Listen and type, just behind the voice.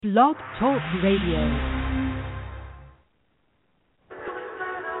Blog Talk Radio.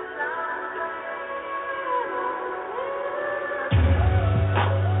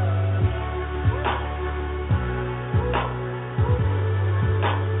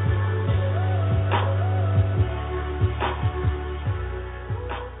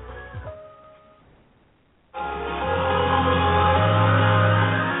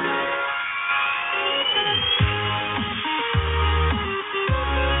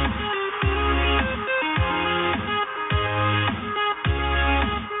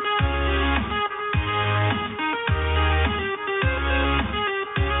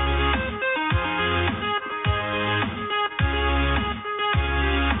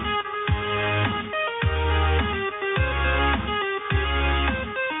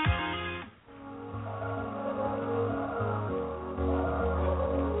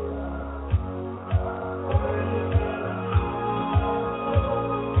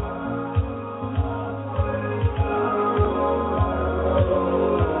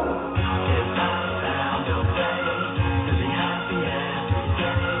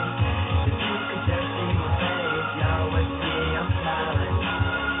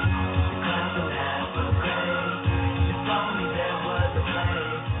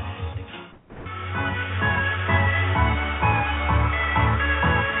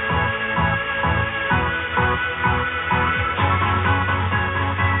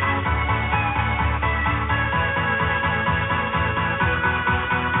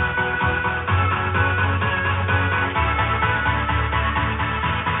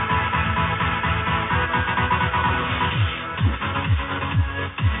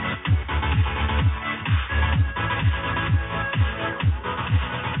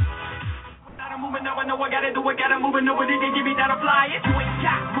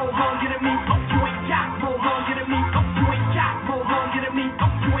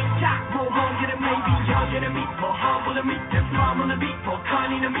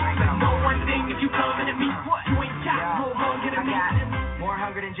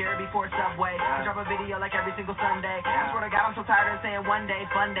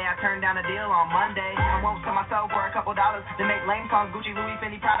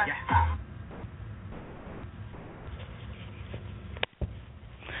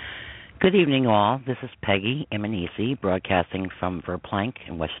 Good evening, all. This is Peggy Emanisi, broadcasting from Verplank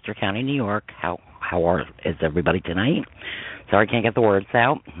in Westchester County, New York. Is everybody tonight? Sorry, I can't get the words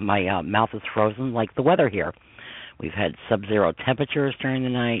out. My mouth is frozen like the weather here. We've had sub-zero temperatures during the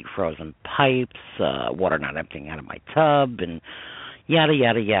night, frozen pipes, water not emptying out of my tub, and yada,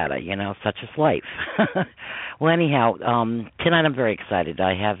 yada, yada. You know, such is life. Well, anyhow, tonight I'm very excited.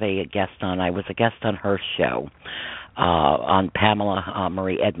 I have a guest on. I was a guest on her show. On Pamela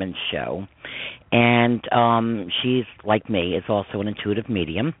Marie Edmunds' show. And she's, like me, is also an intuitive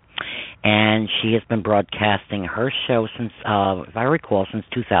medium. And she has been broadcasting her show since, if I recall, since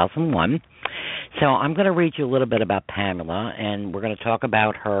 2001. So I'm going to read you a little bit about Pamela, and we're going to talk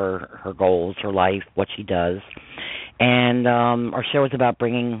about her goals, her life, what she does. And our show is about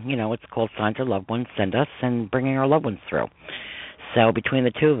bringing, it's called Signs Our Loved Ones Send Us, and bringing our loved ones through. So between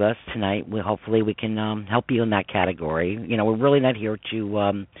the two of us tonight, hopefully we can help you in that category. We're really not here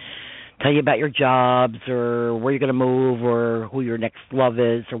to tell you about your jobs or where you're going to move or who your next love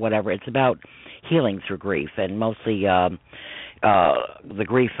is or whatever. It's about healing through grief, and mostly the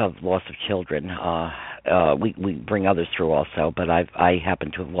grief of loss of children. We bring others through also, but I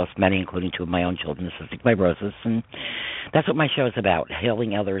happen to have lost many, including two of my own children, cystic fibrosis, and that's what my show is about,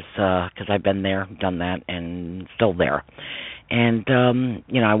 healing others, because I've been there, done that, and still there. And,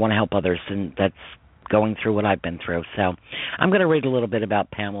 I want to help others, and that's going through what I've been through. So I'm going to read a little bit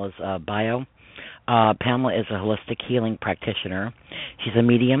about Pamela's bio. Pamela is a holistic healing practitioner. She's a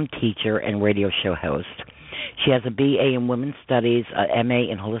medium, teacher, and radio show host. She has a BA in Women's Studies, a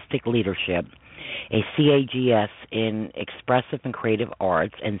MA in Holistic Leadership, a CAGS in Expressive and Creative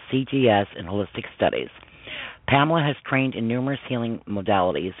Arts, and CGS in Holistic Studies. Pamela has trained in numerous healing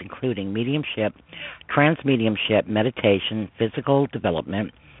modalities, including mediumship, transmediumship, meditation, physical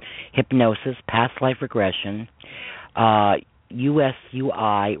development, hypnosis, past life regression,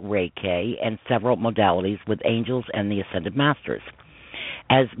 USUI, Reiki, and several modalities with angels and the Ascended Masters.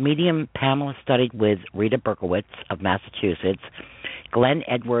 As medium, Pamela studied with Rita Berkowitz of Massachusetts, Glenn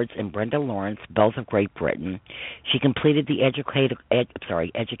Edwards and Brenda Lawrence, both of Great Britain. She completed the educational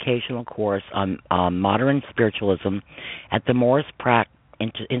course on modern spiritualism at the Morris Pratt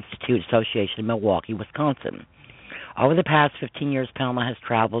Institute Association in Milwaukee, Wisconsin. Over the past 15 years, Pamela has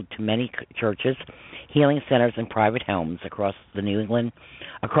traveled to many churches, healing centers, and private homes across New England,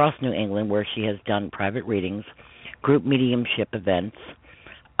 where she has done private readings, group mediumship events,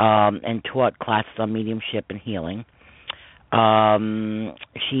 and taught classes on mediumship and healing.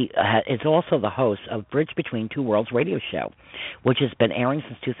 She is also the host of Bridge Between Two Worlds radio show, which has been airing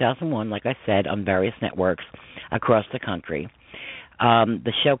since 2001, like I said, on various networks across the country.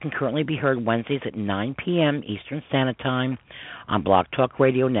 The show can currently be heard Wednesdays at 9 p.m. Eastern Standard Time on Blog Talk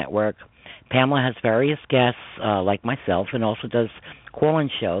Radio Network. Pamela has various guests, like myself, and also does call-in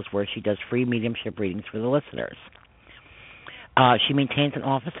shows where she does free mediumship readings for the listeners. She maintains an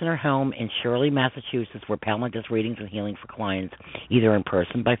office in her home in Shirley, Massachusetts, where Pamela does readings and healing for clients, either in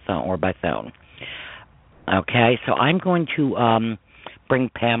person, by phone, or by phone. Okay, so I'm going to bring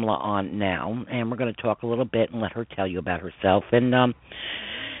Pamela on now, and we're going to talk a little bit and let her tell you about herself, and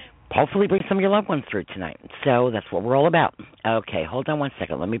hopefully bring some of your loved ones through tonight. So that's what we're all about. Okay, hold on one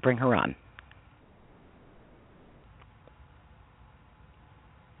second. Let me bring her on.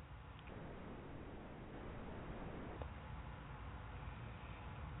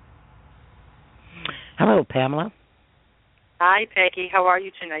 Hello, Pamela. Hi, Peggy. How are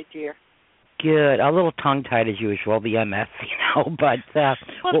you tonight, dear? Good. A little tongue-tied as usual, the MS, but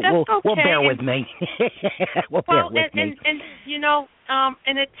we'll bear with me. Bear with me.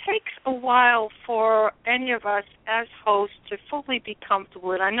 And it takes a while for any of us as hosts to fully be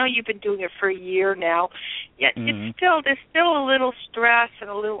comfortable. And I know you've been doing it for a year now. Yet there's still a little stress and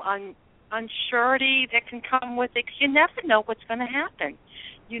a little unsurety that can come with it, 'cause you never know what's going to happen.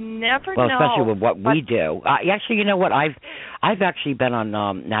 You never know. Well, especially with what we do. Actually, you know what? I've actually been on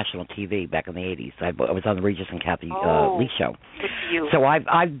national TV back in the 80s. I was on the Regis and Kathy Lee show. Good for you. So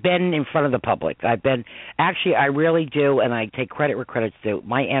I've been in front of the public. I really do, and I take credit where credit's due.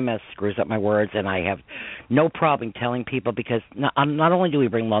 My MS screws up my words, and I have no problem telling people, because not only do we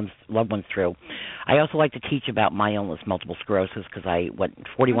bring loved ones through, I also like to teach about my illness, multiple sclerosis, because I went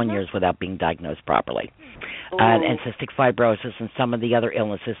 41 years without being diagnosed properly, and cystic fibrosis and some of the other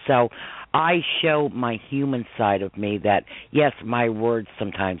illnesses. So I show my human side of me that, yes, my words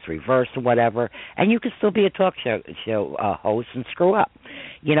sometimes reverse or whatever, and you can still be a talk show host and screw up.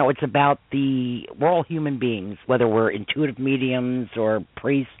 You know, it's about we're all human beings, whether we're intuitive mediums or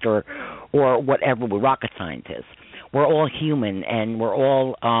priests or whatever, we're rocket scientists. We're all human, and we're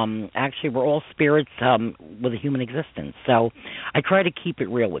all spirits with a human existence. So I try to keep it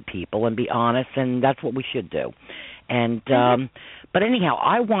real with people and be honest, and that's what we should do. And but anyhow,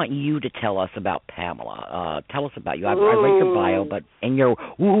 I want you to tell us about Pamela. Tell us about you. I read your bio, but in your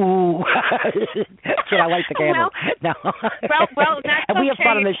should I light the candle? No. Well, that's and we have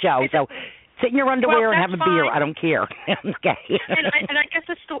fun on the show, so. Sit in your underwear and have a beer. Fine. I don't care. Okay. and I guess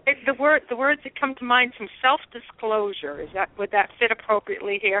the words that come to mind, some self-disclosure. Would that fit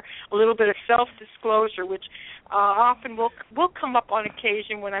appropriately here? A little bit of self-disclosure, which often will come up on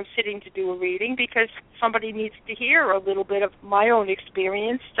occasion when I'm sitting to do a reading, because somebody needs to hear a little bit of my own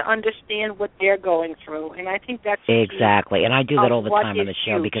experience to understand what they're going through, and I think that's exactly. And I do that all the time on the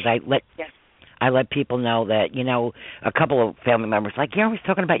show, because I let people know that, a couple of family members like, you're always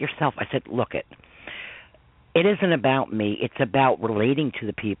talking about yourself. I said, look, it isn't about me. It's about relating to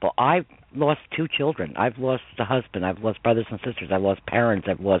the people. I've lost 2 children. I've lost a husband. I've lost brothers and sisters. I've lost parents.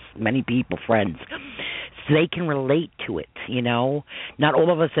 I've lost many people, friends. So they can relate to it, Not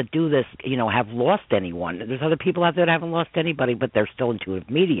all of us that do this, have lost anyone. There's other people out there that haven't lost anybody, but they're still intuitive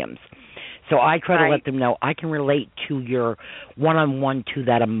mediums. So I try to let them know I can relate to your one-on-one, to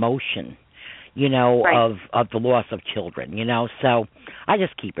that emotion, of the loss of children, So I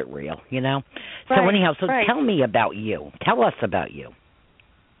just keep it real, So anyhow, tell me about you. Tell us about you.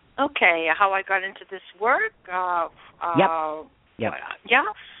 Okay, how I got into this work? Yep. Yeah.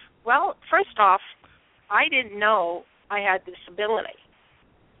 Well, first off, I didn't know I had this ability.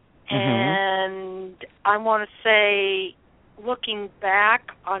 And I want to say, looking back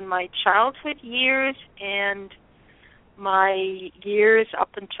on my childhood years and my years up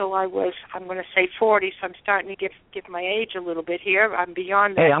until I was, I'm going to say 40, so I'm starting to give my age a little bit here. I'm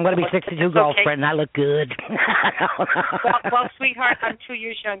beyond that. Hey, I'm going to be 62, girlfriend. I look good. well, sweetheart, I'm 2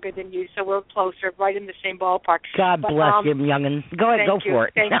 years younger than you, so we're closer, right in the same ballpark. God bless you, young'un. Go ahead, go for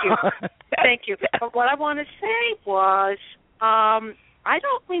it. Thank you. Thank you. But what I want to say was, I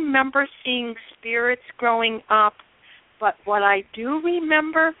don't remember seeing spirits growing up, but what I do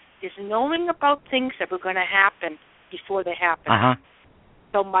remember is knowing about things that were going to happen before they happened.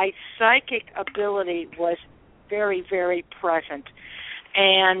 So my psychic ability was very, very present.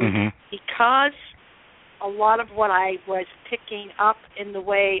 And because a lot of what I was picking up in the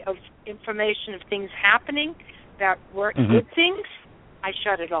way of information of things happening that weren't good things, I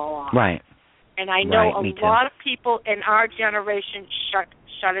shut it all off. Right. And I know a lot of people in our generation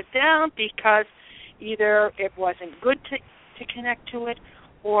shut it down because either it wasn't good to connect to it,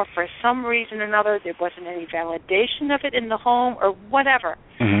 or for some reason or another there wasn't any validation of it in the home or whatever.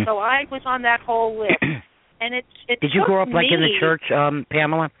 Mm-hmm. So I was on that whole list. And it Did you grow up like in the church,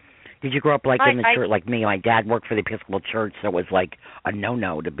 Pamela? Did you grow up like in the church? Like me, my dad worked for the Episcopal Church, so it was like a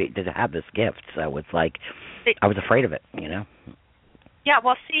no-no to have this gift. So it's like I was afraid of it, you know. Yeah,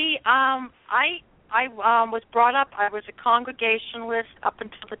 well, see, I was brought up, I was a Congregationalist up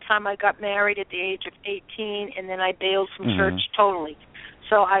until the time I got married at the age of 18, and then I bailed from church totally.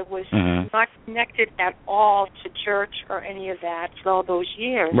 So I was not connected at all to church or any of that for all those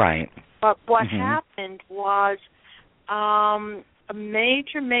years. Right. But what happened was a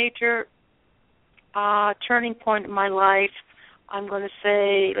major turning point in my life. I'm going to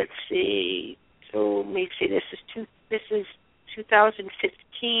say, let's see, this is 2015.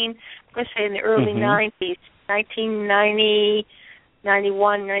 I'm going to say in the early 90s, 1990,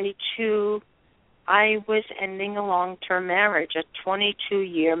 91, 92, I was ending a long-term marriage, a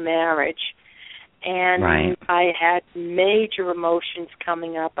 22-year marriage. And I had major emotions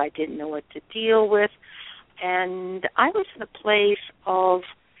coming up. I didn't know what to deal with. And I was in a place of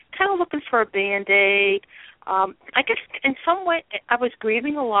kind of looking for a Band-Aid. I guess in some way I was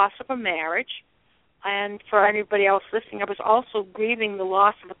grieving the loss of a marriage. And for anybody else listening, I was also grieving the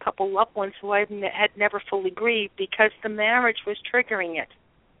loss of a couple loved ones who I had never fully grieved because the marriage was triggering it.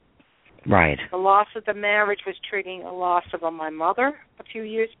 Right. The loss of the marriage was triggering a loss of my mother a few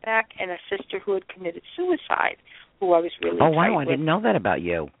years back and a sister who had committed suicide, who I was really tight wow, I with. didn't know that about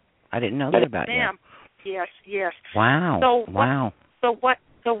you. I didn't know that about you. Yes. Wow. So what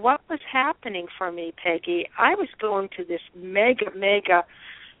was happening for me, Peggy? I was going to this mega,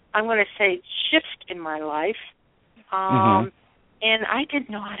 I'm going to say, shift in my life, and I didn't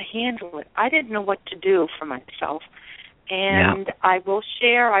know how to handle it. I didn't know what to do for myself. And I will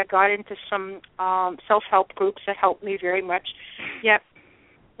share, I got into some self-help groups that helped me very much. Yet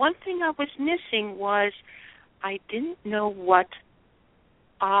one thing I was missing was I didn't know what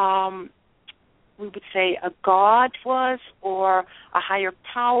we would say a God was or a higher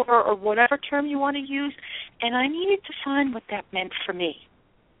power or whatever term you want to use. And I needed to find what that meant for me.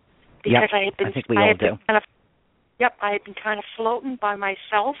 Because I had been, I think we all do. I had been kind of floating by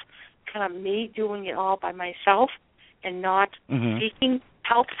myself, kind of me doing it all by myself, and not seeking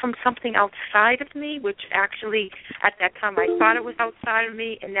help from something outside of me, which actually at that time I thought it was outside of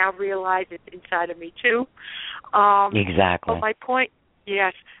me, and now realize it's inside of me too. Exactly.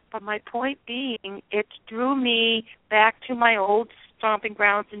 But my point being, it drew me back to my old stomping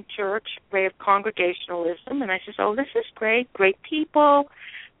grounds in church, way of Congregationalism, and I said, "Oh, this is great people.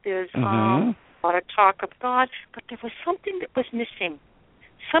 There's a lot of talk of God, but there was something that was missing.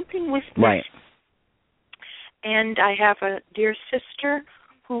 Something was missing." Right. And I have a dear sister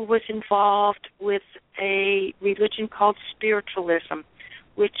who was involved with a religion called spiritualism,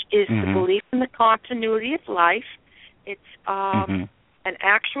 which is the belief in the continuity of life. It's an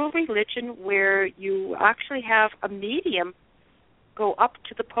actual religion where you actually have a medium go up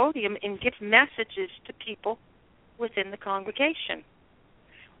to the podium and give messages to people within the congregation.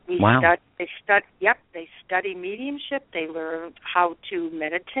 They study mediumship. They learn how to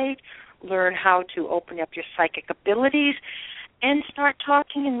meditate, learn how to open up your psychic abilities, and start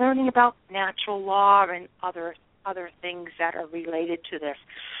talking and learning about natural law and other things that are related to this.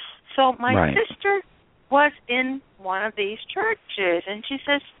 So my sister was in one of these churches, and she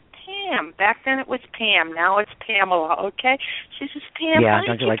says, "Pam," back then it was Pam, now it's Pamela, okay? She says, "Pam, yeah,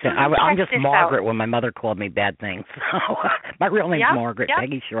 don't you like that? I'm just Margaret when my mother called me bad things. My real name's Margaret,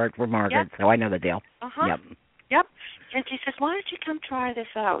 Peggy short for Margaret, so I know the deal. Yep. And she says, "Why don't you come try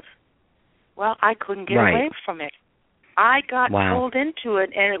this out?" Well, I couldn't get away from it. I got pulled into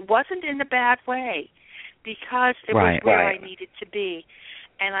it, and it wasn't in a bad way because it was where I needed to be.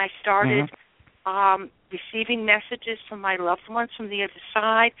 And I started receiving messages from my loved ones from the other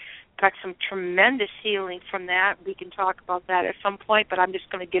side, got some tremendous healing from that. We can talk about that at some point, but I'm just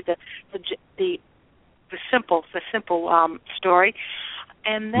going to give the simple story.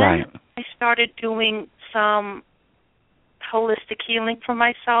 And then I started doing some holistic healing for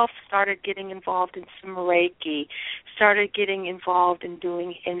myself, started getting involved in some Reiki, started getting involved in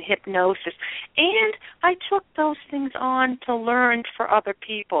hypnosis, and I took those things on to learn for other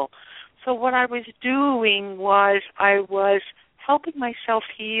people. So what I was doing was I was helping myself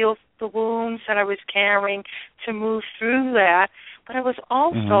heal the wounds that I was carrying to move through that, but I was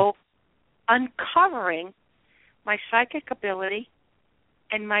also uncovering my psychic ability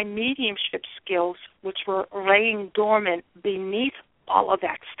and my mediumship skills, which were laying dormant beneath all of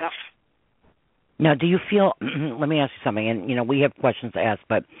that stuff. Now, do you feel? Let me ask you something. And we have questions to ask,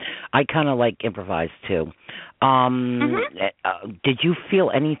 but I kind of like improvise too. Did you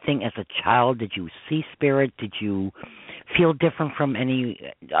feel anything as a child? Did you see spirit? Did you feel different from any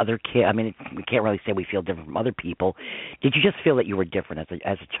other kid? I mean, we can't really say we feel different from other people. Did you just feel that you were different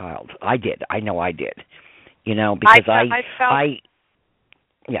as a child? I did. I know I did. Because I felt.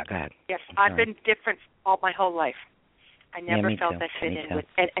 Yeah, go ahead. Yes, I've been different all my whole life. I never felt I fit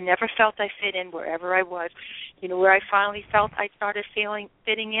in. I never felt I fit in wherever I was. Where I finally felt I started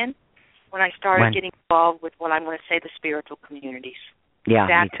fitting in? When I started getting involved with what I'm going to say the spiritual communities. Yeah,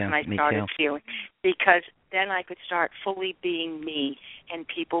 That's me too. when I started feeling. Because then I could start fully being me, and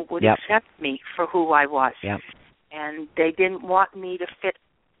people would accept me for who I was. Yep. And they didn't want me to fit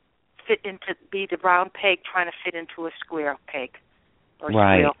into, be the round peg trying to fit into a square peg.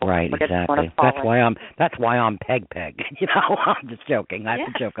 Right, exactly. That's why I'm Peg. I'm just joking. I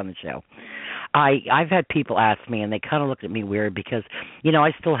have to joke on the show. I've had people ask me, and they kind of looked at me weird because,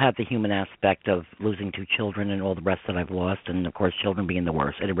 I still have the human aspect of losing 2 children and all the rest that I've lost, and of course, children being the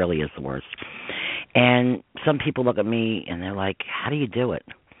worst. It really is the worst. And some people look at me and they're like, "How do you do it?"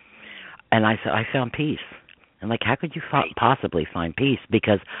 And I said, "I found peace." And like, how could you possibly find peace?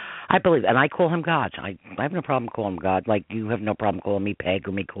 Because I believe, and I call him God. I have no problem calling him God. Like you have no problem calling me Peg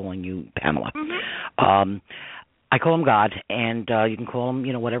or me calling you Pamela. Mm-hmm. I call him God, and you can call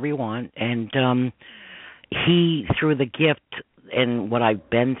him, whatever you want. And he, through the gift and what I've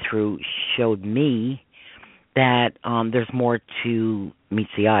been through, showed me that there's more to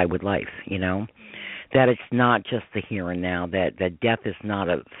meets the eye with life. That it's not just the here and now. That death is not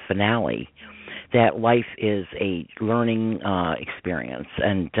a finale. That life is a learning experience,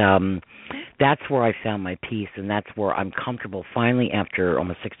 and that's where I found my peace, and that's where I'm comfortable finally after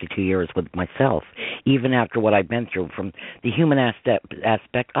almost 62 years with myself, even after what I've been through. From the human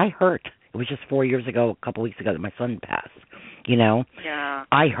aspect, I hurt. It was just 4 years ago, a couple weeks ago, that my son passed, Yeah.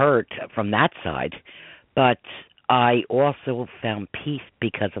 I hurt from that side, but I also found peace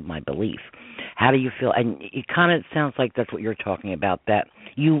because of my belief. How do you feel? And it kind of sounds like that's what you're talking about, that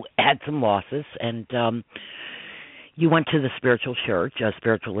you had some losses, and you went to the spiritual church,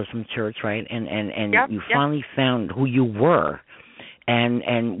 spiritualism church, right? And you finally found who you were.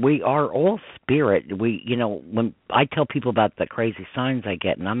 And we are all spirit. When I tell people about the crazy signs I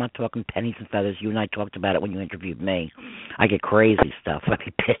get, and I'm not talking pennies and feathers. You and I talked about it when you interviewed me. I get crazy stuff. I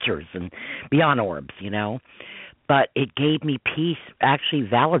get pictures and beyond orbs, But it gave me peace, actually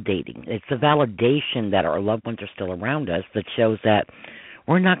validating. It's the validation that our loved ones are still around us that shows that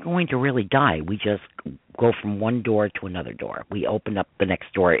we're not going to really die. We just go from one door to another door. We open up the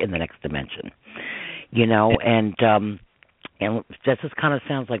next door in the next dimension, and this just kind of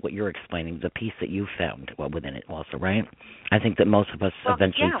sounds like what you're explaining, the peace that you found within it also, right? I think that most of us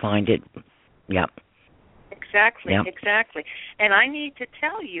eventually find it. Yeah. Exactly. And I need to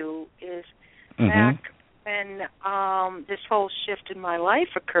tell you is back when this whole shift in my life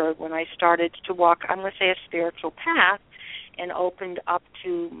occurred, when I started to walk, I'm going to say, a spiritual path, and opened up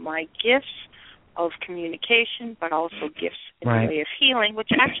to my gifts of communication, but also gifts in the way of healing, which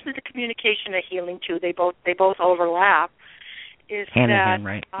actually the communication and healing too, they both overlap. Is hand that in hand,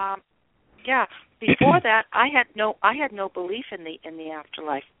 right? Before that, I had no belief in the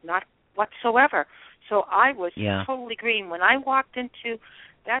afterlife, not whatsoever. So I was totally green when I walked into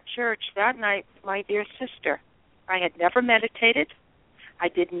that church that night. My dear sister, I had never meditated. I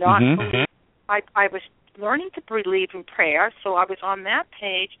did not believe. I was learning to believe in prayer, so I was on that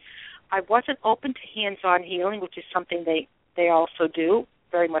page. I wasn't open to hands-on healing, which is something they also do,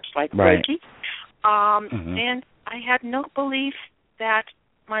 very much like Reiki. And I had no belief that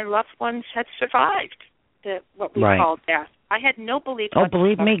my loved ones had survived what we call death. I had no belief. Oh,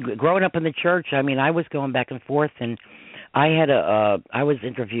 believe me, growing up in the church, I mean, I was going back and forth, and I had I was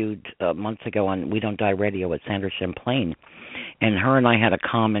interviewed months ago on We Don't Die Radio with Sandra Champlain, and her and I had a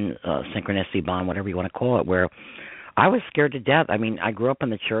common synchronicity bond, whatever you want to call it, where I was scared to death. I mean, I grew up in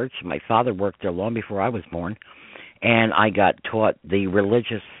the church. My father worked there long before I was born, and I got taught the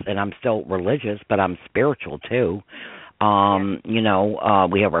religious, and I'm still religious, but I'm spiritual too.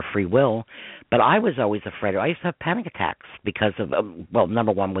 We have our free will, but I was always afraid. I used to have panic attacks because of,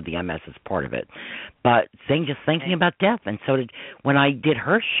 number one, with the MS is part of it, but just thinking about death. And so when I did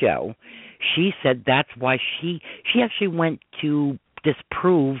her show, she said that's why she actually went to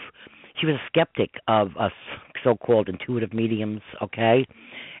disprove. She was a skeptic of us so-called intuitive mediums, okay?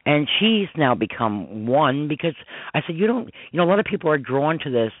 And she's now become one because I said, a lot of people are drawn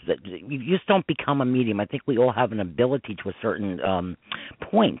to this. That you just don't become a medium. I think we all have an ability to a certain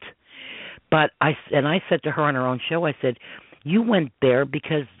point. But I said to her on her own show, I said, you went there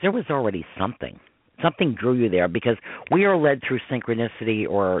because there was already something. Something drew you there, because we are led through synchronicity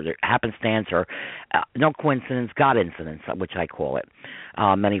or happenstance or no coincidence, God incidents, which I call it.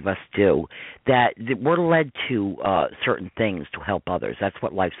 Many of us do. That we're led to certain things to help others. That's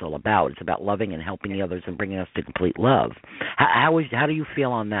what life's all about. It's about loving and helping the others and bringing us to complete love. How do you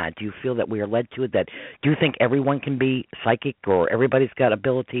feel on that? Do you feel that we are led to it? Do you think everyone can be psychic, or everybody's got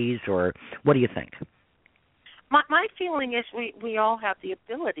abilities, or what do you think? My feeling is we all have the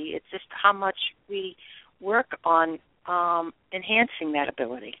ability. It's just how much we work on enhancing that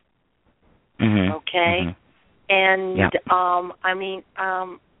ability. Mm-hmm. Okay? Mm-hmm. And,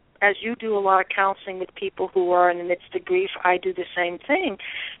 as you do a lot of counseling with people who are in the midst of grief, I do the same thing.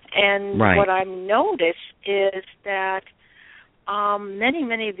 And what I've noticed is that many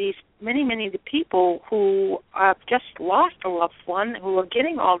of the people who have just lost a loved one, who are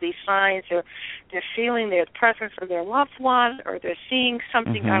getting all these signs, or they're feeling the presence of their loved one, or they're seeing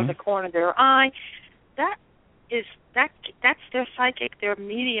something out of the corner of their eye, that's their psychic, their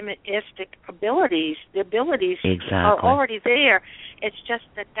mediumistic abilities. The abilities are already there. It's just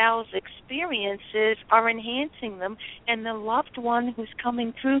that those experiences are enhancing them, and the loved one who's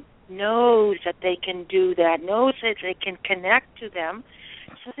coming through knows that they can do that, knows that they can connect to them,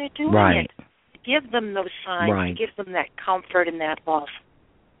 so they're doing it. Give them those signs, give them that comfort and that love.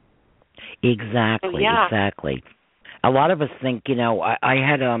 Exactly. A lot of us think, I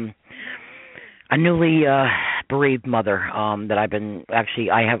had a newly bereaved mother that I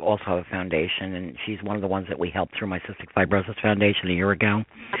have also have a foundation, and she's one of the ones that we helped through my Cystic Fibrosis Foundation a year ago.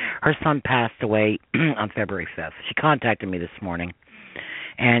 Her son passed away on February 5th. She contacted me this morning,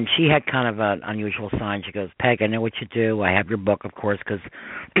 and she had kind of an unusual sign. She goes, Peg, I know what you do. I have your book, of course, because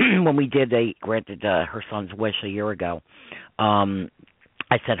when we did, they granted her son's wish a year ago. I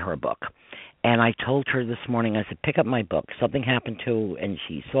sent her a book. And I told her this morning, I said, pick up my book. Something happened to, and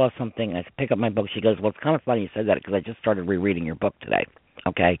she saw something. I said, pick up my book. She goes, well, it's kind of funny you said that, because I just started rereading your book today.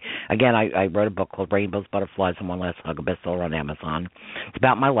 Okay? Again, I wrote a book called Rainbows, Butterflies, and One Last Hug, a bestseller on Amazon. It's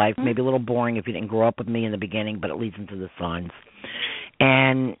about my life, maybe a little boring if you didn't grow up with me in the beginning, but it leads into the signs.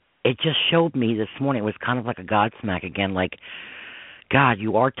 And it just showed me this morning, it was kind of like a Godsmack again, like, God,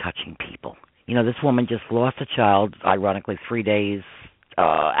 you are touching people. This woman just lost a child, ironically, 3 days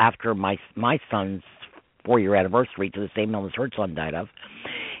after my son's 4-year anniversary, to the same illness her son died of.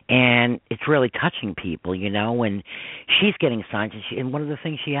 And it's really touching people, and she's getting signs. And one of the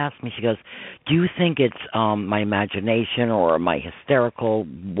things she asked me, she goes, do you think it's my imagination or my hysterical,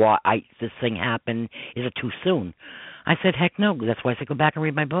 why this thing happened? Is it too soon? I said, heck no. That's why I said go back and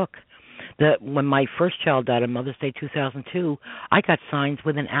read my book. When my first child died on Mother's Day 2002, I got signs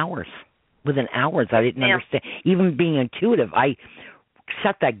within hours. I didn't understand. Even being intuitive, I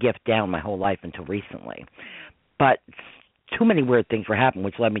shut that gift down my whole life until recently. But too many weird things were happening,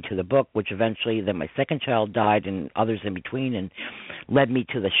 which led me to the book, which eventually then my second child died and others in between, and led me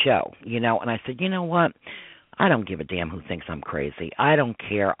to the show, And I said, you know what? I don't give a damn who thinks I'm crazy. I don't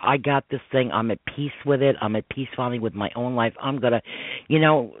care. I got this thing. I'm at peace with it. I'm at peace finally with my own life. I'm going to,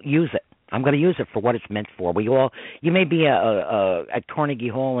 use it. I'm going to use it for what it's meant for. You may be at Carnegie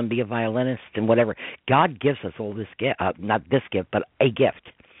Hall and be a violinist and whatever. God gives us all this gift, not this gift, but a gift.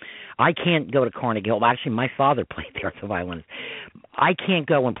 I can't go to Carnegie Hall. Actually, my father played there as a violinist. I can't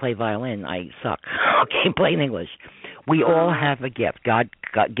go and play violin. I suck. I can't play in English. We all have a gift. God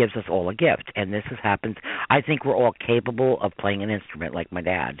gives us all a gift, and this has happened. I think we're all capable of playing an instrument like my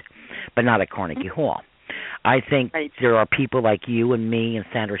dad, but not at Carnegie Hall. I think there are people like you and me and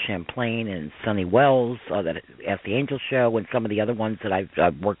Sandra Champlain and Sonny Wells that Ask the Angel Show, and some of the other ones that I've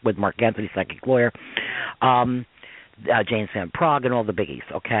worked with, Mark Anthony, psychic lawyer, Jane Sam Prague, and all the biggies,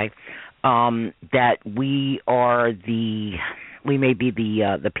 okay, that we may be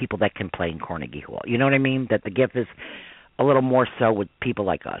the people that can play in Carnegie Hall. You know what I mean? That the gift is a little more so with people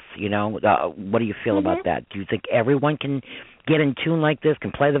like us, What do you feel about that? Do you think everyone can get in tune like this,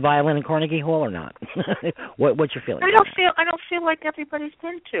 can play the violin in Carnegie Hall or not? What's your feeling? I don't feel like everybody's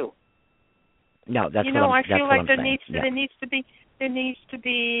been to. No, that's what I feel like there saying. needs to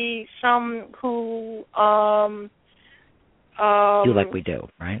be some who do like we do,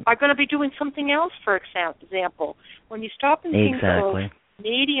 right? Are going to be doing something else. For example, when you stop and think of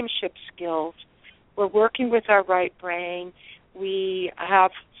mediumship skills, we're working with our right brain. We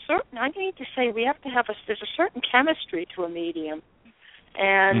have certain. I need to say we have to have there's a certain chemistry to a medium,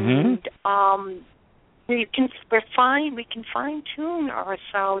 and we can fine tune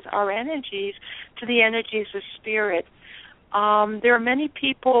ourselves, our energies, to the energies of spirit. There are many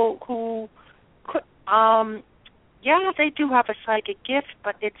people who could. They do have a psychic gift,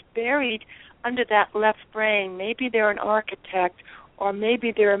 but it's buried under that left brain. Maybe they're an architect, or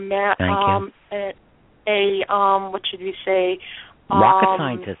maybe they're what should we say? Rocket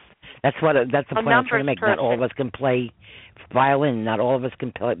scientist. That's the point I'm trying to make. Person. Not all of us can play violin. Not all of us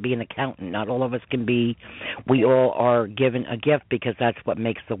can be an accountant. Not all of us can be. We all are given a gift because that's what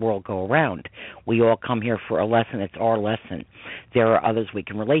makes the world go around. We all come here for a lesson. It's our lesson. There are others we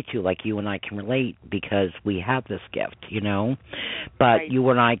can relate to, like you and I can relate because we have this gift, you know. But right. You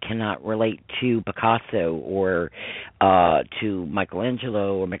and I cannot relate to Picasso or to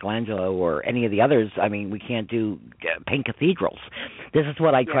Michelangelo or any of the others. I mean, we can't do paint cathedrals. This is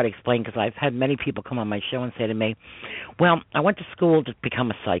what I try to explain because I've had many people come on my show and say to me, well, I went to school to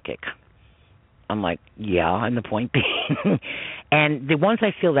become a psychic. I'm like, yeah, and the point being. And the ones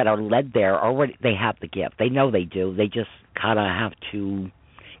I feel that are led there, already they have the gift. They know they do. They just kind of have to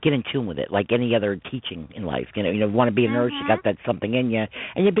get in tune with it, like any other teaching in life. You want to be a nurse, you got that something in you,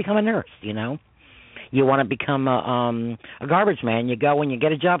 and you become a nurse, you know. You want to become a garbage man, you go and you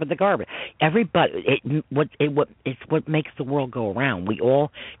get a job at the garbage. Everybody, it's what makes the world go around. We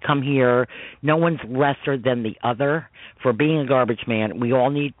all come here. No one's lesser than the other for being a garbage man. We all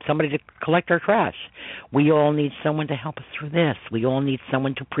need somebody to collect our trash. We all need someone to help us through this. We all need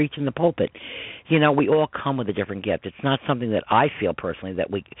someone to preach in the pulpit. We all come with a different gift. It's not something that I feel personally that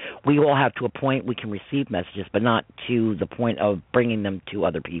we all have to a point we can receive messages, but not to the point of bringing them to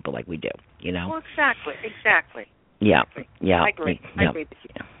other people like we do. Well, exactly. Yeah. I agree. I agree with you.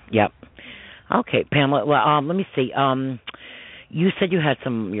 Yep. Okay, Pamela. Well, let me see. You said you had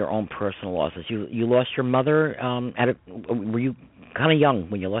some of your own personal losses. You lost your mother. Were you kind of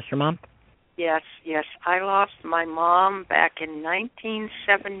young when you lost your mom? Yes. I lost my mom back in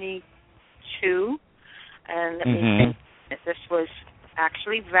 1972, and let me think. This was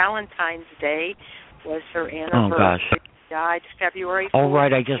actually Valentine's Day. Was her anniversary. Oh gosh. She died February 14th. Oh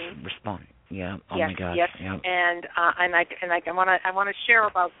right, I just responded. Yeah. Oh yes, my gosh. Yes. Yeah. And I want to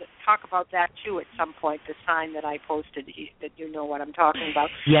talk about that too at some point. The sign that I posted that you know what I'm talking about.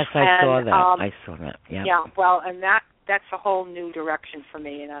 Yes, I saw that. Yeah. Yeah. Well, and that's a whole new direction for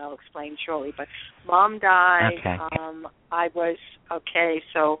me, and I'll explain shortly. But Mom died. Okay. I was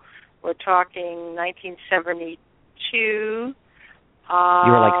so we're talking 1972. You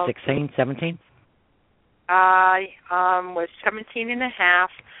were like 16, 17? I was 17 and a half.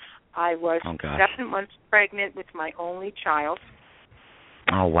 I was 7 months pregnant with my only child.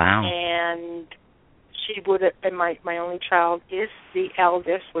 Oh, wow. And she would have been my only child is the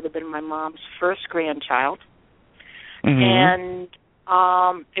eldest, would have been my mom's first grandchild. And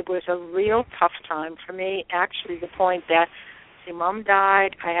it was a real tough time for me, actually, the point that, Mom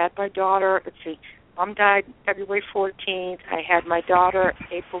died. I had my daughter, Mom died February 14th. I had my daughter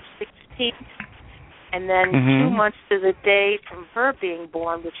April 16th. And then 2 months to the day from her being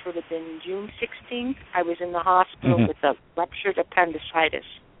born, which would have been June 16th, I was in the hospital with a ruptured appendicitis.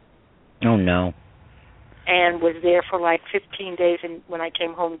 Oh, no. And was there for like 15 days, and when I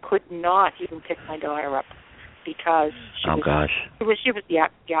came home, could not even pick my daughter up because she was,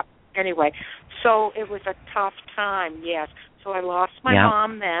 Anyway, so it was a tough time, yes. So I lost my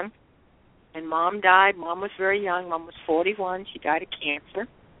mom then, and Mom died. Mom was very young. Mom was 41. She died of cancer.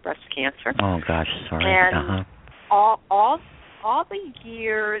 Breast cancer. Oh gosh, sorry. And all the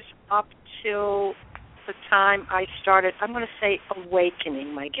years up till the time I started, I'm going to say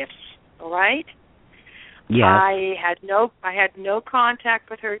awakening my gifts. All right. Yes. I had no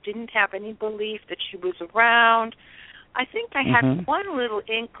contact with her. Didn't have any belief that she was around. I think I had one little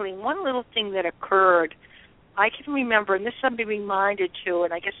inkling, one little thing that occurred. I can remember, and this I'll be reminded to,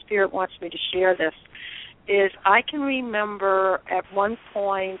 and I guess Spirit wants me to share this. Is I can remember at one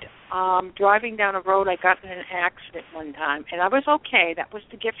point driving down a road, I got in an accident one time, and I was okay. That was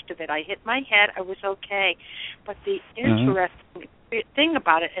the gift of it. I hit my head. I was okay. But the interesting thing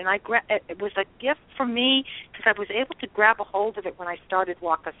about it, and it was a gift for me because I was able to grab a hold of it when I started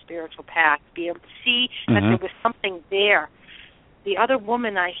Walk a Spiritual Path, be able to see that there was something there. The other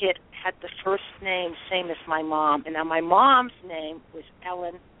woman I hit had the first name, same as my mom, and now my mom's name was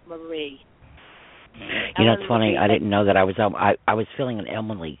Ellen Marie. You know, it's funny. I didn't know that I was feeling an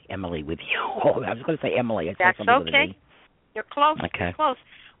Emily with you. Oh, I was going to say Emily. That's okay. You're close. Okay. You're close.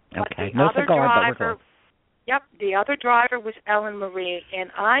 Okay. No cigar, but we're close. Yep. The other driver was Ellen Marie,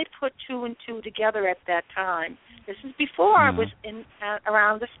 and I put two and two together at that time. This is before I was in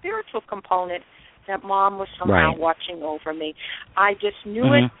around the spiritual component that Mom was somehow watching over me. I just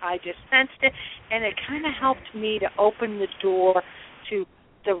knew it. I just sensed it, and it kind of helped me to open the door to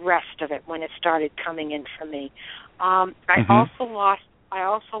the rest of it when it started coming in for me. I also lost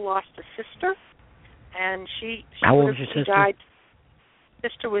a sister, and she How old was your sister? Died.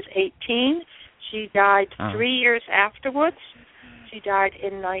 Sister was 18. She died 3 years afterwards. She died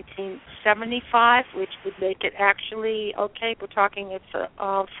in 19 75, which would make it actually, okay, we're talking it's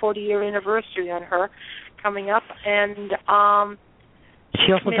a 40-year anniversary on her coming up. And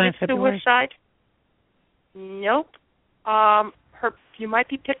she also died in February? Suicide. Nope. You might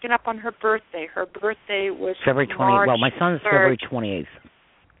be picking up on her birthday. Her birthday was February 20th. March Well, my son's 3rd. February 28th.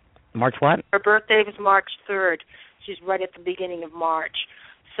 March what? Her birthday was March 3rd. She's right at the beginning of March.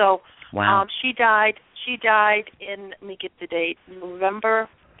 So wow. She died in, let me get the date, November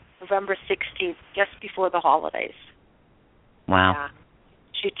 16th, just before the holidays. Wow. Yeah.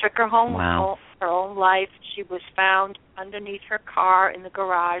 She took her home with her own life. She was found underneath her car in the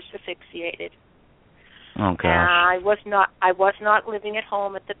garage, asphyxiated. Oh gosh. I was not living at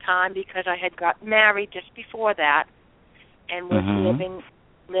home at the time because I had got married just before that and was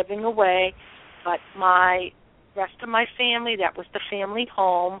living away. But my rest of my family, that was the family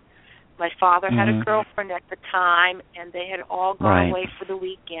home. My father had a girlfriend at the time, and they had all gone away for the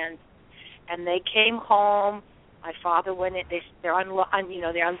weekend. And they came home. My father went in. They're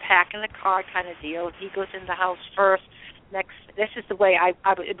unpacking the car kind of deal. He goes in the house first. This is the way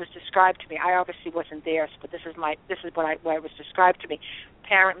it was described to me. I obviously wasn't there, but this is what it was described to me.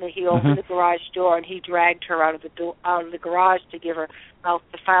 Apparently, he opened the garage door and he dragged her out of the garage to give her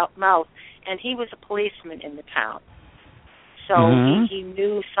mouth. And he was a policeman in the town, so he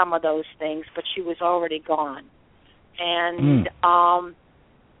knew some of those things. But she was already gone, and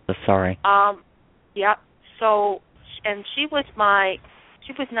sorry. Yeah. So, and she was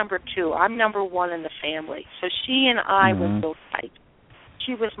number 2. I'm number 1 in the family. So she and I were so tight.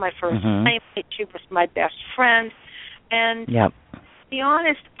 She was my first playmate. She was my best friend. And to be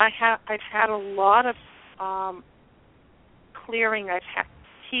honest, I've had a lot of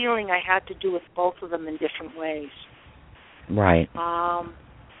healing I had to do with both of them in different ways. Right. Mom,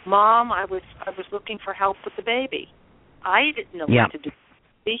 I was looking for help with the baby. I didn't know what to do with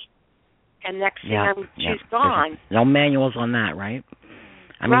the baby. And next thing she's gone. No manuals on that, right?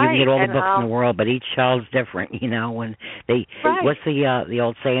 I mean, you can get all the books in the world, but each child's different, you know. When what's the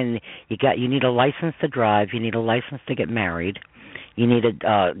old saying? You need a license to drive, you need a license to get married, you need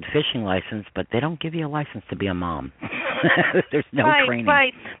a fishing license, but they don't give you a license to be a mom. There's no training.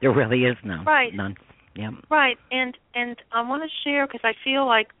 Right. There really is none. Right. None. Yeah. Right. And I want to share because I feel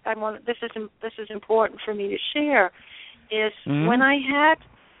like this is important for me to share. Is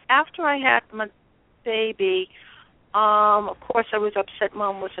after I had my baby. Of course, I was upset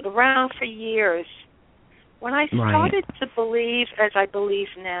Mom wasn't around for years. When I started to believe, as I believe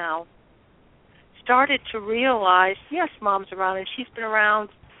now, started to realize, yes, Mom's around, and she's been around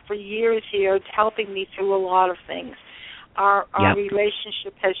for years here, helping me through a lot of things. Our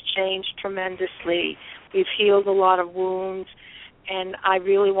relationship has changed tremendously. We've healed a lot of wounds, and I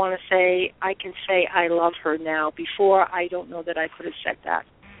really want to say, I can say I love her now. Before, I don't know that I could have said that.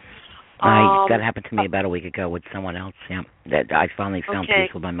 That happened to me about a week ago with someone else. Yeah, that I finally found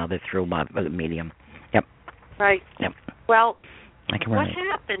peace with my mother through my medium. Yep. Right. Yep. Well, what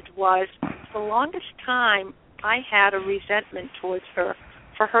happened was, for the longest time, I had a resentment towards her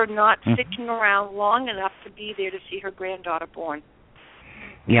for her not sticking around long enough to be there to see her granddaughter born.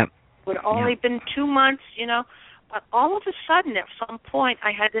 Yep. It would only been 2 months, but all of a sudden, at some point,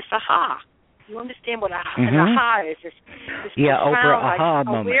 I had this aha. You understand what an aha is? This Oprah profound, aha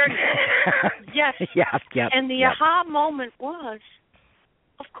moment. Awareness. Yes. Yep. And the aha moment was,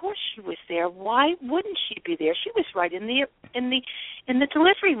 of course she was there. Why wouldn't she be there? She was right in the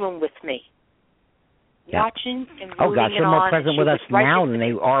delivery room with me, watching and oh gosh, they're more present with us now than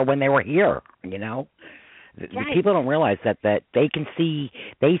they are when they were here. You know. People don't realize that they can see.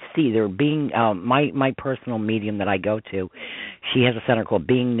 They see they're being. My personal medium that I go to, she has a center called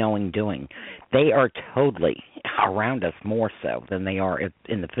Being, Knowing, Doing. They are totally around us more so than they are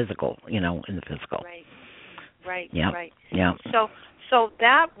in the physical. In the physical. Right. Yeah. Right. Yeah. So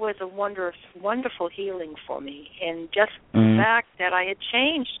that was a wonderful healing for me, and just the fact that I had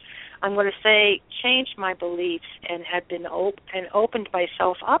changed. I'm going to say changed my beliefs and had been opened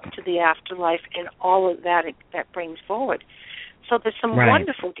myself up to the afterlife and all of that brings forward. So there's some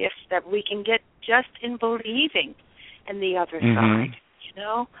wonderful gifts that we can get just in believing in the other side,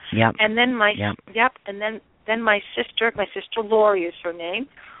 Yep. And then and then my sister Lori is her name.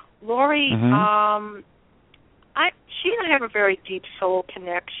 Lori, she and I have a very deep soul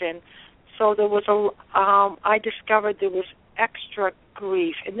connection. So there was I discovered there was extra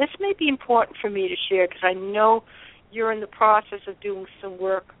grief, and this may be important for me to share because I know you're in the process of doing some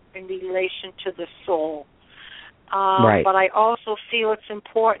work in relation to the soul. But I also feel it's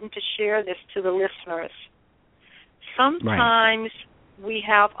important to share this to the listeners. Sometimes we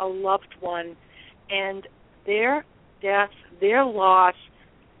have a loved one, and their death, their loss,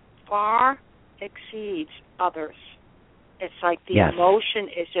 far exceeds others. It's like the yes. emotion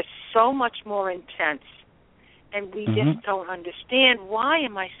is just so much more intense. And we just don't understand, why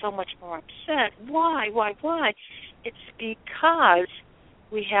am I so much more upset? Why? It's because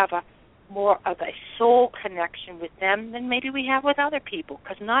we have more of a soul connection with them than maybe we have with other people.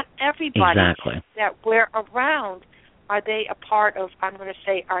 Because not everybody that we're around are they a part of, I'm going to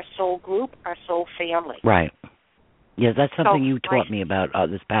say, our soul group, our soul family. Right. Yeah, that's something you taught me about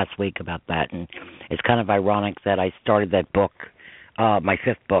this past week about that. And it's kind of ironic that I started that book, my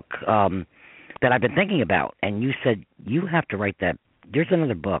 5th book, that I've been thinking about. And you said, you have to write that. There's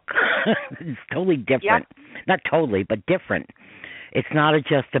another book. It's totally different. Yep. Not totally, but different. It's not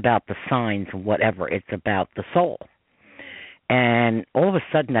just about the signs or whatever. It's about the soul. And all of a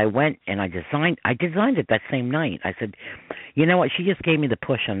sudden I went and I designed it that same night. I said, you know what, she just gave me the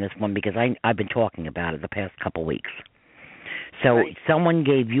push on this one because I've been talking about it the past couple weeks. So someone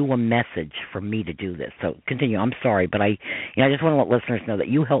gave you a message for me to do this. So continue. I'm sorry, but I just want to let listeners know that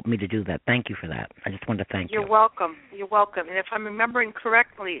you helped me to do that. Thank you for that. I just wanted to thank you. You're welcome. You're welcome. And if I'm remembering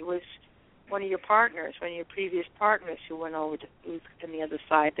correctly, it was one of your partners, one of your previous partners who went over to on the other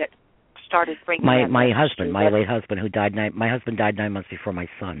side that started bringing my husband, my late husband, who died. My husband died 9 months before my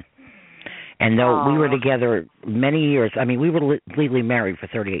son. And though we were together many years, I mean, we were legally married for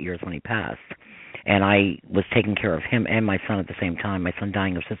 38 years when he passed. And I was taking care of him and my son at the same time, my son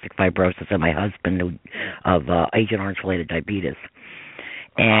dying of cystic fibrosis and my husband of Agent Orange-related diabetes.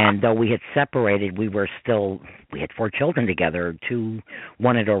 And though we had separated, we had 4 children together.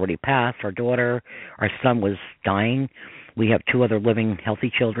 One had already passed, our daughter. Our son was dying. We have 2 other living,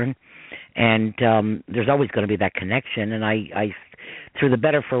 healthy children. And there's always going to be that connection. And I, through the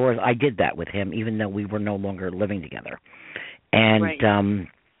better for worse, I did that with him, even though we were no longer living together. And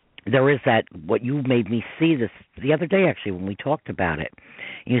there is that, what you made me see this the other day, actually, when we talked about it.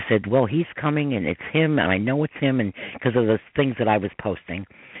 You said, well, he's coming, and it's him, and I know it's him, and because of the things that I was posting,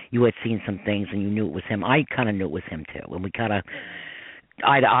 you had seen some things, and you knew it was him. I kind of knew it was him, too, and we kind of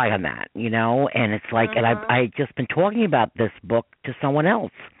eye to eye on that, and it's like, and I've just been talking about this book to someone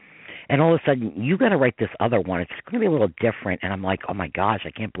else, and all of a sudden, you got to write this other one. It's going to be a little different, and I'm like, oh, my gosh, I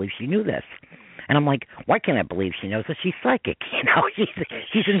can't believe she knew this. And I'm like, why can't I believe she knows that she's psychic?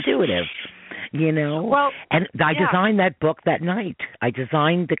 She's intuitive, Well, and I designed that book that night. I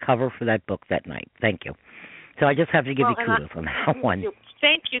designed the cover for that book that night. Thank you. So I just have to give you kudos on that one.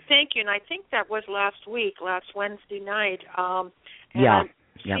 Thank you. And I think that was last Wednesday night.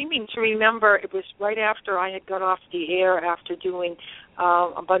 Seeming to remember, it was right after I had got off the air after doing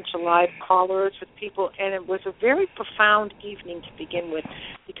a bunch of live callers with people, and it was a very profound evening to begin with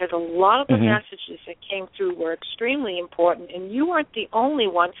because a lot of the messages that came through were extremely important, and you weren't the only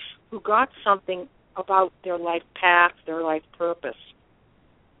one who got something about their life path, their life purpose.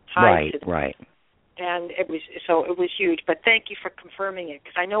 Right. And it was huge. But thank you for confirming it,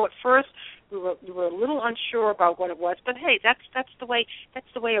 because I know at first we were a little unsure about what it was. But hey, that's the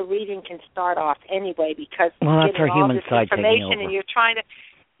way a reading can start off anyway, because that's our human side taking over. And you're trying to,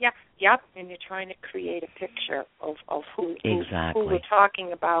 and you're trying to create a picture of who we're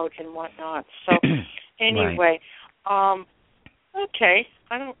talking about and whatnot. So anyway, okay,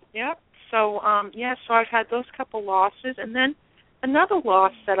 So so I've had those couple losses, and then another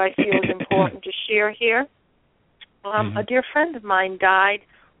loss that I feel is important to share here. A dear friend of mine died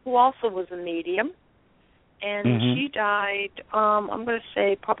who also was a medium, and she died, I'm going to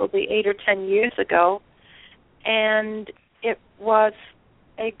say probably 8 or 10 years ago, and it was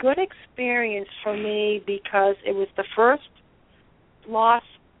a good experience for me because it was the first loss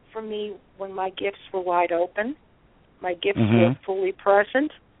for me when my gifts were wide open, my gifts were fully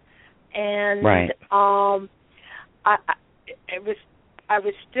present, and I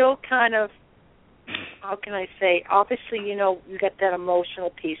was still kind of, how can I say, obviously, you get that emotional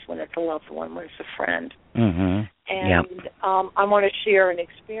piece when it's a loved one, when it's a friend. And I want to share an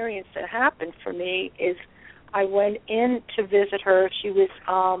experience that happened for me is I went in to visit her. She was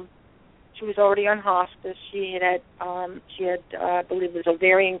already on hospice. She had I believe it was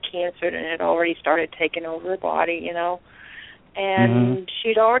ovarian cancer, and it had already started taking over her body, And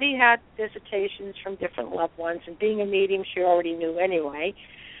she'd already had visitations from different loved ones, and being a medium, she already knew anyway.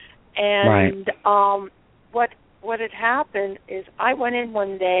 And what had happened is I went in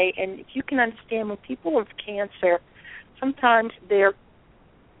one day, and if you can understand, when people have cancer, sometimes they're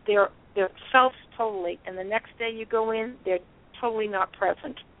self totally, and the next day you go in, they're totally not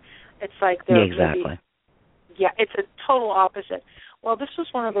present. It's like they're it's a total opposite. Well, this was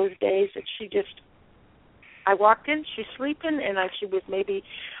one of those days that she just I walked in, she's sleeping, and she was maybe,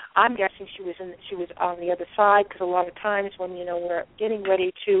 I'm guessing she was on the other side, because a lot of times when, we're getting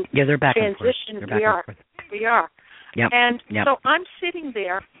ready to they're back transition, and forth. We are. Yep. And yep. so I'm sitting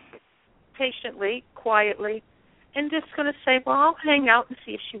there patiently, quietly, and just going to say, well, I'll hang out and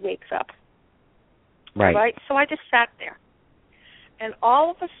see if she wakes up. Right. Right? So I just sat there. And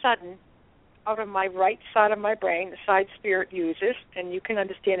all of a sudden, out of my right side of my brain, the side spirit uses, and you can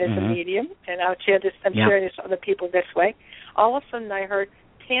understand as a medium, and I'm sharing this with other people this way, all of a sudden I heard,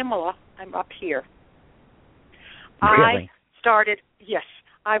 Pamela, I'm up here. Really? I started, yes,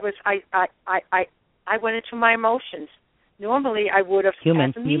 I went into my emotions. Normally I would have,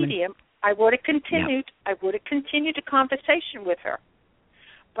 as a medium, I would have continued. I would have continued the conversation with her.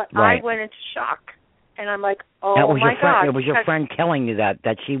 But I went into shock. And I'm like, oh, my God. It was your friend telling you that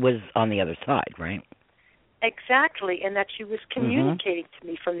she was on the other side, right? Exactly, and that she was communicating to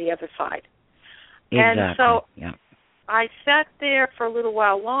me from the other side. Exactly. And so I sat there for a little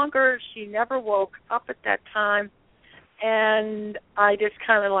while longer. She never woke up at that time. And I just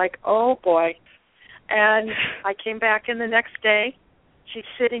kind of like, oh, boy. And I came back in the next day. She's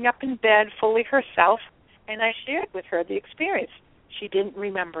sitting up in bed fully herself, and I shared with her the experience. She didn't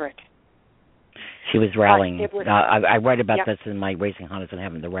remember it. She was rallying. I write about this in my Raising Hunters in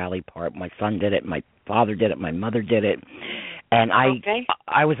Heaven, the rally part. My son did it. My father did it. My mother did it. And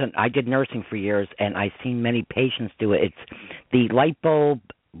I did nursing for years, and I've seen many patients do it. It's the light bulb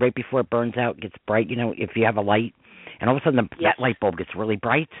right before it burns out gets bright. If you have a light, and all of a sudden that light bulb gets really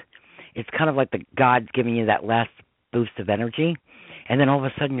bright, it's kind of like the God giving you that last boost of energy, and then all of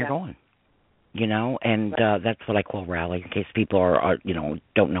a sudden you're gone. And that's what I call rally, in case people are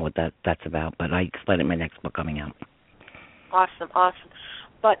don't know what that's about. But I explain it in my next book coming out. Awesome.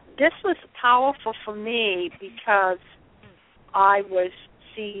 But this was powerful for me because I was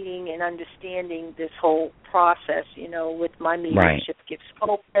seeing and understanding this whole process, with my mediumship gifts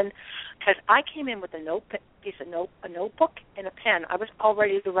open. Because I came in with a notebook and a pen. I was all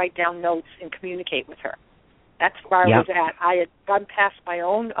ready to write down notes and communicate with her. That's where I was at. I had gone past my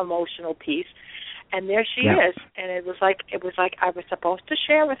own emotional piece, and there she is. And it was like I was supposed to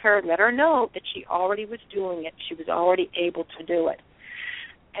share with her, let her know that she already was doing it. She was already able to do it.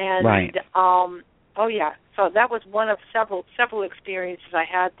 And so that was one of several experiences I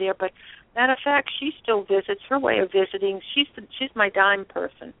had there. But matter of fact, she still visits. Her way of visiting, she's my dime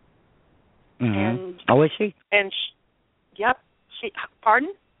person. And is she? And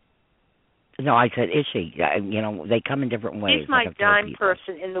pardon? No, I said, is she? They come in different ways. She's my dime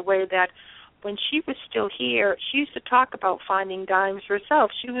person in the way that when she was still here, she used to talk about finding dimes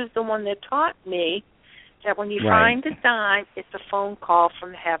herself. She was the one that taught me that when you find a dime, it's a phone call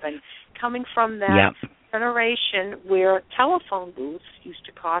from heaven. Coming from that generation where telephone booths used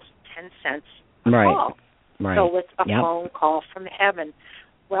to cost 10 cents a call. Right. So it's a phone call from heaven.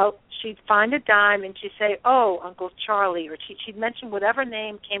 Well, she'd find a dime and she'd say, oh, Uncle Charlie, or she'd mention whatever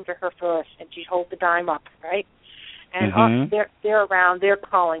name came to her first, and she'd hold the dime up, right? And they're around, they're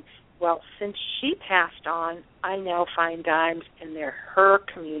calling. Well, since she passed on, I now find dimes, and they're her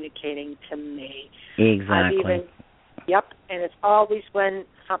communicating to me. Exactly. And it's always when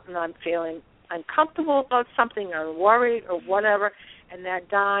something I'm feeling uncomfortable about something, I'm worried or whatever, and that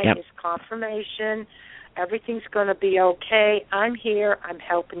dime is confirmation. Everything's going to be okay. I'm here. I'm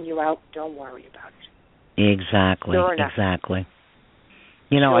helping you out. Don't worry about it. Exactly. Exactly.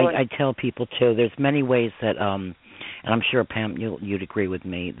 I tell people, too, there's many ways that, and I'm sure, Pam, you'd agree with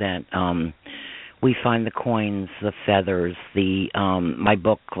me, that we find the coins, the feathers, my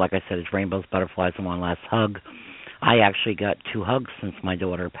book, like I said, is Rainbows, Butterflies, and One Last Hug. I actually got 2 hugs since my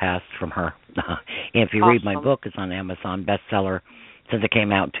daughter passed from her. And if you read my book, it's on Amazon, bestseller, since it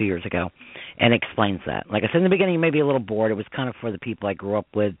came out 2 years ago, and explains that. Like I said in the beginning, you may be a little bored. It was kind of for the people I grew up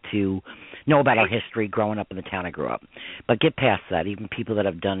with to know about our history growing up in the town I grew up. But get past that. Even people that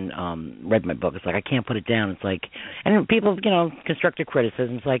have read my book, it's like, I can't put it down. It's like, and people, constructive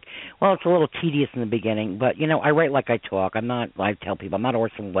criticism. It's like, well, it's a little tedious in the beginning, but, I write like I talk. I tell people, I'm not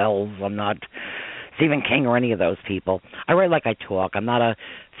Orson Welles. I'm not Stephen King or any of those people. I write like I talk. I'm not a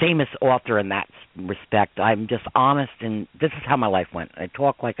famous author in that respect. I'm just honest, and this is how my life went. I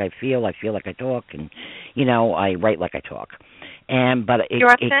talk like I feel like I talk, and, I write like I talk. But it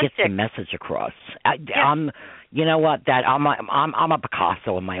gets the message across. I'm, I'm a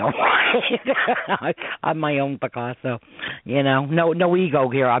Picasso in my own way. I'm my own Picasso. No ego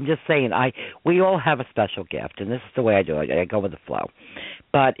here. I'm just saying, we all have a special gift, and this is the way I do it. I go with the flow.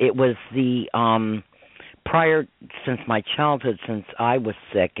 But it was the prior, since my childhood, since I was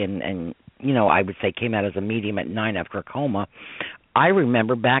sick and I would say came out as a medium at 9 after a coma, I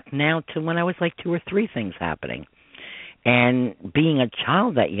remember back now to when I was like 2 or 3 things happening. And being a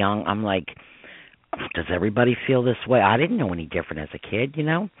child that young, I'm like, does everybody feel this way? I didn't know any different as a kid, you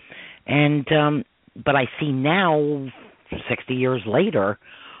know? And but I see now, 60 years later,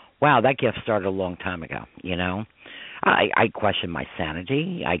 wow, that gift started a long time ago, you know? I question my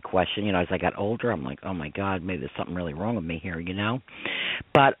sanity. I question, you know, as I got older, I'm like, oh my God, maybe there's something really wrong with me here, you know.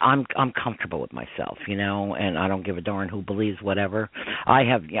 But I'm comfortable with myself, you know, and I don't give a darn who believes whatever. I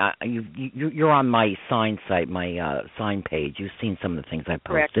have, you're on my sign site, my sign page. You've seen some of the things I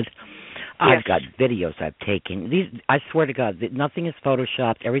posted. Correct. I've got videos I've taken. I swear to God, nothing is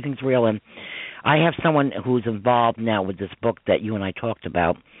photoshopped. Everything's real. And I have someone who's involved now with this book that you and I talked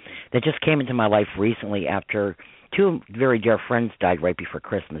about that just came into my life recently after 2 very dear friends died right before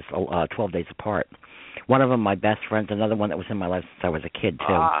Christmas, 12 days apart. One of them, my best friend, another one that was in my life since I was a kid,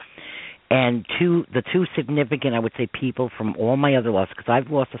 too. And the two significant, I would say, people from all my other losses, because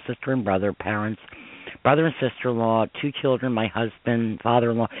I've lost a sister and brother, parents, brother and sister-in-law, 2 children, my husband,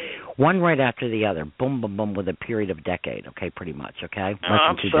 father-in-law, one right after the other, boom, boom, boom, with a period of a decade, okay, pretty much, okay?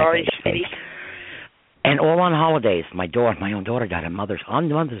 I'm sorry, sweetie. And all on holidays. My own daughter died on Mother's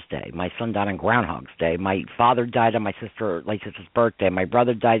Day. My son died on Groundhog's Day. My father died on my late sister's birthday. My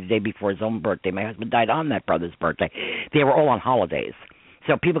brother died the day before his own birthday. My husband died on that brother's birthday. They were all on holidays.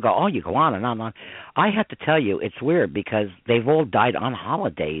 So people go, oh, you go on and on and on. I have to tell you, it's weird because they've all died on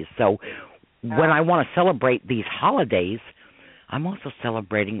holidays. So when I want to celebrate these holidays, I'm also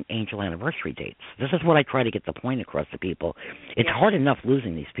celebrating angel anniversary dates. This is what I try to get the point across to people. It's hard enough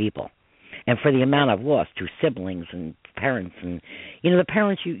losing these people. And for the amount I've lost to siblings and parents, and you know, the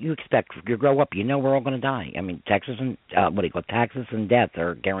parents you expect, you grow up, you know we're all going to die. I mean, taxes and taxes and death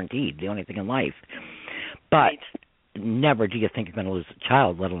are guaranteed, the only thing in life. But never do you think you're going to lose a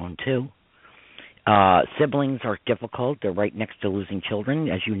child, let alone 2. Siblings are difficult. They're right next to losing children,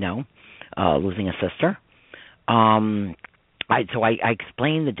 as you know, losing a sister. I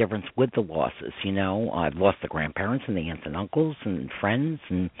explain the difference with the losses, you know. I've lost the grandparents and the aunts and uncles and friends.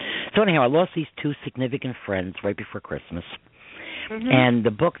 And so anyhow, I lost these 2 significant friends right before Christmas. Mm-hmm. And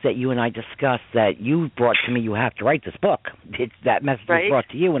the book that you and I discussed that you brought to me, you have to write this book. That message was brought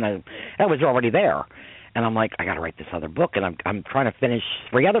to you, and that was already there. And I'm like, I got to write this other book. And I'm trying to finish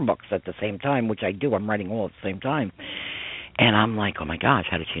 3 other books at the same time, which I do. I'm writing all at the same time. And I'm like, oh my gosh,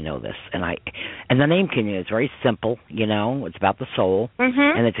 how did she know this? And the name is very simple, you know. It's about the soul,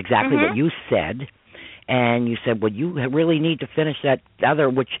 and it's exactly what you said. And you said, well, you really need to finish that other,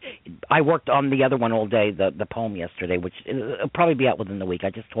 which I worked on the other one all day, the poem yesterday, which it'll probably be out within the week. I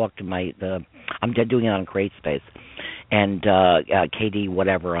just talked to I'm doing it on CreateSpace and KD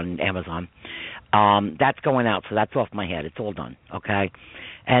whatever on Amazon. That's going out, so that's off my head. It's all done, okay?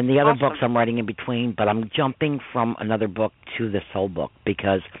 And the other books I'm writing in between, but I'm jumping from another book to this whole book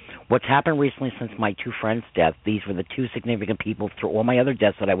because what's happened recently since my 2 friends' death, these were the 2 significant people through all my other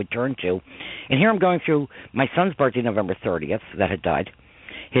deaths that I would turn to. And here I'm going through my son's birthday, November 30th, that had died.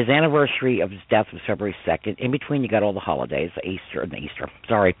 His anniversary of his death was February 2nd. In between, you got all the holidays,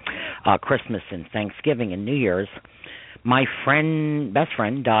 Christmas and Thanksgiving and New Year's. My best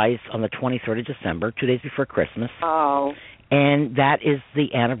friend, dies on the 23rd of December, 2 days before Christmas. Oh. And that is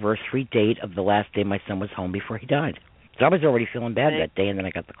the anniversary date of the last day my son was home before he died. So I was already feeling bad that day, and then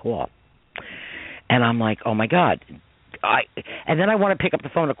I got the call. And I'm like, oh, my God. And then I want to pick up the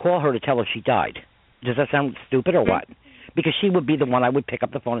phone to call her to tell her she died. Does that sound stupid or what? Because she would be the one I would pick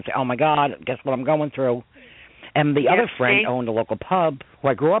up the phone and say, oh, my God, guess what I'm going through? And the other friend owned a local pub who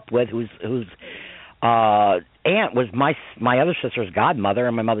I grew up with, whose aunt was my other sister's godmother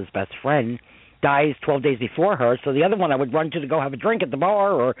and my mother's best friend, dies 12 days before her. So the other one I would run to go have a drink at the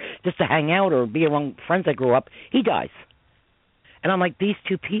bar or just to hang out or be around friends I grew up, he dies. And I'm like, these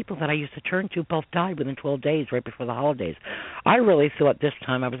 2 people that I used to turn to both died within 12 days right before the holidays. I really thought this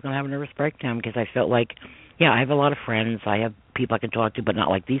time I was going to have a nervous breakdown because I felt like, I have a lot of friends. I have people I can talk to, but not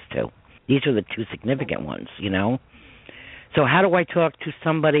like these 2. These are the 2 significant ones, you know. So how do I talk to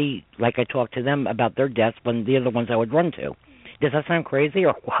somebody like I talked to them about their deaths when they're the ones I would run to? Does that sound crazy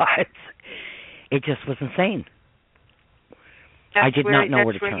or what? It just was insane. I did not know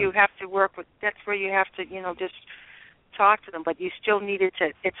where to turn. That's where you have to work with. That's where you have to, just talk to them. But you still needed to.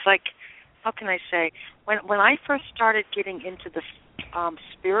 It's like, how can I say? When I first started getting into the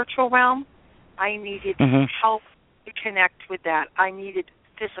spiritual realm, I needed help to connect with that. I needed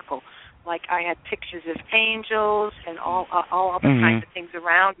physical. Like I had pictures of angels and all other kinds of things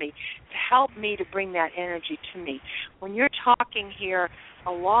around me to help me to bring that energy to me. When you're talking here,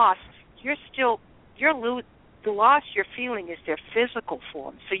 a loss, the loss you're feeling is their physical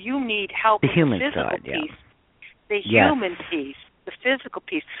form. So you need help with the physical piece, the human piece. the physical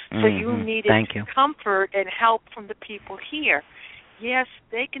piece. So you needed comfort and help from the people here. Yes,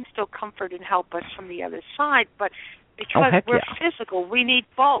 they can still comfort and help us from the other side, but because we're physical, we need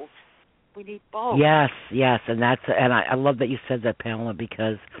both. We need both. Yes, and I love that you said that, Pamela,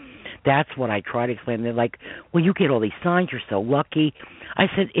 because that's what I try to explain. They're like, well, you get all these signs, you're so lucky. I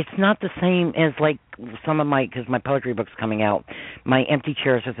said, it's not the same as like some of because my poetry book's coming out, my empty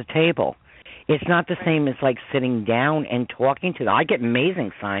chairs at the table. It's not the same as like sitting down and talking to them. I get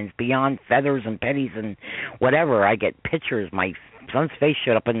amazing signs beyond feathers and pennies and whatever. I get pictures. My son's face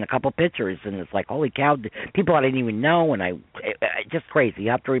showed up in a couple pictures, and it's like, holy cow, people I didn't even know, and just crazy. You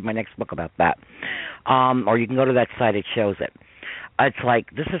have to read my next book about that. Or you can go to that site, it shows it. It's like,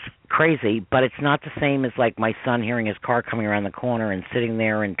 this is crazy, but it's not the same as like my son hearing his car coming around the corner and sitting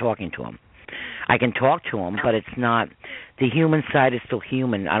there and talking to him. I can talk to him, but it's not, the human side is still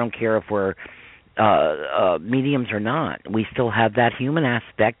human. I don't care if we're mediums or not. We still have that human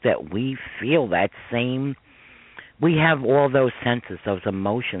aspect that we feel that same, we have all those senses, those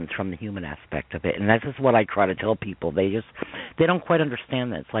emotions from the human aspect of it. And that's just what I try to tell people. They don't quite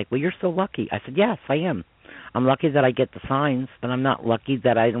understand that. It's like, well, you're so lucky. I said, yes, I am. I'm lucky that I get the signs, but I'm not lucky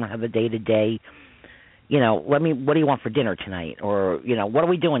that I don't have a day-to-day, what do you want for dinner tonight? Or, what are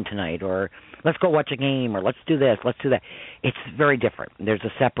we doing tonight? Or let's go watch a game, or let's do this, let's do that. It's very different. There's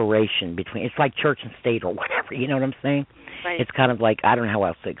a separation between, it's like church and state or whatever, you know what I'm saying? Right. It's kind of like, I don't know how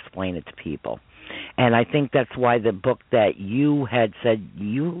else to explain it to people. And I think that's why the book that you had said,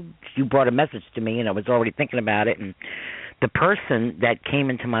 you brought a message to me, and I was already thinking about it, and the person that came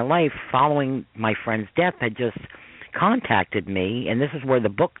into my life following my friend's death had just contacted me, and this is where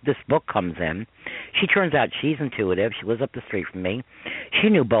this book comes in. She turns out she's intuitive. She lives up the street from me. She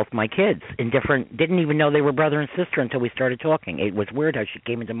knew both my kids didn't even know they were brother and sister until we started talking. It was weird how she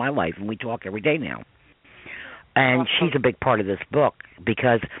came into my life, and we talk every day now. And she's a big part of this book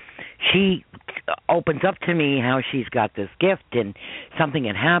because she opens up to me how she's got this gift and something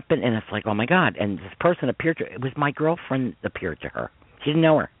had happened, and it's like, oh, my God. And this person appeared to her. It was my girlfriend appeared to her. She didn't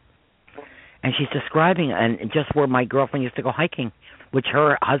know her. And she's describing, and just where my girlfriend used to go hiking, which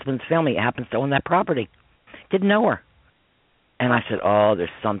her husband's family happens to own that property. Didn't know her. And I said, oh, there's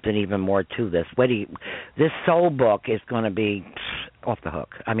something even more to this. This soul book is going to be off the hook.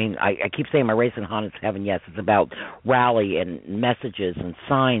 I mean, I keep saying my race in Haunted Heaven, yes, it's about rally and messages and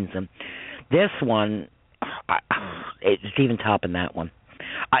signs. And this one, it's even topping that one.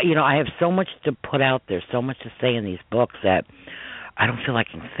 I have so much to put out there, so much to say in these books that I don't feel I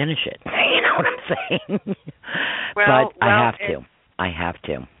can finish it. You know what I'm saying? But I have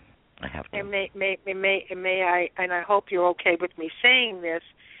to. And may I, and I hope you're okay with me saying this,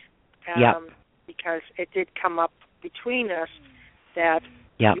 because it did come up between us that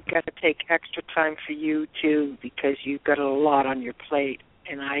you've got to take extra time for you too, because you've got a lot on your plate,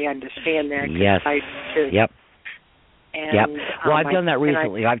 and I understand that. Yes. I too. Yep. And, well, I've done that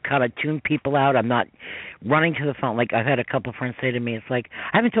recently. I've kind of tuned people out. I'm not running to the phone. Like, I've had a couple of friends say to me, it's like,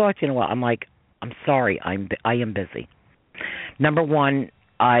 I haven't talked to you in a while. I'm like, I'm sorry, I am busy. Number one,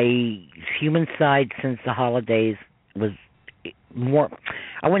 human side since the holidays was more,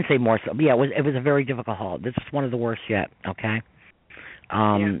 I wouldn't say more so, but yeah, it was a very difficult holiday. This is one of the worst yet, okay?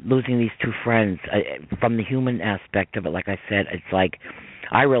 Losing these two friends, from the human aspect of it, like I said, it's like,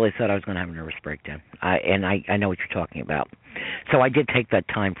 I really thought I was going to have a nervous breakdown. I know what you're talking about. So I did take that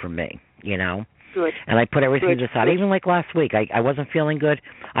time for me, Good. And I put everything aside. Even like last week, I wasn't feeling good.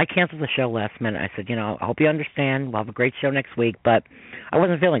 I canceled the show last minute. I said, I hope you understand. We'll have a great show next week. But I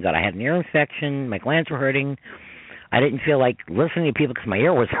wasn't feeling good. I had an ear infection. My glands were hurting. I didn't feel like listening to people because my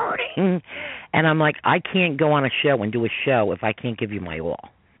ear was hurting. And I'm like, I can't go on a show and do a show if I can't give you my all.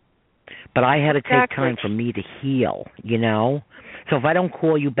 But I had to take time for me to heal, So if I don't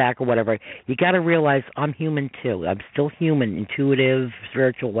call you back or whatever, you got to realize I'm human too. I'm still human, intuitive,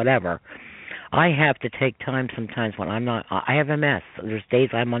 spiritual, whatever. I have to take time sometimes when I'm not. I have MS. There's days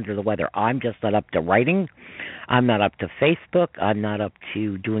I'm under the weather. I'm just not up to writing. I'm not up to Facebook. I'm not up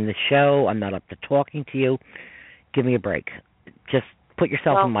to doing the show. I'm not up to talking to you. Give me a break. Just put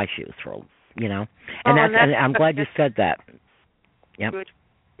yourself in my shoes, And I'm glad you said that. Yep. Good.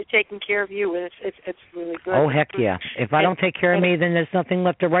 You're taking care of you. It's really good. Oh, heck yeah. If I don't take care of me, then there's nothing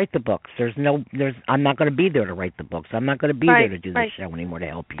left to write the books. I'm not going to be there to write the books. I'm not going to be there to do the show anymore to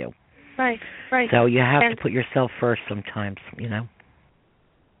help you. Right. So you have to put yourself first sometimes,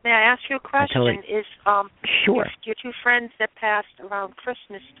 May I ask you a question? Sure. Your two friends that passed around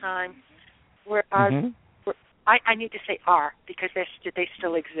Christmas time, I need to say are, because they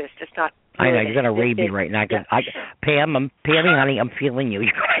still exist. It's not. I know, you're going to read me right now. Pam, honey, I'm feeling you.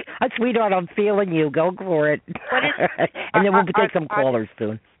 Sweetheart, I'm feeling you. Go for it. What is, and then we'll take some callers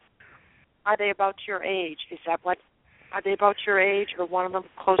soon. Are they about your age? Is that what? Are they about your age, or one of them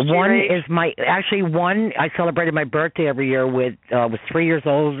close to One your age? One I celebrated my birthday every year with was 3 years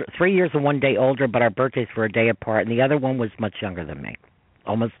old, 3 years and 1 day older, but our birthdays were a day apart, and the other one was much younger than me,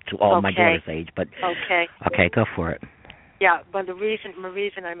 almost to my daughter's age. But okay, go for it. Yeah, but the reason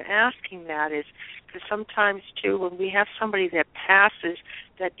I'm asking that is because sometimes too, when we have somebody that passes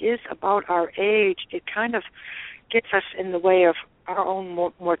that is about our age, it kind of gets us in the way of our own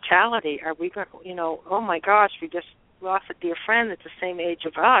mortality. Are we going? Oh my gosh, we just lost a dear friend that's the same age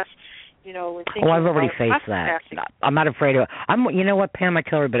of us. We're thinking I've already faced that. Passing. I'm not afraid of. You know what, Pam? I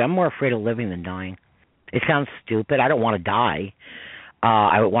tell everybody, I'm more afraid of living than dying. It sounds stupid. I don't want to die.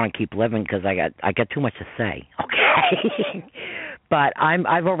 I want to keep living because I got too much to say. Okay, but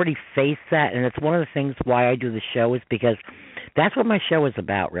I've already faced that, and it's one of the things why I do the show is because that's what my show is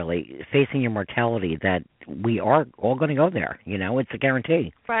about, really, facing your mortality. That we are all going to go there. It's a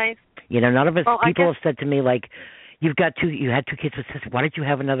guarantee. Right. None of us. People have said to me like, you had 2 kids with sisters. Why did you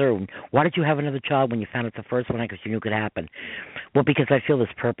have another child when you found out the first one? Because you knew it could happen. Well, because I feel this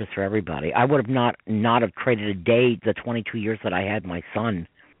purpose for everybody. I would have not have traded a day the 22 years that I had my son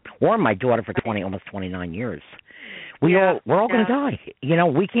or my daughter for almost 29 years. We're all going to die.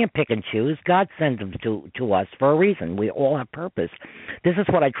 We can't pick and choose. God sends them to us for a reason. We all have purpose. This is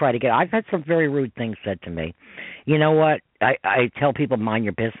what I try to get. I've had some very rude things said to me. You know what? I tell people, mind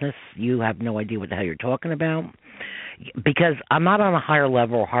your business. You have no idea what the hell you're talking about. Because I'm not on a higher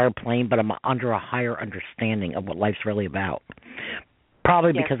level or higher plane, but I'm under a higher understanding of what life's really about.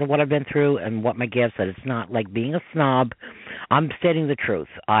 Probably because of what I've been through and what my guest said. It's not like being a snob. I'm stating the truth.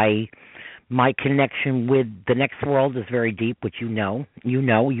 My connection with the next world is very deep, which you have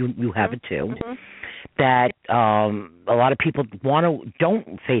it too. Mm-hmm. That a lot of people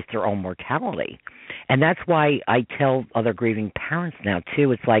don't face their own mortality, and that's why I tell other grieving parents now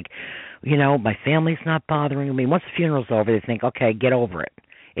too. It's like, my family's not bothering me. Once the funeral's over, they think, okay, get over it.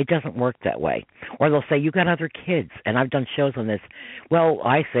 It doesn't work that way. Or they'll say, you got other kids, and I've done shows on this. Well,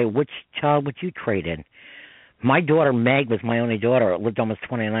 I say, which child would you trade in? My daughter, Meg, was my only daughter. Lived almost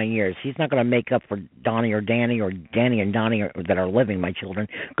 29 years. She's not going to make up for Donnie or Danny or Danny and Donnie that are living, my children.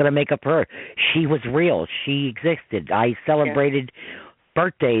 Going to make up for her. She was real. She existed. I celebrated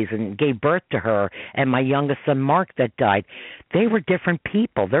birthdays and gave birth to her, and my youngest son, Mark, that died. They were different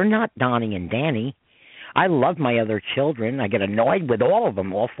people. They're not Donnie and Danny. I love my other children. I get annoyed with all of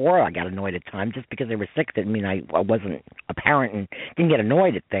them, all four. I got annoyed at times just because they were sick. Didn't mean I wasn't a parent and didn't get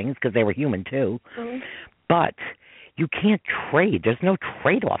annoyed at things because they were human too. Mm-hmm. But you can't trade. There's no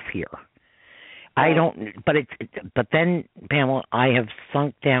trade-off here. I don't. But then, Pamela, I have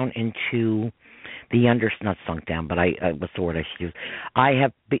sunk down into not sunk down, but what's the word I should use? I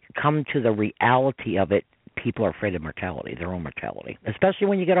have come to the reality of it. People are afraid of mortality, their own mortality, especially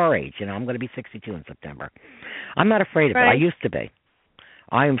when you get our age. I'm going to be 62 in September. I'm not afraid of it. I used to be.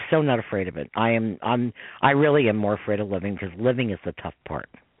 I am so not afraid of it. I really am more afraid of living because living is the tough part.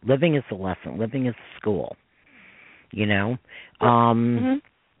 Living is the lesson. Living is school. Mm-hmm.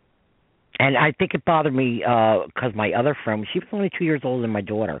 And I think it bothered me because my other friend, she was only 2 years older than my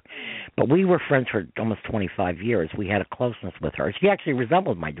daughter, but we were friends for almost 25 years. We had a closeness with her. She actually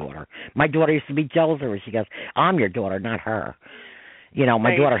resembled my daughter. My daughter used to be jealous of her. She goes, I'm your daughter, not her.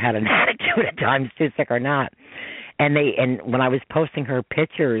 My daughter had an attitude at times, too, sick or not. And when I was posting her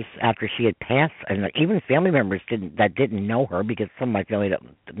pictures after she had passed, and even family members that didn't know her because some of my family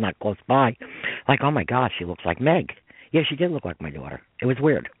not close by, like, oh my gosh, she looks like Meg. Yeah, she did look like my daughter. It was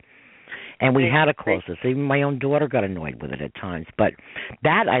weird. And we had a closeness. Even my own daughter got annoyed with it at times. But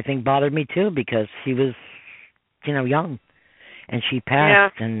that, I think, bothered me, too, because she was, young. And she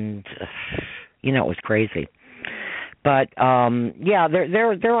passed, and, it was crazy. But,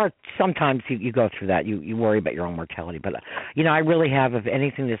 there are sometimes you go through that. You worry about your own mortality. But, I really have, if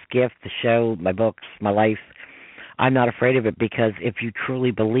anything, this gift, the show, my books, my life, I'm not afraid of it because if you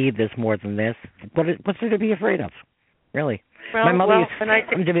truly believe there's more than this, what's there to be afraid of? Really. Well, my mother used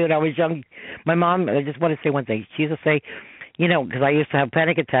to to me when I was young. My mom, I just want to say one thing. She used to say, because I used to have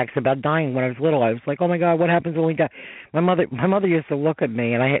panic attacks about dying when I was little. I was like, oh my God, what happens when we die? My mother used to look at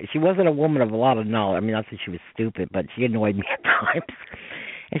me, and she wasn't a woman of a lot of knowledge. I mean, not that she was stupid, but she annoyed me at times.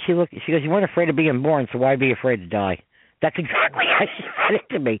 And she goes, you weren't afraid of being born, so why be afraid to die? That's exactly how she said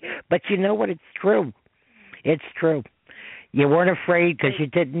it to me. But you know what? It's true. It's true. You weren't afraid because you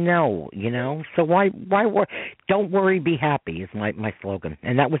didn't know, So why don't worry, be happy is my slogan.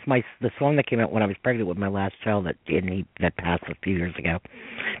 And that was the song that came out when I was pregnant with my last child that passed a few years ago.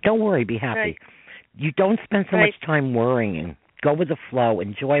 Don't worry, be happy. Right. You don't spend so much time worrying Go with the flow.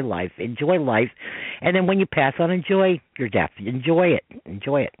 Enjoy life. And then when you pass on, enjoy your death. Enjoy it. Just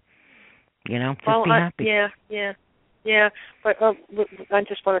be happy. Yeah. But I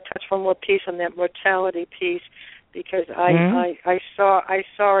just want to touch one more piece on that mortality piece, because I saw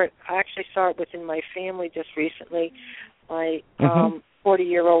it. I actually saw it within my family just recently. My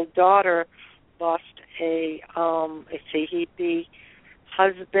 40-year-old daughter lost a CHP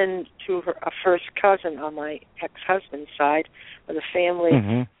husband to a first cousin on my ex-husband's side of the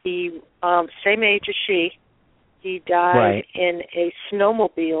family. He same age as she. He died in a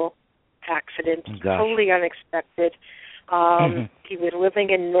snowmobile accident, totally unexpected. He was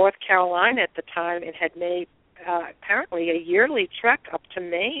living in North Carolina at the time and had made apparently a yearly trek up to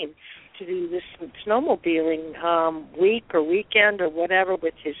Maine to do this snowmobiling week or weekend or whatever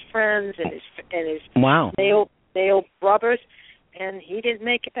with his friends and his male brothers, and he didn't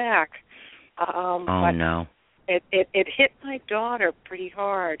make it back. But no! It hit my daughter pretty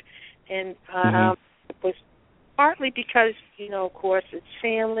hard, and it was partly because of course, it's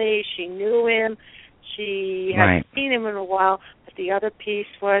family. She knew him. She hadn't seen him in a while, but the other piece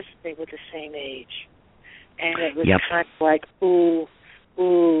was they were the same age. And it was kind of like, ooh.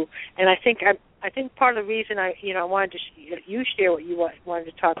 And I think part of the reason I wanted to you share what you wanted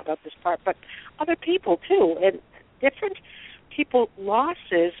to talk about this part, but other people too, and different people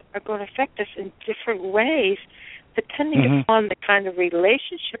losses are going to affect us in different ways, depending upon the kind of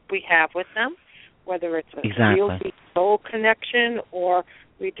relationship we have with them, whether it's a real deep soul connection, or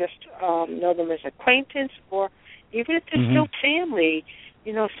we just know them as acquaintance, or even if they're still family.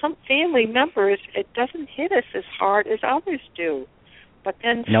 Some family members, it doesn't hit us as hard as others do. But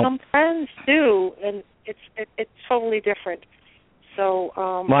then some friends do, and it's totally different. So,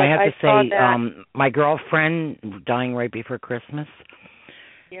 I have to say, my girlfriend dying right before Christmas.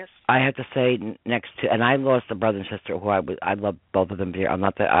 Yes. I have to say, and I lost a brother and sister who I love both of them dearly. I'm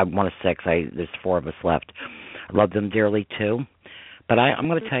one of six. There's four of us left. I love them dearly too. But I'm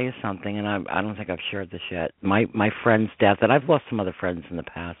going to tell you something, and I don't think I've shared this yet. My friend's death, and I've lost some other friends in the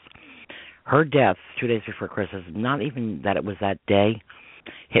past. Her death 2 days before Christmas, not even that it was that day,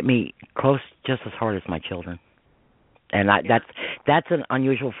 hit me close just as hard as my children. And that's an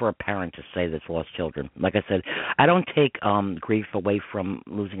unusual for a parent to say that's lost children. Like I said, I don't take grief away from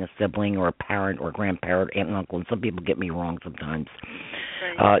losing a sibling or a parent or a grandparent, aunt and uncle, and some people get me wrong sometimes.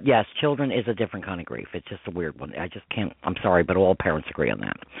 Right. Yes, children is a different kind of grief. It's just a weird one. I just can't, I'm sorry, but all parents agree on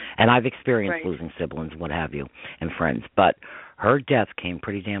that. And I've experienced losing siblings, what have you, and friends. But her death came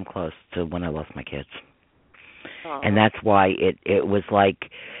pretty damn close to when I lost my kids. And that's why it was like,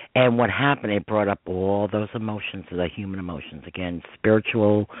 and what happened, it brought up all those emotions, the human emotions. Again,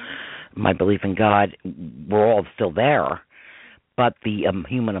 spiritual, my belief in God, were all still there, but the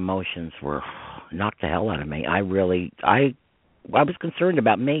human emotions were knocked the hell out of me. I was concerned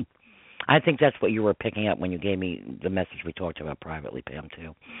about me. I think that's what you were picking up when you gave me the message we talked about privately, Pam,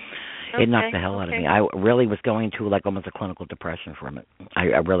 too. It knocked the hell out of me. I really was going to like almost a clinical depression from it. I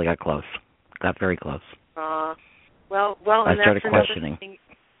really got close, got very close. Well, I and started that's questioning. Thing.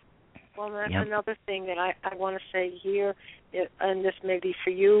 Well, that's another thing that I want to say here, and this may be for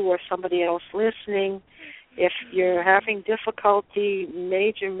you or somebody else listening. If you're having difficulty,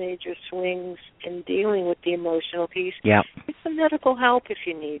 major swings in dealing with the emotional piece, get some medical help if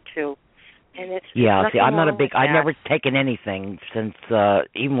you need to. And it's see, I'm not a big. I've never taken anything since,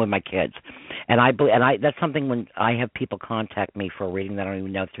 even with my kids, and that's something when I have people contact me for a reading that I don't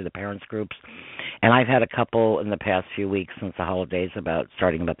even know through the parents groups, and I've had a couple in the past few weeks since the holidays about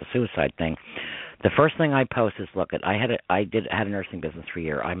the suicide thing. The first thing I post is, look, I had a nursing business for a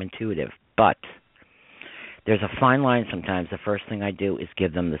year. I'm intuitive, but there's a fine line sometimes. The first thing I do is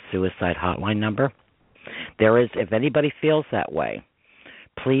give them the suicide hotline number. If anybody feels that way,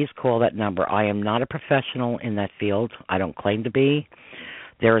 please call that number. I am not a professional in that field. I don't claim to be.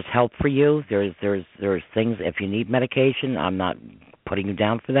 There is help for you. There's things. If you need medication, I'm not putting you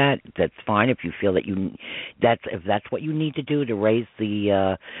down for that. That's fine. If you feel that if that's what you need to do to raise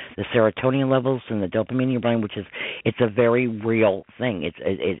the serotonin levels and the dopamine in your brain, it's a very real thing.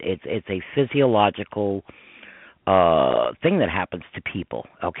 It's a physiological thing that happens to people.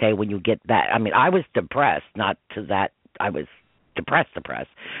 Okay, when you get that. I mean, I was depressed, not to that. I was depressed,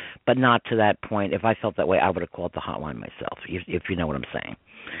 but not to that point. If I felt that way, I would have called the hotline myself, if you know what I'm saying.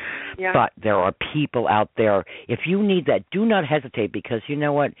 Yeah. But there are people out there, if you need that, do not hesitate, because you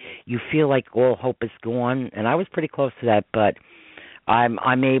know what? You feel like all hope is gone, and I was pretty close to that, but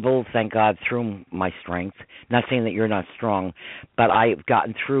I'm able, thank God, through my strength. Not saying that you're not strong, but I've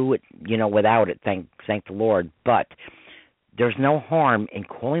gotten through it, without it, thank the Lord. But there's no harm in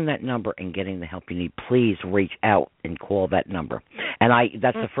calling that number and getting the help you need. Please reach out and call that number. And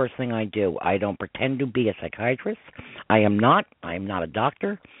that's the first thing I do. I don't pretend to be a psychiatrist. I am not a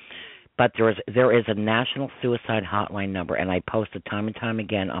doctor. But there is a national suicide hotline number, and I post it time and time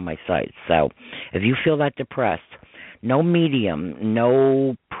again on my site. So if you feel that depressed, no medium,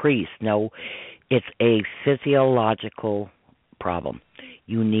 no priest, it's a physiological problem.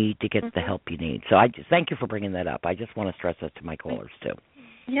 You need to get the help you need. So I just thank you for bringing that up. I just want to stress that to my callers too.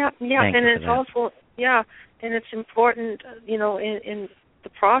 Yeah, and it's also and it's important, in the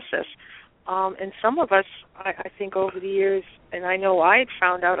process. And some of us, I think over the years, and I know I had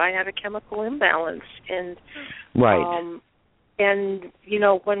found out I had a chemical imbalance, and right. And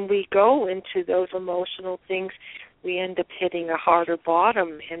when we go into those emotional things, we end up hitting a harder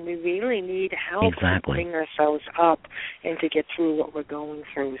bottom, and we really need help to bring ourselves up and to get through what we're going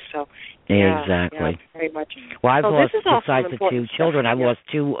through. So exactly, very much. Well, I've lost, besides the two children, I've lost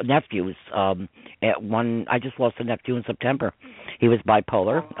two nephews. I just lost a nephew in September. He was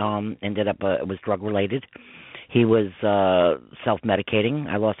bipolar. Ended up it was drug related. He was self-medicating.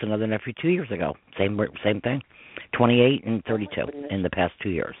 I lost another nephew 2 years ago. Same thing. 28 and 32 in the past 2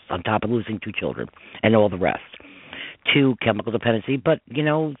 years, on top of losing two children and all the rest. To chemical dependency, but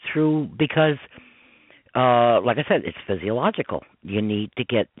because like I said, it's physiological. You need to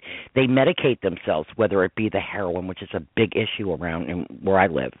they medicate themselves, whether it be the heroin, which is a big issue around where I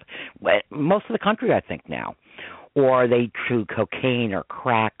live, most of the country, I think now, or they chew cocaine or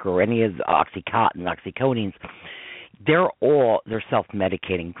crack or any of the Oxycontin, oxycodines. They're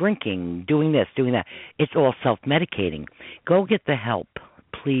self-medicating, drinking, doing this, doing that. It's all self-medicating. Go get the help,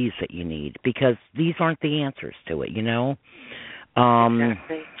 please, that you need, because these aren't the answers to it. Exactly.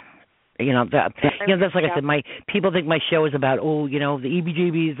 That's like I said. People think my show is about the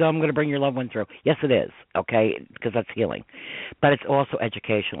EBGBs. I'm going to bring your loved one through. Yes, it is. Okay, because that's healing, but it's also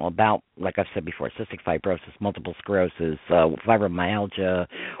educational about, like I've said before, cystic fibrosis, multiple sclerosis, fibromyalgia,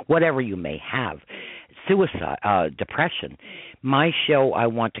 whatever you may have, suicide, depression. My show, I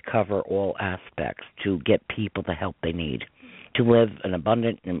want to cover all aspects to get people the help they need to live an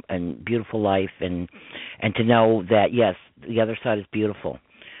abundant and beautiful life, and to know that yes, the other side is beautiful.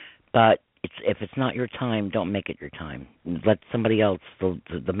 But if it's not your time, don't make it your time. Let somebody else,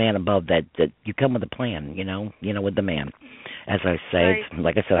 the man above, that you come with a plan, with the man. As I say, right. It's,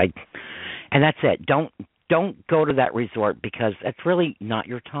 like I said, and that's it. Don't go to that resort because it's really not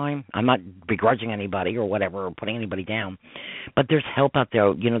your time. I'm not begrudging anybody or whatever or putting anybody down. But there's help out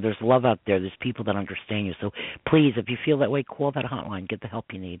there. There's love out there. There's people that understand you. So please, if you feel that way, call that hotline. Get the help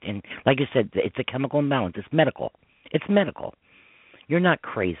you need. And like you said, it's a chemical imbalance. It's medical. It's medical. You're not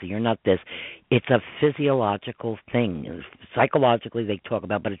crazy. You're not this. It's a physiological thing. Psychologically, they talk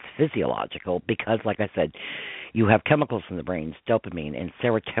about, but it's physiological because, like I said, you have chemicals in the brain, dopamine and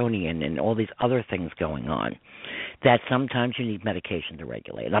serotonin and all these other things going on that sometimes you need medication to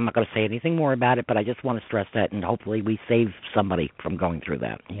regulate. And I'm not going to say anything more about it, but I just want to stress that, and hopefully we save somebody from going through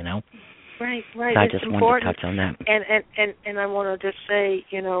that, Right. So I just wanted to touch on that. And I want to just say,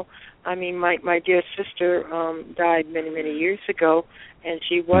 my dear sister died many years ago, and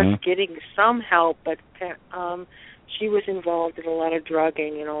she was getting some help, but she was involved in a lot of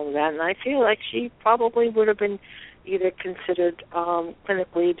drugging and all of that, and I feel like she probably would have been either considered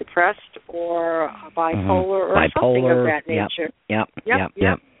clinically depressed or bipolar or something of that nature. Yep.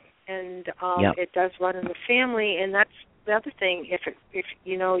 And it does run in the family, and that's the other thing. If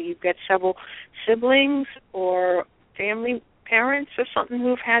you've got several siblings or family parents or something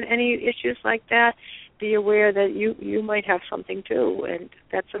who've had any issues like that, be aware that you might have something too, and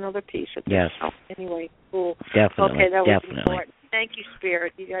that's another piece of this. Yes. Anyway, cool. Definitely. Okay, that was important. Thank you,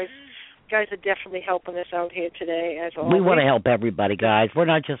 Spirit. You guys are definitely helping us out here today, as always. We want to help everybody, guys. We're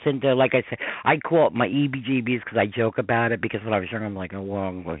not just into, like I said, I call it my EBGBs because I joke about it, because when I was young, I'm like, oh,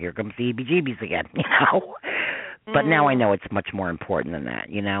 well, here comes the EBGBs again, But now I know it's much more important than that,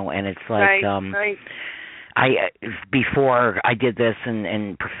 and it's like, right. Before I did this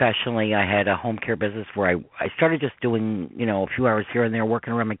and professionally, I had a home care business where I started just doing, a few hours here and there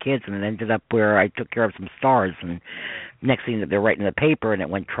working around my kids, and it ended up where I took care of some stars, and next thing that they're writing the paper, and it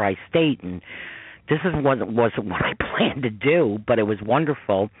went tri-state, and this wasn't what I planned to do, but it was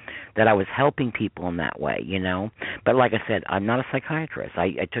wonderful that I was helping people in that way, But like I said, I'm not a psychiatrist.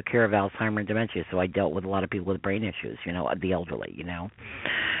 I took care of Alzheimer's and dementia, so I dealt with a lot of people with brain issues, the elderly,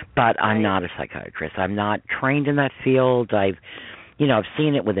 But I'm not a psychiatrist. I'm not trained in that field. I've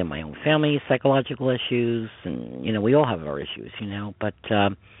seen it within my own family, psychological issues, and we all have our issues, but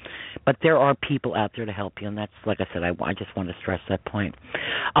there are people out there to help you, and that's, like I said, I just want to stress that point.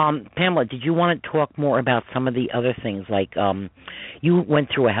 Pamela, did you want to talk more about some of the other things, like you went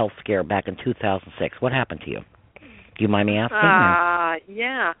through a health scare back in 2006. What happened to you? Do you mind me asking?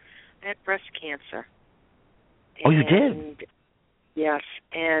 Yeah, I had breast cancer. Oh, you did? Yes,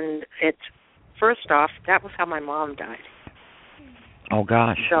 and it's, first off, that was how my mom died. Oh,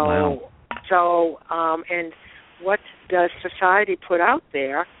 gosh. Wow. So, and what does society put out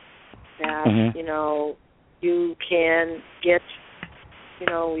there that, you can get,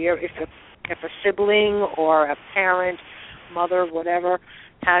 if a sibling or a parent, mother, whatever,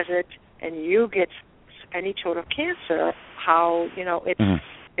 has it, and you get any sort of cancer, how, it's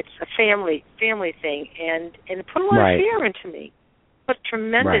a family thing, and it put a lot of fear into me. Put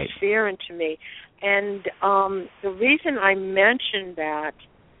tremendous fear into me. And the reason I mentioned that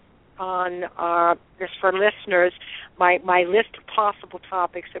on just for listeners, my list of possible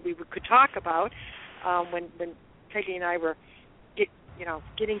topics that we could talk about when Peggy and I were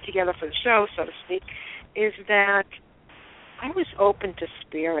getting together for the show, so to speak, is that I was open to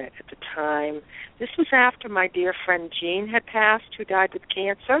spirit at the time. This was after my dear friend Jean had passed, who died with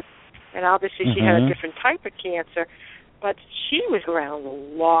cancer, and obviously she had a different type of cancer, but she was around a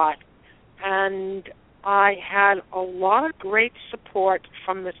lot. And I had a lot of great support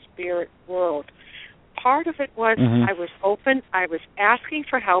from the spirit world. Part of it was I was open, I was asking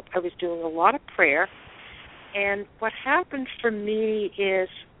for help, I was doing a lot of prayer, and what happened for me is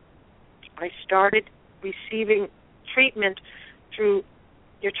I started receiving treatment through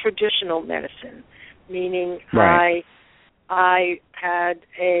your traditional medicine, meaning I had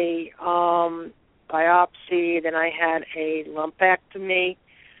a biopsy, then I had a lumpectomy,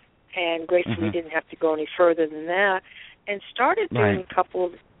 and gratefully didn't have to go any further than that, and started doing a couple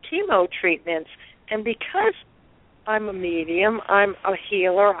of chemo treatments. And because I'm a medium, I'm a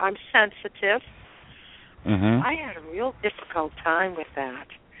healer, I'm sensitive, I had a real difficult time with that.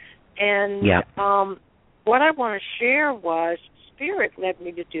 And what I want to share was Spirit led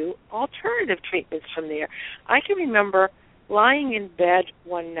me to do alternative treatments from there. I can remember lying in bed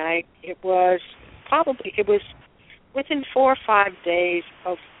one night. It was within 4 or 5 days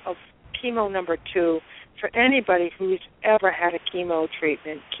of chemo number 2 for anybody who's ever had a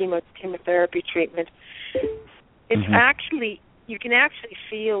chemotherapy treatment. It's actually, you can actually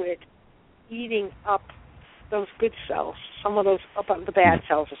feel it eating up those good cells. Some of those, the bad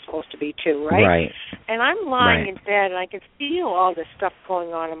cells are supposed to be too, right? Right. And I'm lying in bed, and I can feel all this stuff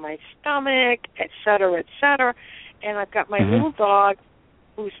going on in my stomach, et cetera, and I've got my little dog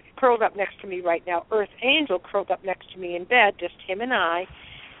who's curled up next to me right now, Earth Angel, curled up next to me in bed, just him and I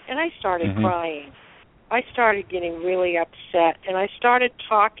started crying. I started getting really upset, and I started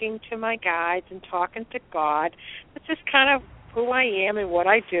talking to my guides and talking to God. It's just kind of who I am and what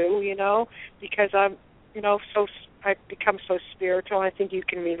I do, because I'm, I've become so spiritual. I think you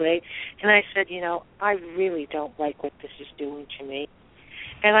can relate. And I said, I really don't like what this is doing to me.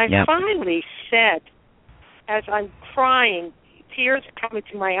 And I finally said, as I'm crying, tears are coming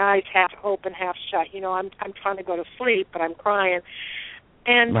to my eyes, half open, half shut. I'm trying to go to sleep, but I'm crying.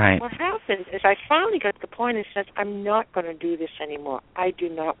 And what happened is I finally got to the point and said, I'm not going to do this anymore. I do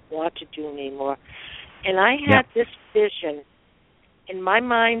not want to do it anymore. And I had this vision in my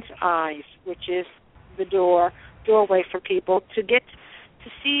mind's eyes, which is the doorway for people to get to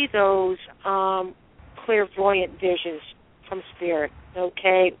see those clairvoyant visions from Spirit,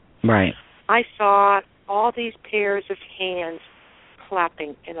 okay? Right. I saw all these pairs of hands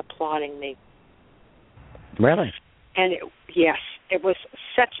clapping and applauding me. Really? And it was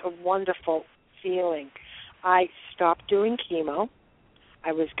such a wonderful feeling. I stopped doing chemo.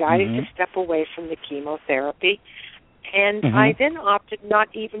 I was guided to step away from the chemotherapy. And I then opted not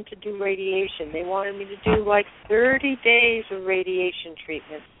even to do radiation. They wanted me to do like 30 days of radiation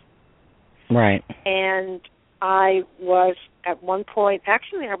treatment. Right. And I was at one point,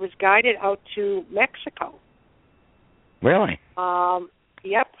 actually I was guided out to Mexico. Really?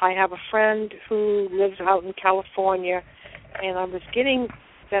 Yep. I have a friend who lives out in California, and I was getting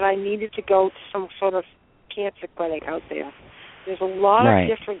that I needed to go to some sort of cancer clinic out there. There's a lot of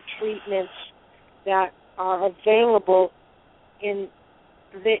different treatments that are available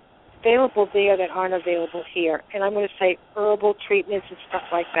there that aren't available here. And I'm going to say herbal treatments and stuff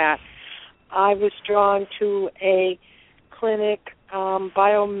like that. I was drawn to a clinic,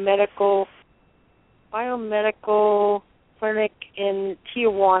 biomedical clinic in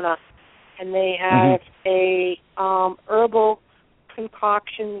Tijuana, and they have a herbal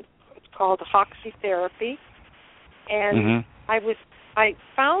concoction. It's called hoxotherapy, and I was I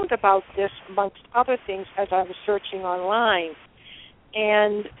found about this amongst other things as I was searching online,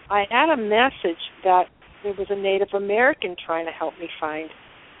 and I had a message that there was a Native American trying to help me find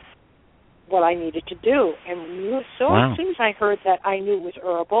what I needed to do. And as soon as I heard that, I knew it was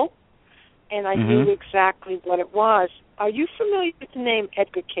herbal, and I knew exactly what it was. Are you familiar with the name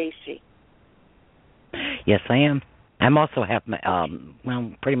Edgar Casey? Yes, I am. I'm also half,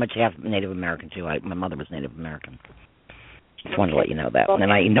 pretty much half Native American, too. My mother was Native American. Just wanted to let you know that.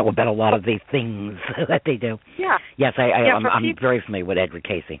 And I know about a lot of the things that they do. Yeah. Yes, I'm very familiar with Edgar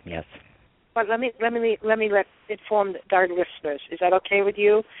Casey, yes. But let me inform our listeners. Is that okay with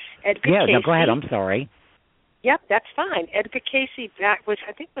you? Edgar Casey. No, go ahead. I'm sorry. Yep, that's fine. Edgar Casey, that was,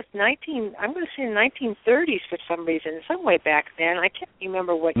 I think it was I'm going to say 1930s for some reason, some way back then. I can't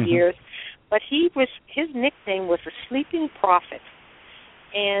remember what years. But his nickname was the Sleeping Prophet.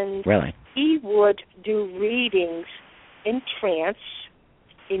 And he would do readings in trance.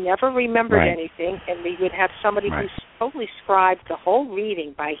 He never remembered anything, and we would have somebody who totally scribed the whole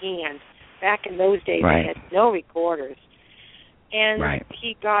reading by hand. Back in those days, they had no recorders. And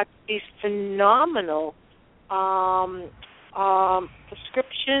he got these phenomenal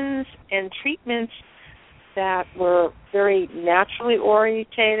prescriptions and treatments that were very naturally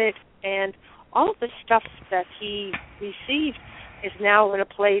orientated, and all of the stuff that he received is now in a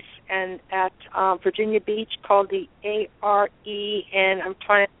place and at Virginia Beach called the ARE, and I'm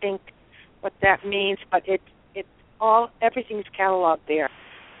trying to think what that means, but everything's cataloged there.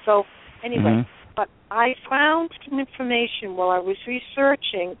 So anyway, but I found some information while I was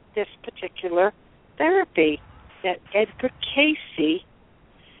researching this particular therapy that Edgar Casey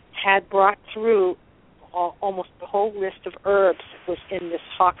had brought through almost the whole list of herbs that was in this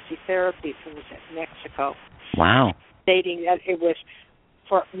Hoxie therapy that was in Mexico. Wow. Stating that it was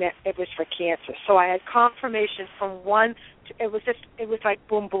for cancer. So I had confirmation from one. It was like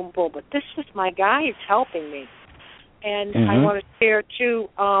boom, boom, boom. But this was my guy who's helping me, and I want to share too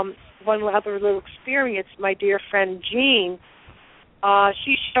one other little experience. My dear friend Jean,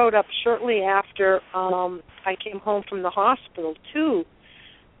 she showed up shortly after I came home from the hospital too,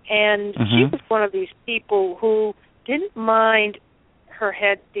 and she was one of these people who didn't mind her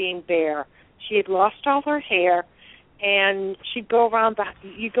head being bare. She had lost all her hair, and she'd go around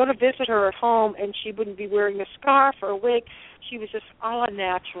you go to visit her at home, and she wouldn't be wearing a scarf or a wig. She was just a la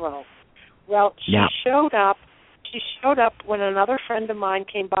natural. Well, she showed up. She showed up when another friend of mine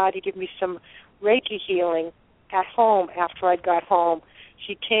came by to give me some Reiki healing at home after I got home.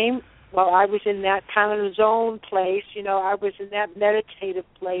 She came while I was in that kind of zone place, I was in that meditative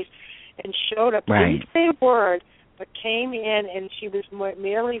place, and showed up. Didn't say a word, but came in, and she was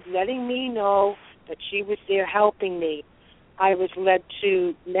merely letting me know that she was there helping me. I was led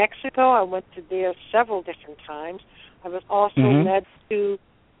to Mexico. I went to there several different times. I was also led to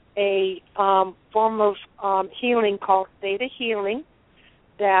a form of healing called Theta Healing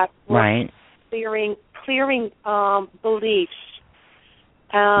that was clearing beliefs.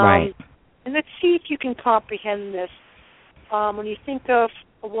 And let's see if you can comprehend this. When you think of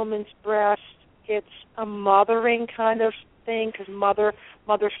a woman's breast, it's a mothering kind of thing, because mother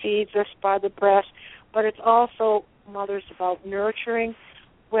feeds us by the breast, but it's also mother's about nurturing.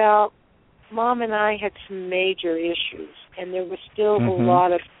 Well, Mom and I had some major issues, and there was still a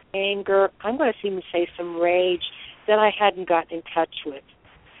lot of anger. I'm going to even say some rage that I hadn't gotten in touch with.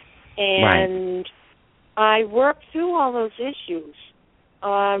 And I worked through all those issues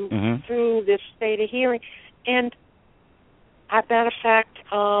through this state of healing. And as a matter of fact,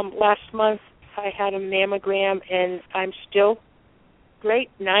 last month I had a mammogram, and I'm still great,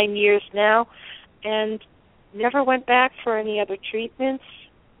 9 years now, and never went back for any other treatments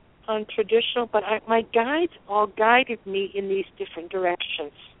on traditional, but my guides all guided me in these different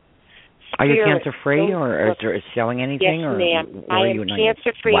directions. Are you cancer-free, or is it showing anything? Yes, ma'am. I am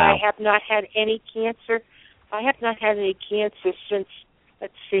cancer-free. Wow. I have not had any cancer. I have not had any cancer since,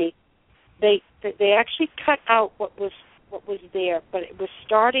 let's see, they actually cut out what was there, but it was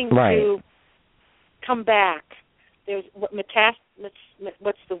starting to come back. There's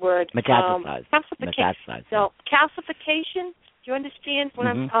what's the word? Metastasize. Calcification. No, calcification. Do you understand what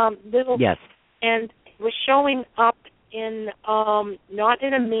I'm little? Yes. And it was showing up in not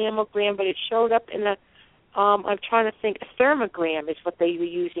in a mammogram, but it showed up in a I'm trying to think, a thermogram is what they were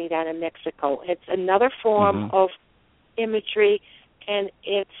using down in Mexico. It's another form of imagery, and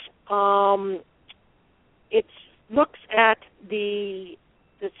it looks at the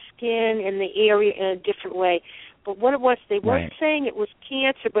skin and the area in a different way. But what it was, they weren't saying it was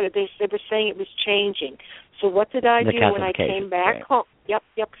cancer, but they were saying it was changing. So what did I do when I came back home? Yep.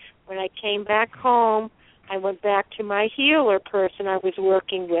 When I came back home, I went back to my healer person I was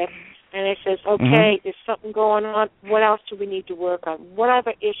working with, and I says, okay, there's something going on. What else do we need to work on? What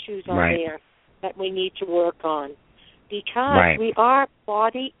other issues are there that we need to work on? Because we are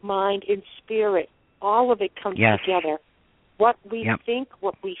body, mind, and spirit. All of it comes together. What we think,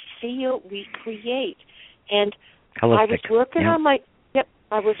 what we feel, we create. And holistic.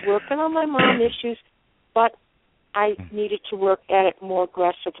 I was working on my mom issues, but I needed to work at it more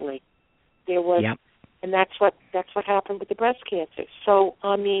aggressively. There was, and that's what happened with the breast cancer. So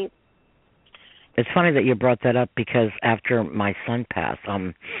I mean, it's funny that you brought that up because after my son passed,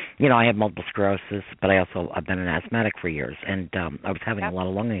 I have multiple sclerosis, but I've been an asthmatic for years, and I was having a lot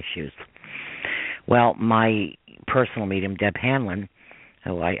of lung issues. Well, my personal medium, Deb Hanlon,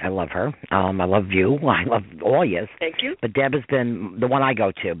 who I love her. I love you. I love all you. Thank you. But Deb has been the one I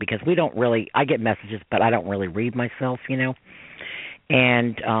go to because I get messages, but I don't really read myself,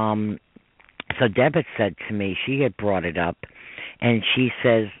 And so Deb had said to me, she had brought it up, and she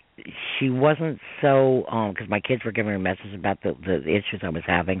says she wasn't so, because my kids were giving her messages about the issues I was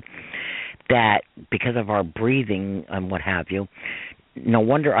having, that because of our breathing and what have you, no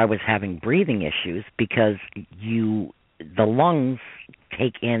wonder I was having breathing issues because the lungs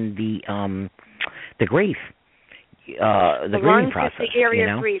take in the grief, the grieving process. Is the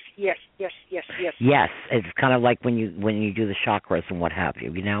area of grief. Yes. Yes, it's kind of like when you do the chakras and what have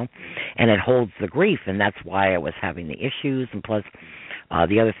you, and it holds the grief, and that's why I was having the issues. And plus,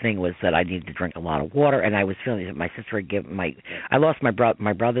 the other thing was that I needed to drink a lot of water, and I was feeling that my sister had given I lost my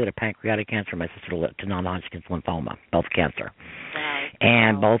brother to pancreatic cancer, my sister to non-Hodgkin's lymphoma, both cancer,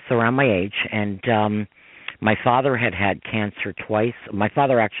 and both around my age, and. My father had cancer twice. My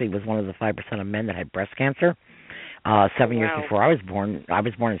father actually was one of the 5% of men that had breast cancer. 7 years before I was born. I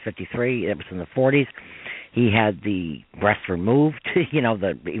was born in 1953. It was in the 1940s. He had the breast removed,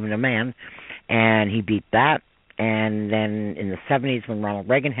 even a man, and he beat that. And then in the 1970s, when Ronald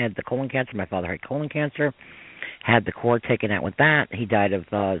Reagan had the colon cancer, my father had colon cancer, had the cord taken out with that. He died of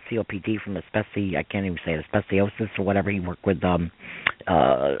COPD from asbestos. I can't even say it, asbestosis or whatever. He worked with what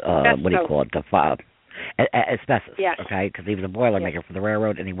do you call it? Asbestos, okay, because he was a boilermaker for the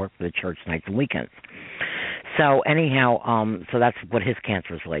railroad, and he worked for the church nights and weekends. So anyhow, so that's what his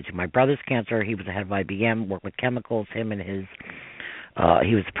cancer was related to. My brother's cancer, he was the head of IBM, worked with chemicals. Him and his,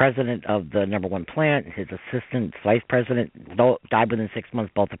 he was the president of the number one plant. His assistant, vice president, died within 6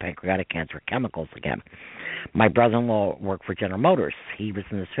 months, both of pancreatic cancer, chemicals again. My brother-in-law worked for General Motors. He was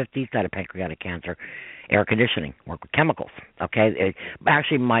in his 50s, died of pancreatic cancer. Air conditioning, worked with chemicals. Okay,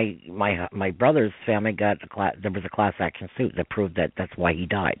 actually, my brother's family there was a class action suit that proved that that's why he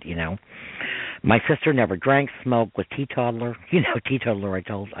died. My sister never drank, smoked, was teetotaler. Teetotaler. I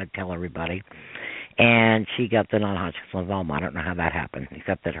tell everybody, and she got the non-Hodgkin's lymphoma. I don't know how that happened,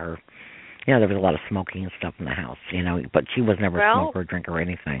 except that her, there was a lot of smoking and stuff in the house. But she was never a smoker or drinker or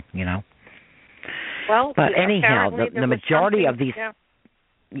anything. Well, but anyhow, the majority of these.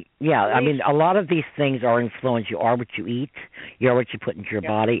 Yeah, I mean, a lot of these things are influenced. You are what you eat. You are what you put into your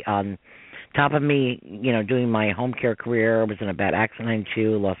body. On top of me, doing my home care career, I was in a bad accident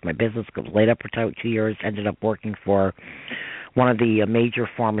too, lost my business, got laid up for 2 years, ended up working for one of the major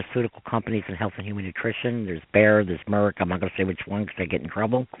pharmaceutical companies in health and human nutrition. There's Bayer, there's Merck. I'm not going to say which one because I get in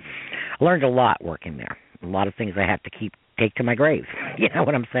trouble. I learned a lot working there. A lot of things I have to take to my grave. You know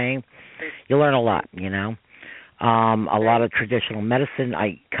what I'm saying? You learn a lot, A lot of traditional medicine.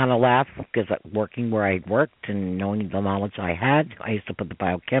 I kind of laugh because working where I worked and knowing the knowledge I had, I used to put the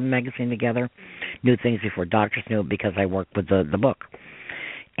Biochem magazine together, knew things before doctors knew it because I worked with the book.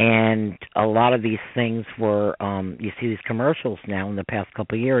 And a lot of these things were, you see these commercials now in the past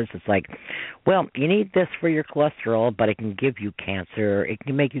couple of years. It's like, well, you need this for your cholesterol, but it can give you cancer. It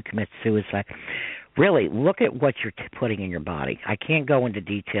can make you commit suicide. Really, look at what you're putting in your body. I can't go into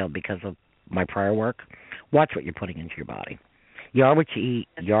detail because of my prior work. Watch what you're putting into your body. You are what you eat.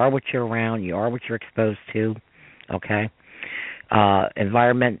 You are what you're around. You are what you're exposed to, okay?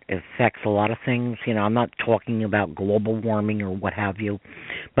 Environment affects a lot of things. I'm not talking about global warming or what have you,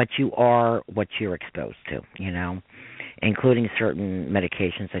 but you are what you're exposed to, including certain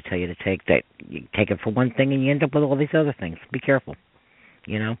medications I tell you to take that you take it for one thing and you end up with all these other things. Be careful,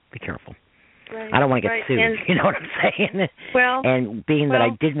 be careful. Right, I don't want to get sued, you know what I'm saying? Well, and being that I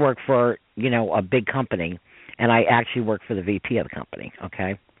did work for, a big company, and I actually worked for the VP of the company,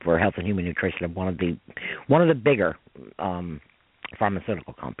 okay, for health and human nutrition of one of the bigger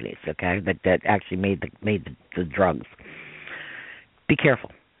pharmaceutical companies, okay, that actually made the drugs. Be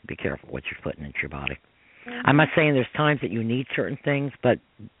careful what you're putting into your body. Mm-hmm. I'm not saying there's times that you need certain things, but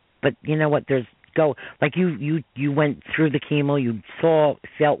you know what? There's go, like you went through the chemo, you felt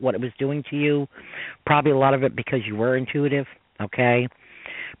what it was doing to you, probably a lot of it because you were intuitive, okay?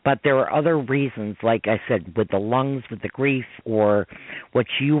 But there are other reasons, like I said, with the lungs, with the grief, or what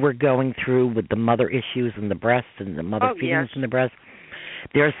you were going through with the mother issues and the breast and the mother feelings in the breast.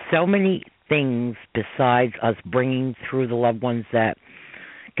 There's so many things besides us bringing through the loved ones that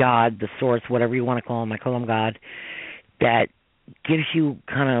God, the source, whatever you want to call him, I call him God, that gives you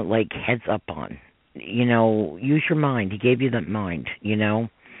kind of like heads up on. You know, use your mind. He gave you that mind, you know.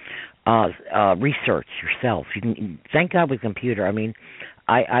 Research yourself. You can thank God with computer. I mean,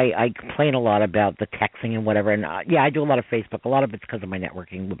 I complain a lot about the texting and whatever, and I do a lot of Facebook. A lot of it's because of my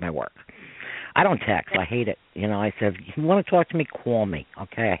networking with my work. I don't text. I hate it. You know, I said, if you want to talk to me, call me.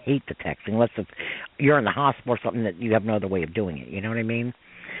 Okay, I hate the texting unless if you're in the hospital or something that you have no other way of doing it. You know what I mean?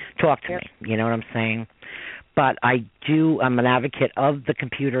 Talk to me. You know what I'm saying? But I'm an advocate of the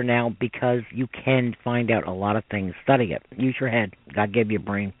computer now because you can find out a lot of things. Study it. Use your head. God gave you a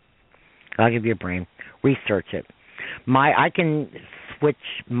brain. God gave you a brain. Research it. I can switch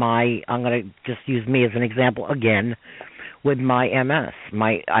I'm going to just use me as an example again with my MS.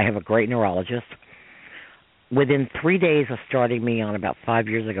 I have a great neurologist. Within 3 days of starting me on about 5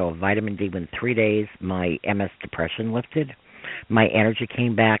 years ago of vitamin D, within 3 days, my MS depression lifted. My energy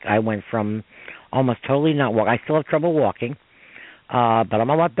came back. I went from almost totally not walking. I still have trouble walking, but I'm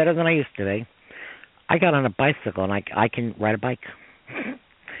a lot better than I used to be. I got on a bicycle, and I can ride a bike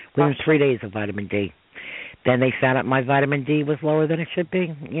within 3 days of vitamin D. Then they found out my vitamin D was lower than it should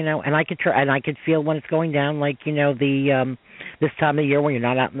be, you know, and I could feel when it's going down, like, you know, this time of year when you're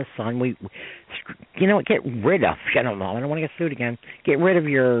not out in the sun, get rid of, I don't want to get sued again, get rid of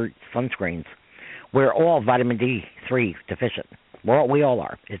your sunscreens. We're all vitamin D3 deficient. We all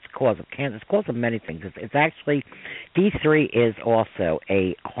are. It's cause of cancer. It's cause of many things. It's actually, D3 is also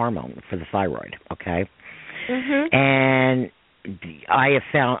a hormone for the thyroid, okay? Mm-hmm. And I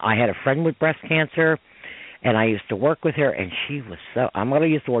had a friend with breast cancer, and I used to work with her, and she was I'm going to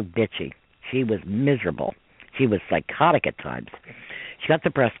use the word bitchy. She was miserable. She was psychotic at times. She got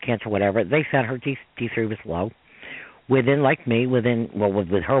the breast cancer, whatever. They found her D3 was low. With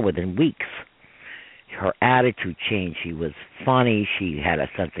her within weeks, her attitude changed. She was funny. She had a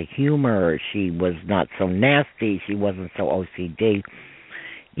sense of humor. She was not so nasty. She wasn't so OCD.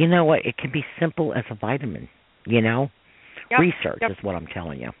 You know what? It can be simple as a vitamin, you know? Yep. Research is what I'm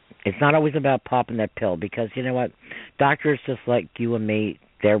telling you. It's not always about popping that pill because, you know what, doctors just like you and me,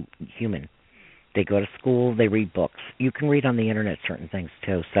 they're human. They go to school, they read books. You can read on the Internet certain things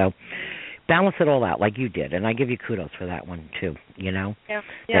too. So balance it all out like you did, and I give you kudos for that one too, you know? Yeah.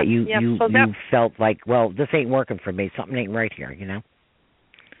 That you felt like, well, this ain't working for me. Something ain't right here, you know?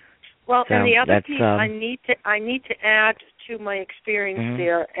 Well, so and the other piece I need to add to my experience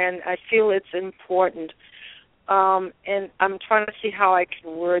there, and I feel it's important. And I'm trying to see how I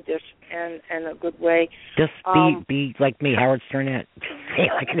can word this in a good way. Just be like me, Howard Sternett. Say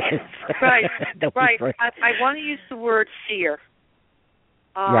it like it is. Right, right. I want to use the word fear.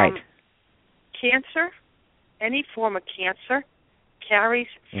 Right. Cancer, any form of cancer, carries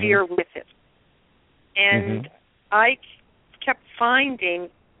fear with it. And I kept finding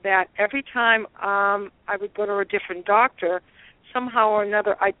that every time I would go to a different doctor, somehow or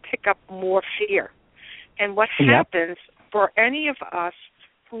another I'd pick up more fear. And what happens for any of us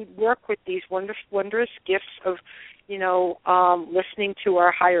who work with these wondrous gifts of, you know, listening to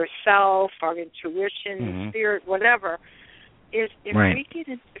our higher self, our intuition, spirit, whatever, is if we get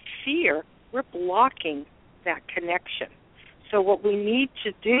into fear, we're blocking that connection. So what we need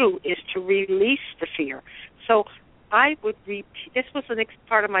to do is to release the fear. So I would this was the next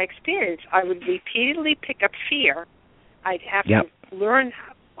part of my experience. I would repeatedly pick up fear. I'd have to learn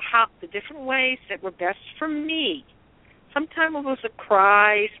how the different ways that were best for me. Sometimes it was a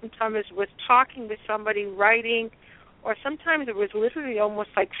cry, sometimes it was talking with somebody, writing, or sometimes it was literally almost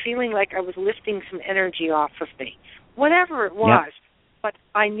like feeling like I was lifting some energy off of me. Whatever it was. But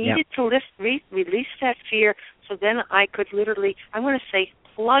I needed to release that fear so then I could literally, I'm going to say,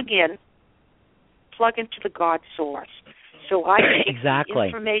 plug into the God source. So I take the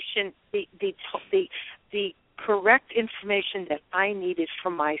information, the correct information that I needed for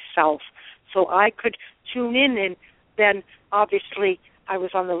myself, so I could tune in. And then obviously I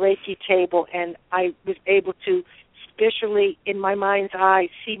was on the Reiki table and I was able to visually, in my mind's eye,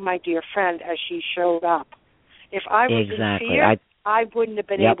 see my dear friend as she showed up. If I was in fear, I wouldn't have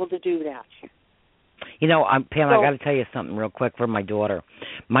been able to do that. Pam, I got to tell you something real quick for my daughter.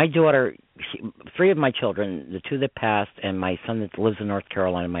 My daughter, three of my children, the two that passed, and my son that lives in North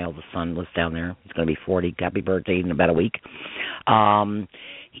Carolina, my eldest son lives down there. He's going to be 40. Happy birthday in about a week.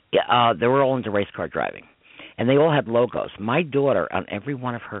 They were all into race car driving. And they all had logos. My daughter, on every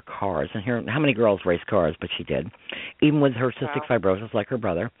one of her cars, and here, how many girls race cars? But she did. Even with her cystic fibrosis, like her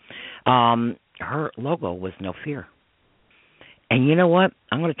brother, her logo was no fear. And you know what?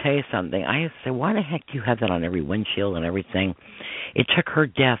 I'm going to tell you something. I used to say, why the heck do you have that on every windshield and everything? It took her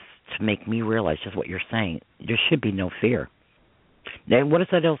death to make me realize just what you're saying. There should be no fear. Now, what is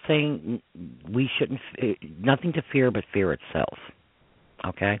that old saying? We shouldn't, nothing to fear but fear itself.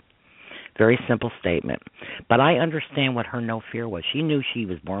 Okay? Very simple statement. But I understand what her no fear was. She knew she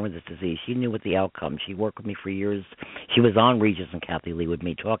was born with this disease. She knew what the outcome. She worked with me for years. She was on Regis and Kathy Lee with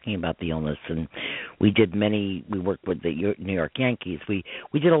me talking about the illness, and we worked with the New York Yankees. We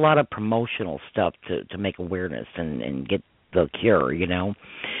did a lot of promotional stuff to make awareness and get the cure,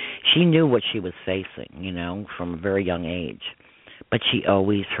 She knew what she was facing, from a very young age. But she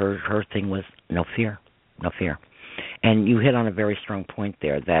always, her thing was no fear, no fear. And you hit on a very strong point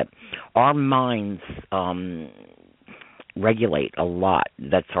there, that our minds regulate a lot.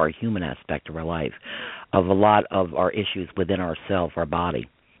 That's our human aspect of our life, of a lot of our issues within ourselves, our body.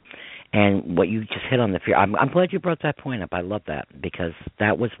 And what you just hit on, the fear, I'm glad you brought that point up. I love that, because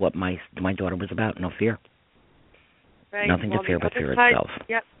that was what my daughter was about, no fear. Right. Nothing to fear but fear itself.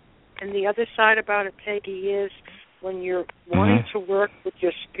 Yep. And the other side about it, Peggy, is when you're wanting to work with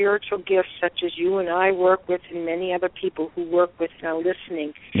your spiritual gifts, such as you and I work with and many other people who work with now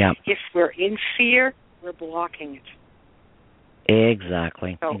listening, if we're in fear, we're blocking it.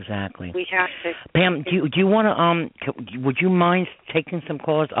 Exactly. So exactly. We have to. Pam, do you want to? Would you mind taking some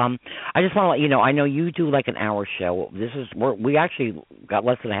calls? I just want to let you know. I know you do like an hour show. We actually got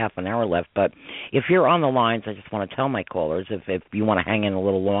less than a half an hour left. But if you're on the lines, I just want to tell my callers if you want to hang in a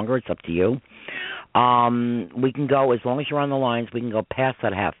little longer, it's up to you. We can go as long as you're on the lines. We can go past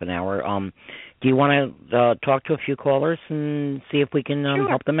that half an hour. Do you want to talk to a few callers and see if we can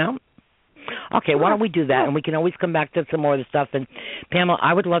help them out? Okay, why don't we do that, and we can always come back to some more of the stuff. And Pamela,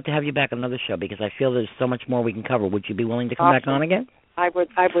 I would love to have you back on another show because I feel there's so much more we can cover. Would you be willing to come back on again? I would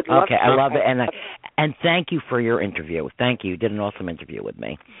love to. Okay, I love it, and thank you for your interview. Thank you. You did an awesome interview with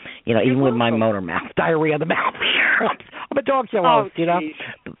me. Even with my motor mouth, diarrhea of the mouth. I'm a dog show host,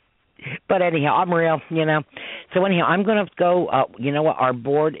 But anyhow, I'm real, So anyhow, I'm going to go, what, our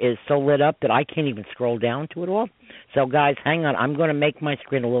board is so lit up that I can't even scroll down to it all. So, guys, hang on. I'm going to make my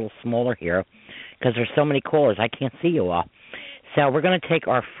screen a little smaller here because there's so many callers. I can't see you all. So we're going to take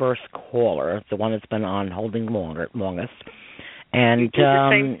our first caller, the one that's been on holding longest. And, you do the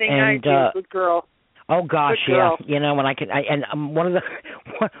same thing I do, good girl. Oh gosh, yeah. When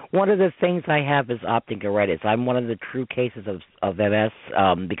one of the things I have is optic neuritis. I'm one of the true cases of MS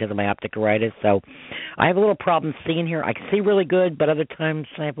because of my optic neuritis. So I have a little problem seeing here. I can see really good, but other times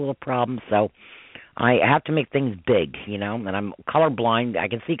I have a little problem. So I have to make things big, and I'm colorblind. I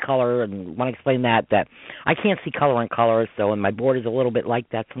can see color, and want to explain that I can't see color in color. So, and my board is a little bit like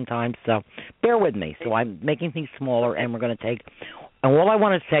that sometimes. So bear with me. So I'm making things smaller, and we're going to take. And all I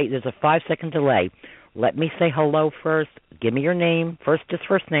want to say, there's a 5-second delay. Let me say hello first. Give me your name, just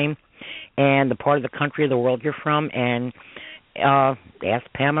first name, and the part of the country or the world you're from, and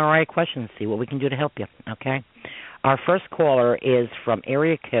ask Pamela a question. See what we can do to help you, okay? Our first caller is from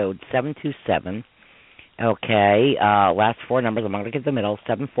area code 727, okay, last four numbers. I'm not going to give the middle,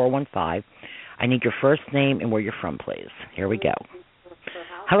 7415. I need your first name and where you're from, please. Here we go.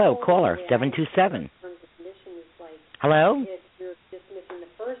 Hello, caller, 727. Hello?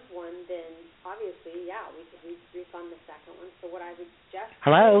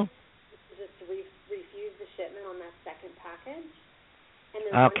 Hello? Just to refuse the shipment on that second package.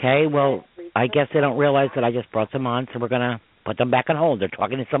 Okay, well, I guess they don't realize that I just brought them on, so we're going to put them back on hold. They're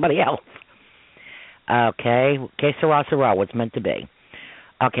talking to somebody else. Okay, Sarah, what's meant to be.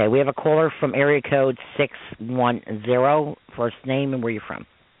 Okay, we have a caller from area code 610, first name and where you're from.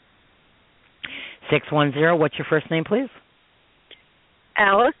 610, what's your first name, please?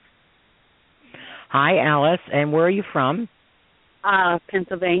 Alice. Hi, Alice, and where are you from?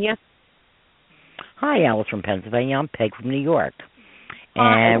 Pennsylvania. Hi, Alice from Pennsylvania. I'm Peg from New York.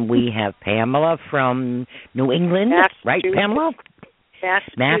 And we have Pamela from New England, right, Pamela?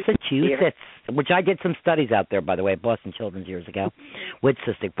 Massachusetts, which I did some studies out there, by the way, at Boston Children's years ago, with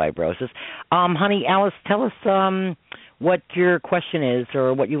cystic fibrosis. Honey, Alice, tell us what your question is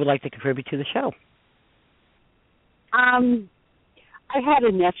or what you would like to contribute to the show. I had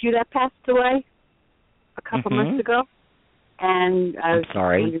a nephew that passed away a couple months ago. And I'm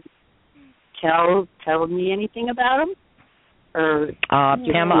sorry. tell me anything about him? Or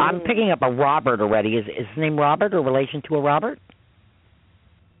Pamela, I'm picking up a Robert already. Is his name Robert or relation to a Robert?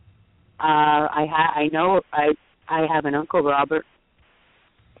 I know I have an Uncle Robert.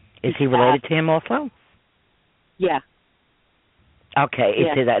 Is he related to him also? Yeah. Okay.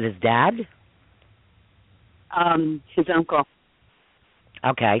 Is that his dad? His uncle.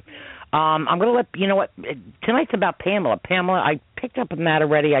 Okay. I'm going to let you know what tonight's about Pamela. Pamela, I picked up a mat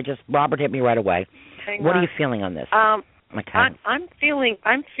already. Robert hit me right away. What are you feeling on this? Okay. I'm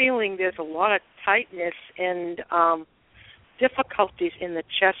feeling there's a lot of tightness and difficulties in the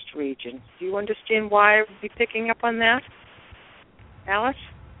chest region. Do you understand why I would be picking up on that, Alice?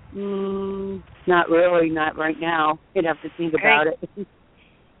 Not really, not right now. You'd have to think about it.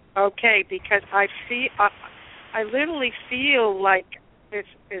 Okay, because I literally feel like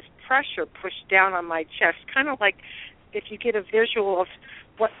there's pressure pushed down on my chest, kind of like if you get a visual of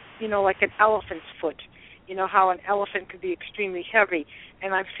what, like an elephant's foot. You know how an elephant could be extremely heavy,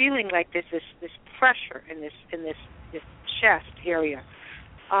 and I'm feeling like there's this pressure in this chest area.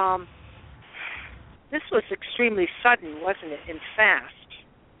 This was extremely sudden, wasn't it, and fast?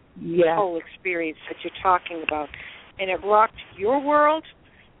 Yeah. The whole experience that you're talking about. And it rocked your world,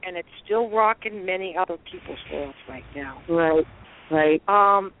 and it's still rocking many other people's worlds right now. Right.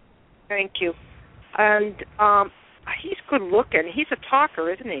 Thank you. And he's good looking. He's a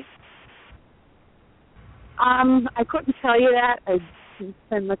talker, isn't he? I couldn't tell you that. I didn't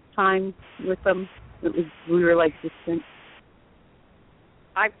spend much time with him. We were like distant.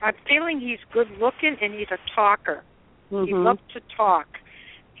 I'm feeling he's good looking and he's a talker. Mm-hmm. He loves to talk.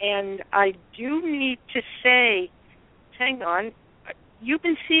 And I do need to say, hang on, you've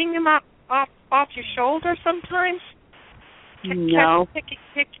been seeing him off your shoulder sometimes? No.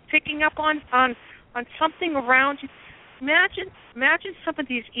 Picking up on something around you. Imagine some of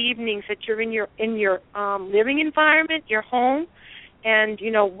these evenings that you're in your living environment, your home, and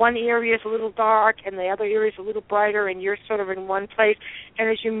one area is a little dark and the other area is a little brighter, and you're sort of in one place. And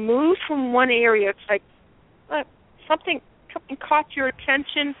as you move from one area, it's like something caught your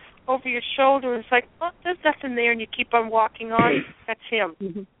attention over your shoulder. And it's like, oh, there's nothing there, and you keep on walking on. That's him.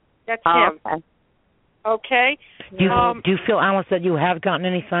 Mm-hmm. That's him. Okay. Okay. Do you feel, Alice, that you have gotten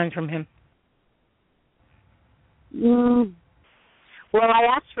any signs from him? Well, I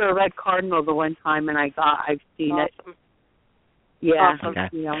asked for a red cardinal the one time, and I've seen awesome. it. Yeah. Awesome. Okay.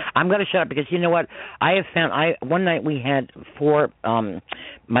 I'm going to shut up because you know what? I have found. One night we had four.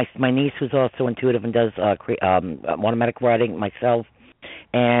 My niece, who's also intuitive and does automatic writing, myself,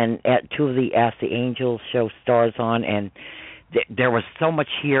 and at two of the Ask the Angels show stars on, and there was so much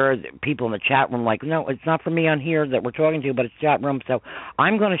here. People in the chat room like, no, it's not for me on here that we're talking to, but it's chat room. So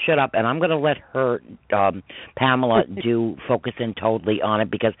I'm going to shut up, and I'm going to let her, Pamela, focus in totally on it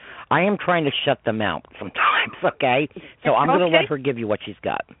because I am trying to shut them out sometimes, okay? So I'm going to let her give you what she's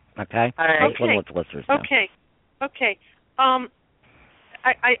got, okay? All right. That's what the listeners know. Okay.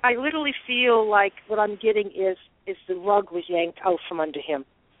 I literally feel like what I'm getting is the rug was yanked out from under him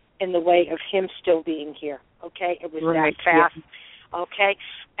in the way of him still being here. Okay, it was that fast. Yeah. Okay,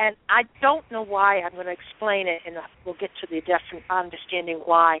 and I don't know why. I'm going to explain it, and we'll get to the definite understanding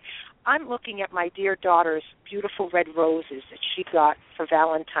why. I'm looking at my dear daughter's beautiful red roses that she got for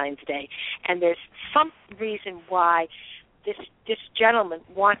Valentine's Day, and there's some reason why this gentleman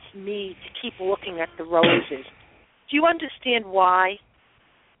wants me to keep looking at the roses. Do you understand why?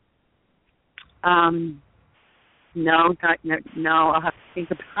 No, I'll have to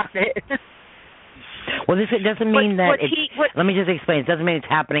think about it. Well, it doesn't mean let me just explain. It doesn't mean it's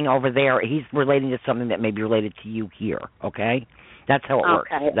happening over there. He's relating to something that may be related to you here, okay? That's how it works.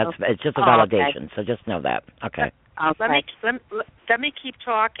 It's just a validation, so just know that. Okay. Let me keep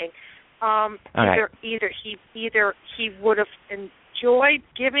talking. Either he would have enjoyed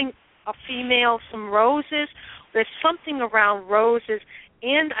giving a female some roses. There's something around roses.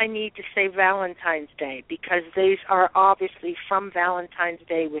 And I need to say Valentine's Day because these are obviously from Valentine's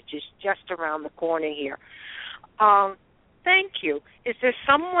Day, which is just around the corner here. Thank you. Is there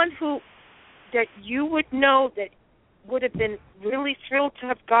someone that you would know that would have been really thrilled to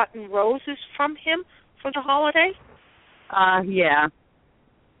have gotten roses from him for the holiday? Yeah.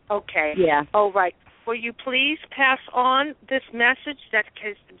 Okay. Yeah. All right. Will you please pass on this message that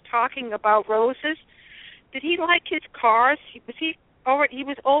is talking about roses? Did he like his cars? He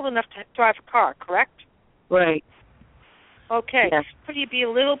was old enough to drive a car, correct? Right. Okay. Yes. Could he be a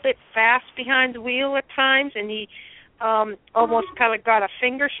little bit fast behind the wheel at times, and he almost kind of got a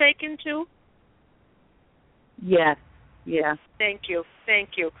finger shaken too? Yes. Yeah. Thank you.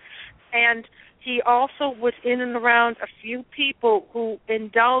 And he also was in and around a few people who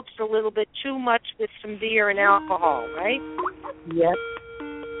indulged a little bit too much with some beer and alcohol, right? Yes.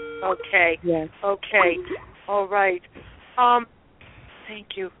 Okay. Yes. Okay. All right.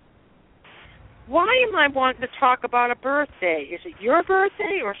 Thank you. Why am I wanting to talk about a birthday? Is it your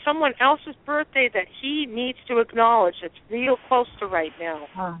birthday or someone else's birthday that he needs to acknowledge that's real close to right now?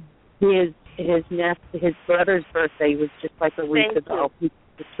 His brother's birthday was just like a week ago.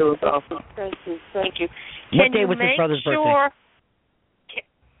 Two ago. Thank you. Thank you. What day was his brother's birthday?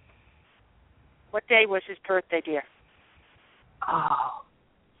 What day was his birthday, dear? Oh,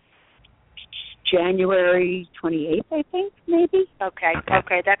 January 28th, I think, maybe. Okay,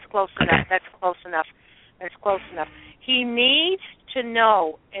 that's close enough. He needs to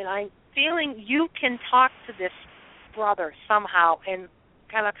know, and I'm feeling you can talk to this brother somehow and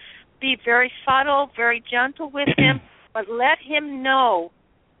kind of be very subtle, very gentle with him, but let him know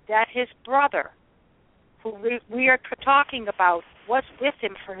that his brother, who we are talking about, was with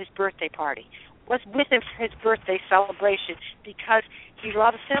him for his birthday party, was with him for his birthday celebration because he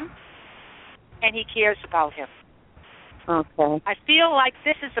loves him and he cares about him. Okay. I feel like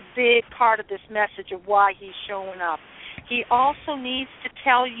this is a big part of this message of why he's showing up. He also needs to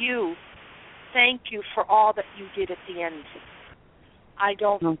tell you, thank you for all that you did at the end. I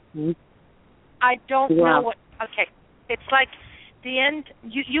don't know what, okay, it's like the end,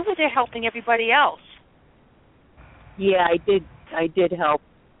 you were there helping everybody else. Yeah, I did help.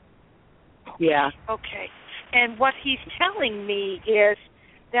 Yeah. Okay. And what he's telling me is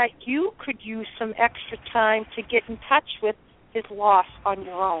that you could use some extra time to get in touch with his loss on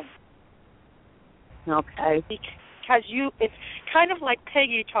your own. Okay. Because it's kind of like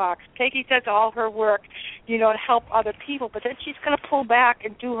Peggy talks. Peggy does all her work, to help other people, but then she's going to pull back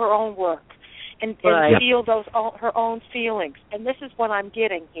and do her own work and feel her own feelings. And this is what I'm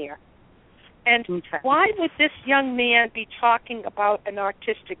getting here. And why would this young man be talking about an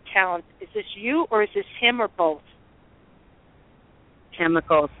artistic talent? Is this you or is this him or both?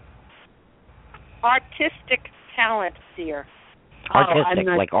 Chemicals. Artistic talent, dear. Artistic,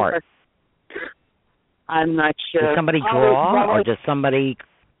 like sure. art. I'm not sure. Does somebody draw or does somebody...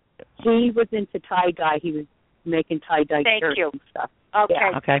 He was into tie-dye. He was making tie-dye shirts and stuff. Okay.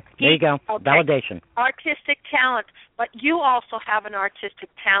 Yeah. Okay. There you go. Okay. Validation. Artistic talent, but you also have an artistic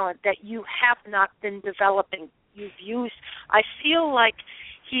talent that you have not been developing. You've used. I feel like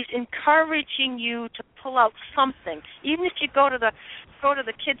he's encouraging you to pull out something, even if you go to the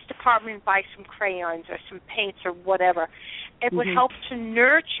kids department and buy some crayons or some paints or whatever. It would help to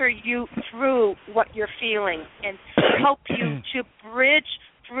nurture you through what you're feeling and help you to bridge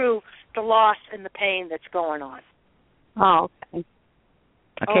through the loss and the pain that's going on. Oh, okay.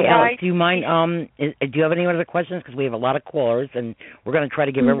 Okay, Alice, do you mind, do you have any other questions? Because we have a lot of callers, and we're going to try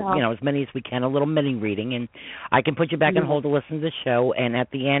to give as many as we can, a little mini reading, and I can put you back on hold to listen to the show, and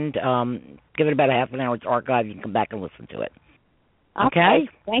at the end, give it about a half an hour. It's archived. You can come back and listen to it. Okay?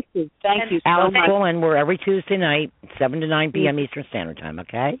 Thank you. Thank you Alice, so much. call in. We're every Tuesday night, 7 to 9 p.m. Eastern Standard Time,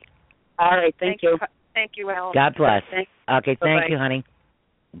 okay? All right, thank you. Thank you, Alice. God bless. Okay, Bye-bye. thank you, honey.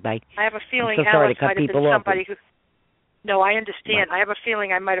 Bye. I have a feeling I'm so sorry Alice to cut might have people been off. somebody who... No, I understand. I have a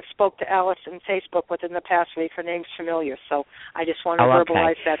feeling I might have spoke to Alice on Facebook within the past week. Her name's familiar, so I just want to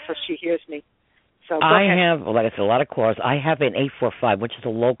verbalize that so she hears me. So go ahead. have, like I said, a lot of callers. I have an 845, which is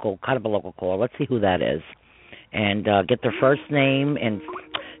kind of a local caller. Let's see who that is. And get their first name. And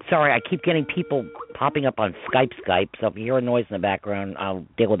sorry, I keep getting people popping up on Skype, so if you hear a noise in the background, I'll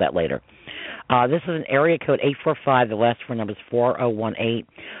deal with that later. This is an area code 845. The last four numbers 4018.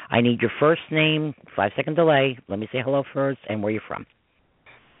 I need your first name, 5-second delay. Let me say hello first and where you're from.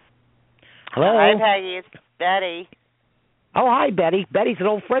 Hello. Hi, Peggy. It's Betty. Oh, hi, Betty. Betty's an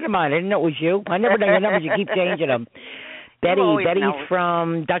old friend of mine. I didn't know it was you. I never know your numbers. You keep changing them. Betty's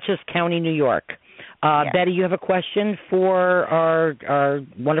from Dutchess County, New York. Yes. Betty, you have a question for our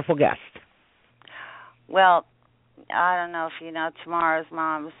wonderful guest. Well, I don't know if you know, tomorrow's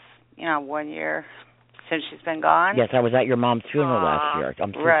mom's 1 year since she's been gone. Yes, I was at your mom's funeral last year.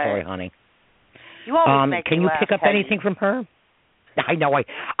 I'm so sorry, honey. You always make Can me you laugh, pick up Peggy. anything from her? I know.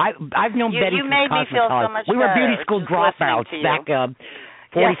 I've known Betty you from made me feel so much We were better beauty school just dropouts listening to back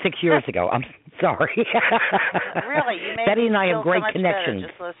 46 years ago. I'm sorry. Really, you made Betty me and I feel have great so much connections.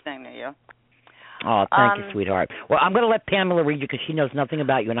 Better just listening to you. Oh, thank you, sweetheart. Well, I'm going to let Pamela read you because she knows nothing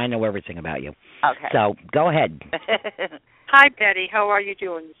about you and I know everything about you. Okay. So go ahead. Hi, Betty. How are you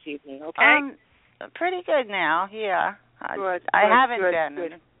doing this evening? Okay. Pretty good now. Yeah. Good. I haven't been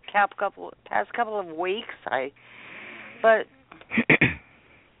in the past couple of weeks.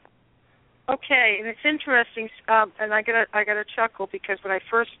 Okay, and it's interesting, and I got a chuckle because when I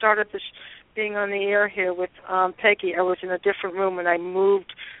first started this being on the air here with Peggy, I was in a different room, and I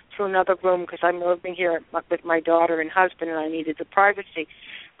moved to another room because I'm living here with my daughter and husband, and I needed the privacy.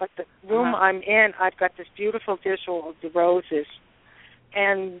 But the room I'm in, I've got this beautiful visual of the roses,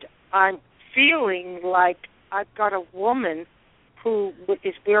 and I'm feeling like I've got a woman who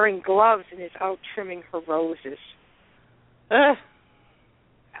is wearing gloves and is out trimming her roses. Okay,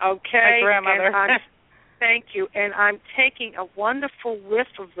 my grandmother. And thank you. And I'm taking a wonderful whiff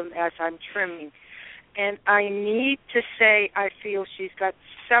of them as I'm trimming. And I need to say I feel she's got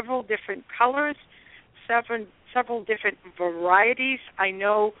several different colors, several different varieties. I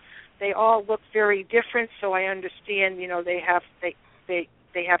know they all look very different, so I understand, they have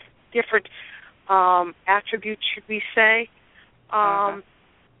different attributes, should we say.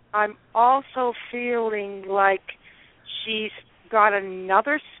 I'm also feeling like she's got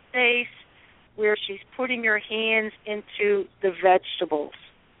another space where she's putting her hands into the vegetables.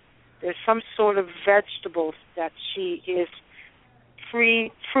 There's some sort of vegetables that she is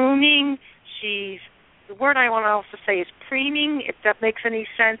pruning. The word I want to also say is preening, if that makes any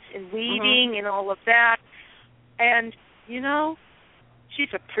sense, and weeding and all of that. And, she's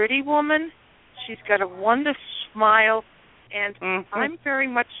a pretty woman. She's got a wonderful smile, and I'm very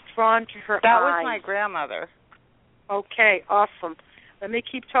much drawn to her eyes. That was my grandmother. Okay, awesome. Let me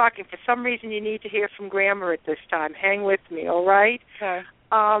keep talking. For some reason, you need to hear from Grandma at this time. Hang with me, all right? Okay.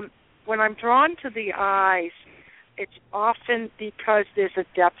 When I'm drawn to the eyes, it's often because there's a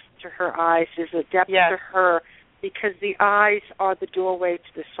depth to her eyes. There's a depth to her because the eyes are the doorway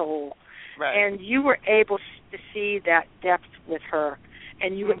to the soul. Right. And you were able to see that depth with her,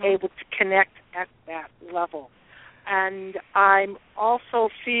 and you were able to connect at that level. And I'm also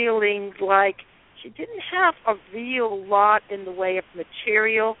feeling like she didn't have a real lot in the way of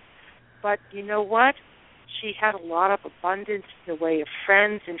material, but you know what? She had a lot of abundance in the way of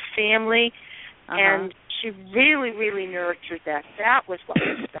friends and family, and she really, really nurtured that. That was what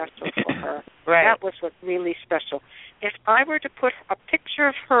was special for her. Right. That was what really special. If I were to put a picture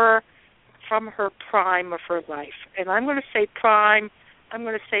of her from her prime of her life, and I'm going to say prime, I'm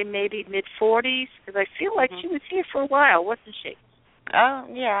going to say maybe mid-40s, because I feel like she was here for a while, wasn't she? Oh,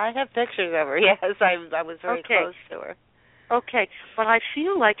 yeah, I have pictures of her. Yes, I was very close to her. Okay, but I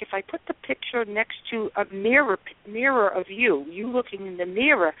feel like if I put the picture next to a mirror of you looking in the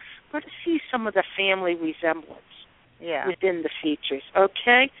mirror, I'm going to see some of the family resemblance within the features,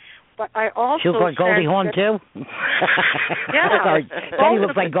 okay? But I also she looks like Goldie Hawn, too? Yeah. Sorry, Betty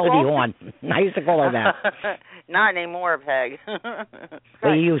looks like Goldie Hawn. I used to call her that. Not anymore, Peg.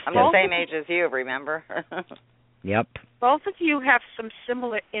 We used to. I'm the same age as you, remember? Yep. Both of you have some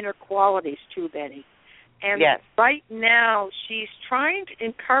similar inner qualities, too, Betty. And right now, she's trying to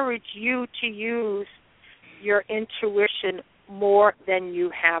encourage you to use your intuition more than you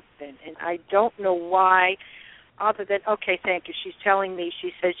have been. And I don't know why, other than, okay, thank you. She's telling me,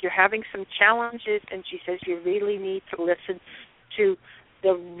 she says, you're having some challenges, and she says you really need to listen to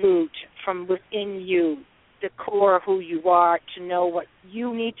the root from within you, the core of who you are, to know what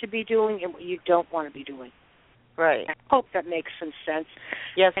you need to be doing and what you don't want to be doing. Right. I hope that makes some sense.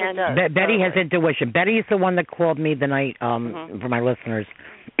 Yes, it does. Betty has intuition. Betty is the one that called me the night, for my listeners,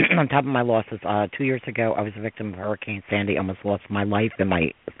 on top of my losses. 2 years ago, I was a victim of Hurricane Sandy. I almost lost my life and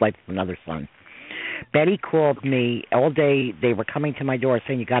my life of another son. Betty called me all day. They were coming to my door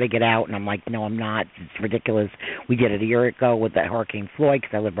saying, you got to get out. And I'm like, no, I'm not. It's ridiculous. We did it a year ago with that Hurricane Floyd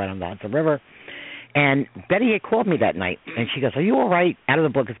because I live right on the Hudson River. And Betty had called me that night, and she goes, are you all right? Out of the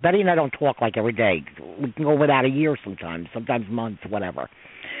blue, because Betty and I don't talk like every day. We can go without a year sometimes months, whatever.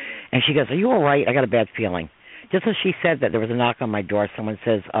 And she goes, are you all right? I got a bad feeling. Just as she said that, there was a knock on my door. Someone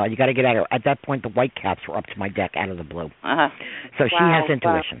says, you got to get out of here. At that point, the Whitecaps were up to my deck out of the blue. So she has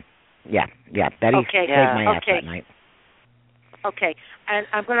intuition. Wow. Yeah. Betty saved my ass that night. Okay, and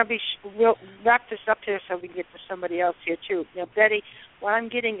I'm going to we'll wrap this up here so we can get to somebody else here, too. Now, Betty, what I'm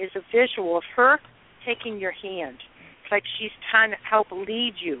getting is a visual of her taking your hand. It's like she's trying to help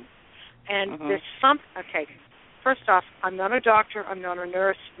lead you. And there's okay, first off, I'm not a doctor, I'm not a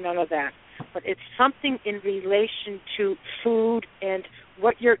nurse, none of that. But it's something in relation to food and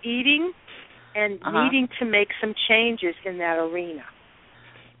what you're eating and needing to make some changes in that arena.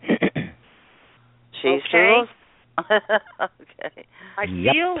 Okay. Okay.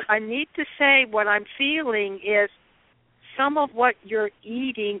 I need to say what I'm feeling is some of what you're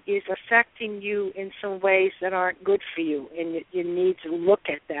eating is affecting you in some ways that aren't good for you, and you need to look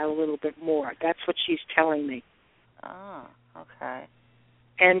at that a little bit more. That's what she's telling me. Oh, okay.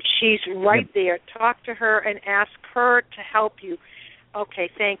 And she's right there. Talk to her and ask her to help you. Okay,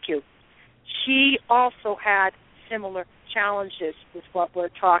 thank you. she also had similar challenges with what we're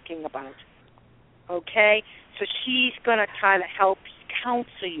talking about. Okay? So she's going to try to help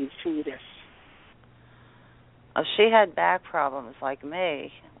counsel you through this. Oh, she had back problems like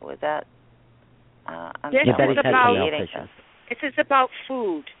me with that. This is about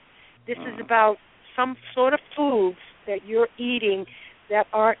food. This is Mm. about some sort of foods that you're eating that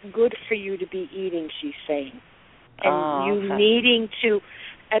aren't good for you to be eating, she's saying. And you needing to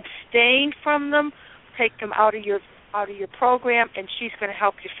abstain from them, take them out of your program, and she's going to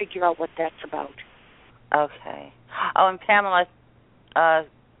help you figure out what that's about. Okay. Oh, and Pamela, are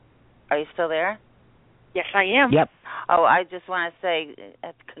you still there? Yes, I am. Yep. Oh, I just want to say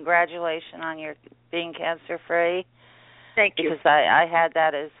congratulations on your being cancer-free. Thank you. Because I had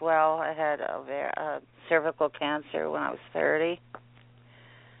that as well. I had cervical cancer when I was 30.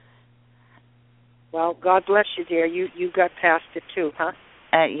 Well, God bless you, dear. You got past it too, huh?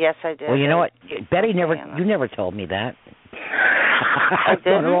 Yes, I did. Well, you know what, Betty you never told me that. I've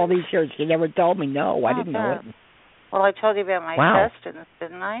done all these years. She never told me. No, I didn't know it. Well, I told you about my test,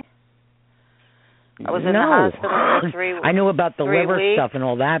 didn't I? I was in the hospital for 3 weeks. I knew about the liver weeks. Stuff and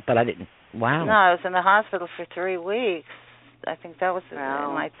all that, but I didn't. Wow. No, I was in the hospital for 3 weeks. I think that was in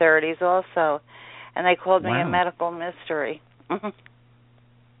my 30s also. And they called me a medical mystery.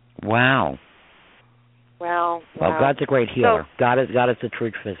 Wow. Well, God's a great healer. God is a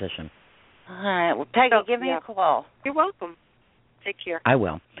true physician. All right. Well, Peggy, give me a call. You're welcome. Take care. I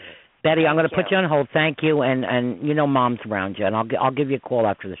will. Betty, I'm going to put you on hold. Thank you, and you know Mom's around you, and I'll give you a call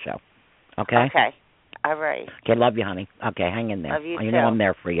after the show. Okay? Okay. All right. Okay, love you, honey. Okay, hang in there. Love you too. know I'm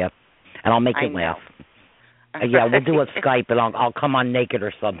there for you, and I'll make you laugh. Yeah, we'll do a Skype, and I'll come on naked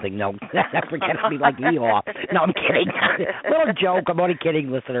or something. No, forget me like hee-haw. No, I'm kidding. Little joke. I'm only kidding,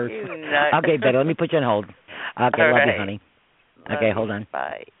 listeners. Okay, Betty, let me put you on hold. Okay, love you, honey. Okay, hold on.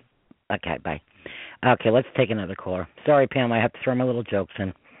 Bye. Okay, bye. Okay, let's take another caller. Sorry, Pam, I have to throw my little jokes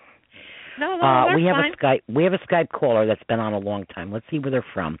in. No, that's we have fine. We have a Skype caller that's been on a long time. Let's see where they're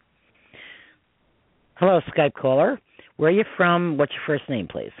from. Hello, Skype caller. Where are you from? What's your first name,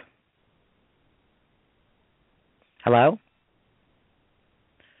 please? Hello?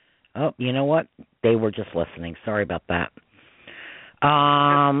 Oh, you know what? They were just listening. Sorry about that.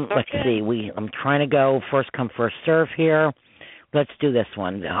 Let's see. I'm trying to go first come, first serve here. Let's do this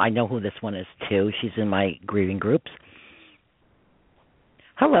one. I know who this one is, too. She's in my grieving groups.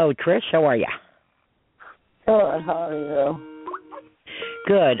 Hello, Trish. How are you? Good. How are you?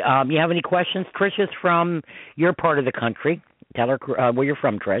 Good. You have any questions? Trish is from your part of the country. Tell her where you're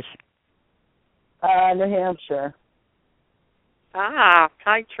from, Trish. New Hampshire.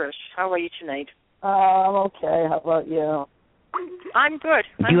 Hi, Trish. How are you tonight? I'm okay. How about you? I'm good.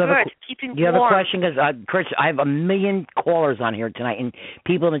 Keeping warm. Do you have a question? Because, Trish, I have a million callers on here tonight, and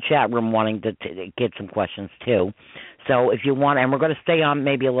people in the chat room wanting to get some questions, too. So if you want, and we're going to stay on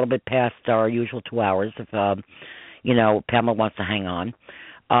maybe a little bit past our usual 2 hours if, Pamela wants to hang on.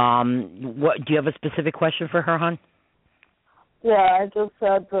 Do you have a specific question for her, hon? Yeah, I just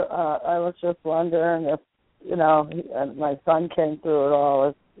said that I was just wondering if, my son came through it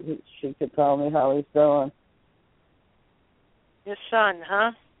all, if she could tell me how he's doing. Your son,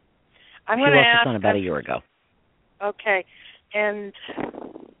 huh? She lost her son about a year ago. Okay. And,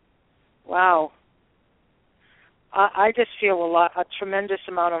 wow. I just feel a tremendous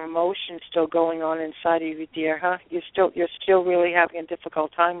amount of emotion still going on inside of you, dear, huh? You're still really having a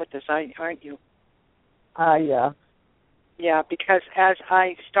difficult time with this, aren't you? Yeah. Yeah, because as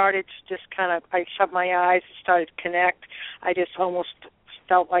I started to just I shut my eyes and started to connect, I just almost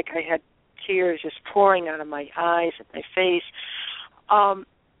felt like I had tears just pouring out of my eyes and my face.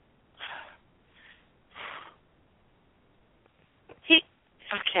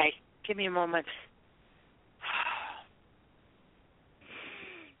 Okay, give me a moment.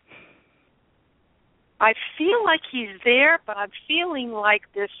 I feel like he's there, but I'm feeling like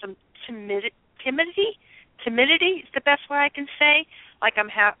there's some timidity. Timidity is the best way I can say. Like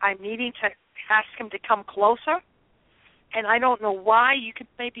I'm needing to ask him to come closer, and I don't know why. You could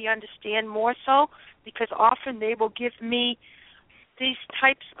maybe understand more so, because often they will give me these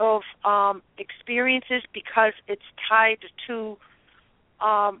types of experiences because it's tied to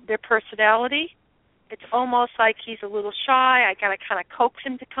their personality. It's almost like he's a little shy. I gotta kind of coax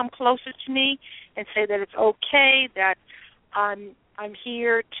him to come closer to me and say that it's okay, that I'm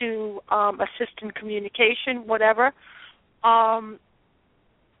here to assist in communication, whatever.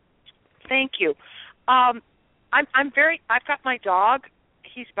 Thank you. I've got my dog.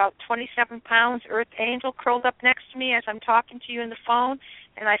 He's about 27 pounds, Earth Angel, curled up next to me as I'm talking to you on the phone,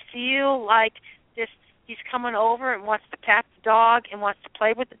 and I feel like he's coming over and wants to pat the dog and wants to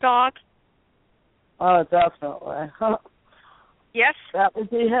play with the dog. Oh, definitely. Yes? That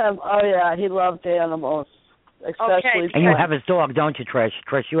would be him. Oh, yeah, he loved animals, especially. Okay. And you have his dog, don't you, Trish?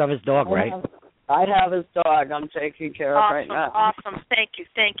 Trish, you have his dog, right? I have his dog I'm taking care of right now. Awesome. Thank you.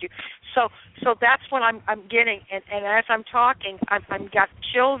 So that's what I'm getting, and as I'm talking, I'm got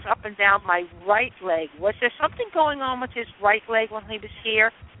chills up and down my right leg. Was there something going on with his right leg when he was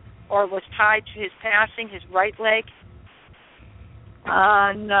here, or was tied to his passing, his right leg?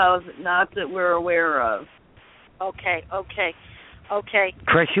 No, not that we're aware of. Okay.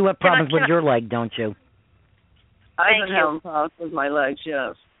 Chris, you have problems with your leg, don't you? I've been having problems with my legs,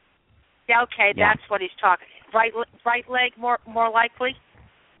 yes. Yeah, okay, that's what he's talking. Right leg more likely?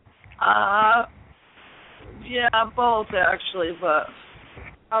 Yeah, both actually, but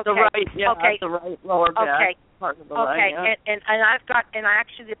okay. The right lower back part of the leg. Okay, yeah. and I've got, and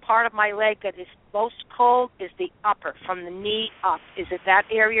actually the part of my leg that is most cold is the upper, from the knee up. Is it that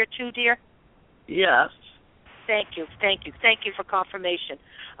area too, dear? Yes. Thank you for confirmation.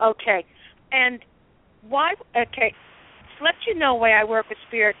 Okay, and why? Okay, to let you know why I work with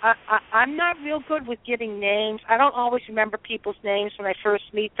spirit. I'm not real good with giving names. I don't always remember people's names when I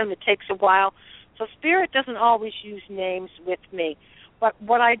first meet them. It takes a while, so spirit doesn't always use names with me. But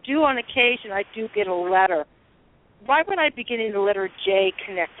what I do on occasion, I do get a letter. Why would I be getting the letter J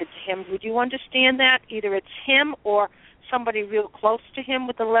connected to him? Would you understand that? Either it's him or somebody real close to him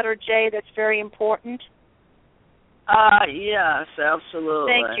with the letter J that's very important. Yes,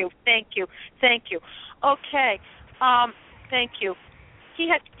 absolutely. Thank you. Okay, thank you. He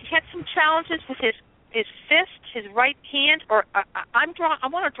had some challenges with his fist, his right hand, or I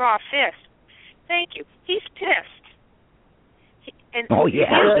want to draw a fist. Thank you. He's pissed. He's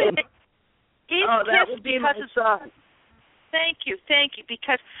that would be my son. Thank you,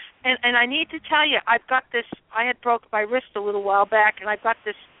 because, and I need to tell you, I've got this, I had broke my wrist a little while back, and I've got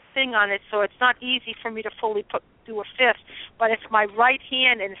this thing on it, so it's not easy for me to fully do a fist, but it's my right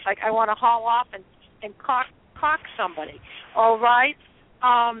hand, and it's like I want to haul off and cock somebody, all right?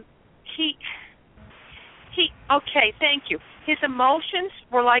 Okay, thank you. His emotions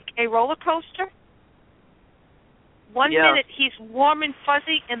were like a roller coaster. One minute he's warm and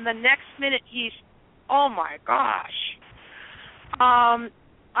fuzzy, and the next minute he's, oh my gosh.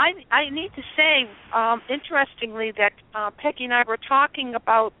 I need to say, interestingly, that Peggy and I were talking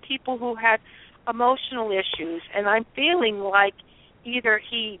about people who had emotional issues, and I'm feeling like either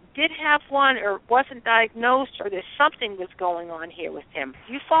he did have one or wasn't diagnosed, or there's something that's going on here with him.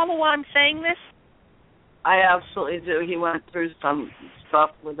 Do you follow why I'm saying this? I absolutely do. He went through some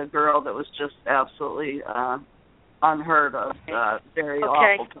stuff with a girl that was just absolutely unheard of, very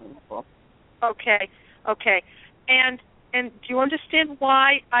awful, painful. Okay. And do you understand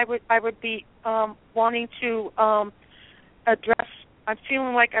why I would be wanting to address? I'm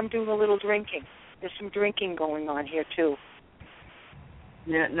feeling like I'm doing a little drinking. There's some drinking going on here too.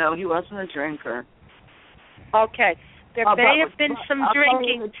 Yeah, no, he wasn't a drinker. Okay, there may have been some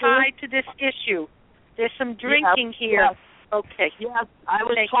drinking tied to this issue. There's some drinking here. Yes. Okay. Yes, I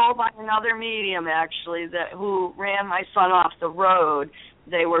was told by another medium, actually, who ran my son off the road.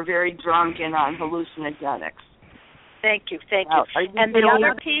 They were very drunk and on hallucinogenics. Thank you. And the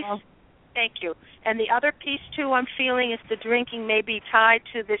other piece, thank you. And the other piece, too, I'm feeling is the drinking may be tied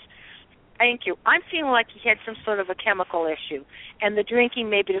to this. Thank you. I'm feeling like he had some sort of a chemical issue, and the drinking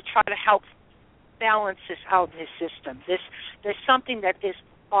may be to try to help balance this out in his system. There's something that is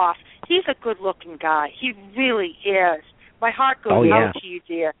off. He's a good-looking guy. He really is. My heart goes out to you,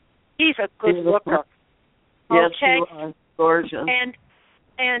 dear. He's a good looker. Yes, okay? you are. Gorgeous.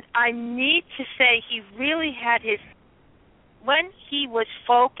 And I need to say he really had when he was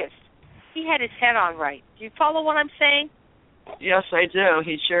focused, he had his head on right. Do you follow what I'm saying? Yes, I do.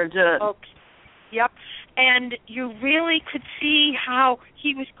 He sure did. Okay. Yep. And you really could see how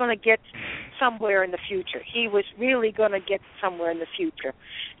he was going to get somewhere in the future. He was really going to get somewhere in the future.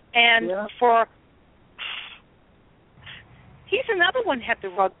 And he's another one had the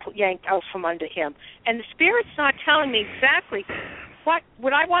rug yanked out from under him. And the spirit's not telling me exactly what.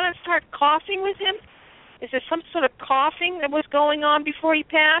 Would I want to start coughing with him? Is there some sort of coughing that was going on before he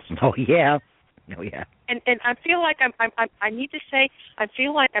passed? Oh yeah. And I feel like I need to say I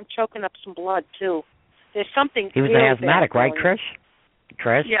feel like I'm choking up some blood too. There's something. He was really an asthmatic, right,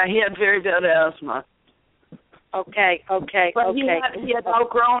 Trish? Yeah, he had very bad asthma. Okay. But he had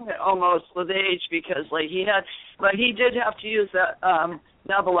outgrown it almost with age because but he did have to use that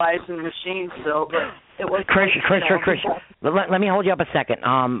nebulizing machine still. But it was Chris. Let me hold you up a second.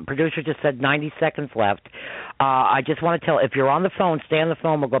 Producer just said 90 seconds left. I just want to tell, if you're on the phone, stay on the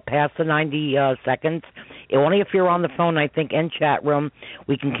phone. We'll go past the 90 seconds. Only if you're on the phone, I think, in chat room,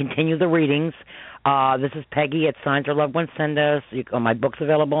 we can continue the readings. This is Peggy at Signs Our Loved Ones Send Us. My book's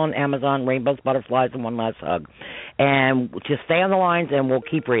available on Amazon, Rainbows, Butterflies, and One Last Hug. And just stay on the lines, and we'll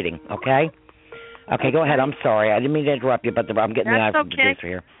keep reading, okay? Okay, go ahead. I'm sorry. I didn't mean to interrupt you, but I'm getting the eye from the producer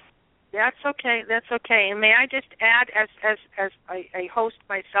here. That's okay. That's okay. And may I just add, as a host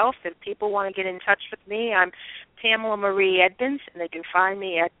myself, if people want to get in touch with me, I'm Pamela Marie Edmunds, and they can find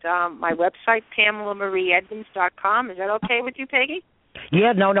me at my website, PamelaMarieEdmunds.com. Is that okay with you, Peggy?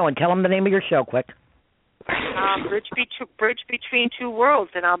 Yeah, no, and tell them the name of your show, quick. Bridge Between Two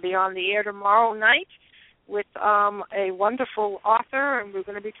Worlds, and I'll be on the air tomorrow night with a wonderful author, and we're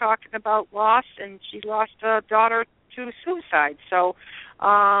going to be talking about loss, and she lost a daughter to suicide. So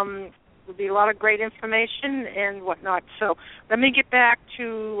there'll be a lot of great information and whatnot. So let me get back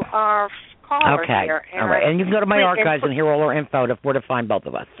to our caller here. Okay, all right. And you can go to my archives and hear all our info where to find both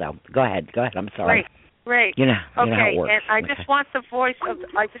of us. So go ahead. I'm sorry. Great. You know how it works. And I just want the voice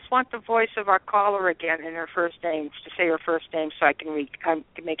of our caller again and her first name, to say her first name, so I can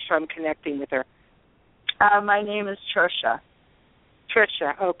make sure I'm connecting with her. My name is Tricia.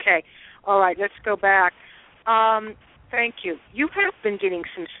 Tricia. Okay. All right. Let's go back. Thank you. You have been getting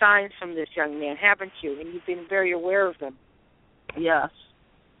some signs from this young man, haven't you? And you've been very aware of them. Yes.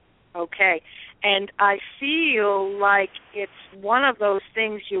 Okay. And I feel like it's one of those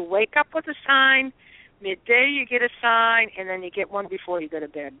things, you wake up with a sign, midday you get a sign, and then you get one before you go to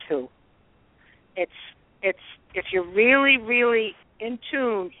bed too. It's if you're really, really in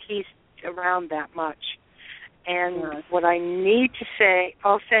tune, he's around that much. And what I need to say,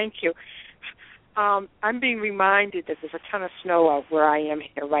 thank you. I'm being reminded that there's a ton of snow out where I am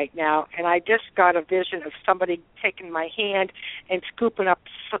here right now, and I just got a vision of somebody taking my hand and scooping up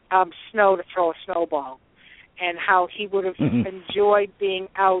snow to throw a snowball, and how he would have enjoyed being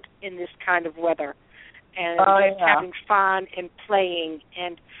out in this kind of weather and having fun and playing.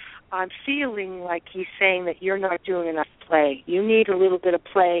 And I'm feeling like he's saying that you're not doing enough play. You need a little bit of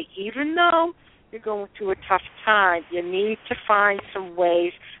play, even though you're going through a tough time. You need to find some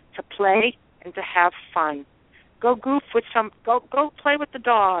ways to play and to have fun. Go goof with go play with the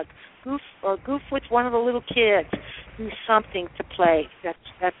dog. Goof with one of the little kids. Do something to play.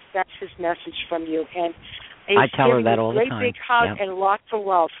 That's his message from you. And I tell her that all the time. A great big hug and lots of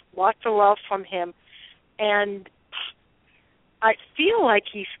love from him. And I feel like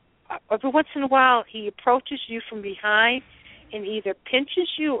he's every once in a while he approaches you from behind and either pinches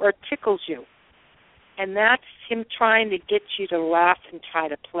you or tickles you. And that's him trying to get you to laugh and try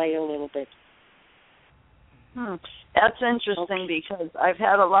to play a little bit. That's interesting because I've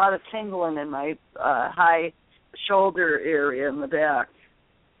had a lot of tingling in my high shoulder area in the back.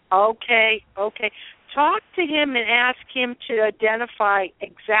 Okay. Talk to him and ask him to identify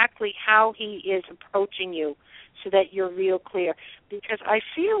exactly how he is approaching you so that you're real clear. Because I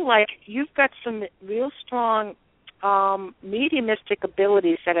feel like you've got some real strong mediumistic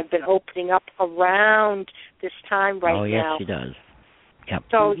abilities that have been opening up around this time now. Oh, yes, she does. Yep.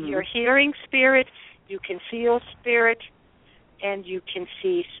 So you're hearing spirit, you can feel spirit, and you can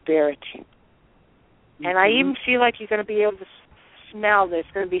see spirit. And I even feel like you're going to be able to smell. There's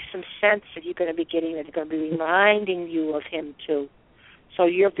going to be some sense that you're going to be getting that's going to be reminding you of him, too. So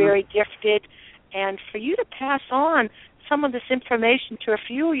you're very gifted. And for you to pass on some of this information to a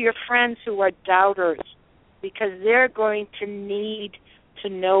few of your friends who are doubters, because they're going to need to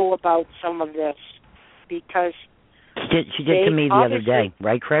know about some of this. Because she did to me the other day,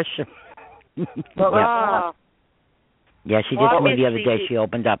 right, Chris? Yeah, she did to me the other day. She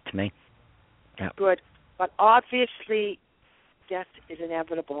opened up to me. Yep. Good. But obviously, death is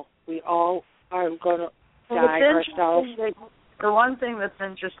inevitable. We all are going to die ourselves. The one thing that's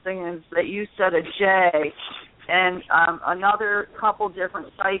interesting is that you said a J, and another couple different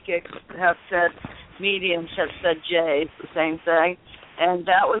psychics have said, mediums have said J, it's the same thing. And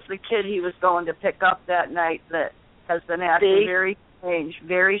that was the kid he was going to pick up that night that has been acting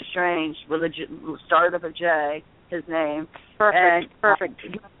very strange, with a start of a J, his name. Perfect.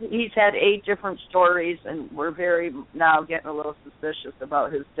 He's had 8 different stories, and we're very now getting a little suspicious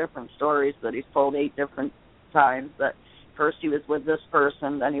about his different stories that he's told 8 different times. That first he was with this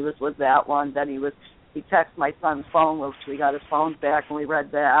person, then he was with that one, then he texted my son's phone, which we got his phone back, and we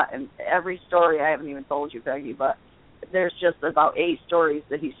read that. And every story, I haven't even told you, Peggy, but there's just about 8 stories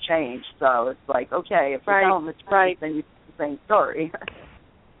that he's changed. So it's like, okay, if you tell him the truth, then you tell the same story.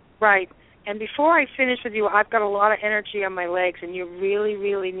 Right. And before I finish with you, I've got a lot of energy on my legs, and you really,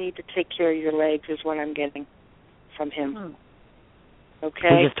 really need to take care of your legs is what I'm getting from him. Okay?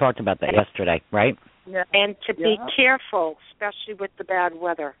 We just talked about that yesterday, right? Yeah. And to be careful, especially with the bad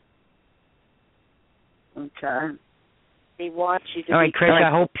weather. Okay. He wants you to. All right, Chris. I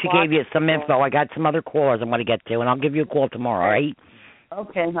hope she gave you some info. I got some other callers I want to get to, and I'll give you a call tomorrow. All right?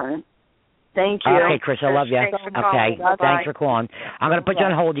 Okay, honey. Thank you. Okay, Chris. I love you. Okay. Bye-bye. Thanks for calling. I'm going to put you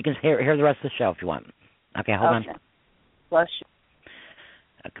on hold. You can hear the rest of the show if you want. Okay, hold on. Bless you.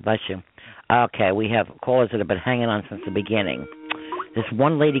 Okay, bless you. Okay, we have callers that have been hanging on since the beginning. This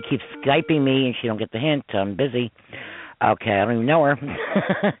one lady keeps Skyping me, and she don't get the hint. I'm busy. Okay, I don't even know her.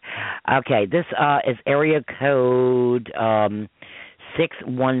 Okay, this is area code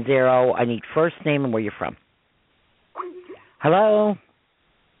 610. I need first name and where you're from. Hello?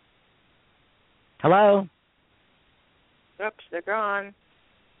 Hello? Oops, they're gone.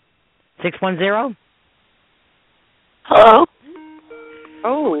 610? Hello?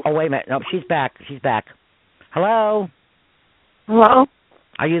 Oh, wait a minute. No, she's back. Hello? Hello?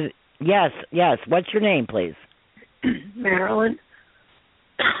 Are you... Yes. What's your name, please? Marilyn.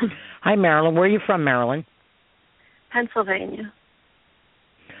 Hi, Marilyn. Where are you from, Marilyn? Pennsylvania.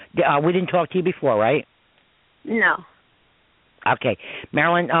 We didn't talk to you before, right? No. Okay.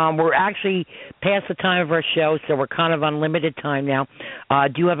 Marilyn, we're actually past the time of our show, so we're kind of on limited time now.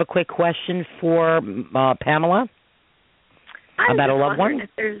 Do you have a quick question for Pamela about a loved one?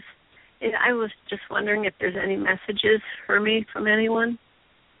 I was just wondering if there's any messages for me from anyone.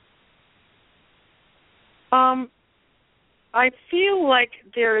 I feel like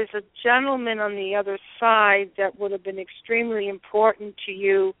there is a gentleman on the other side that would have been extremely important to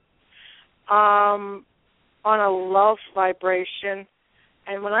you on a love vibration.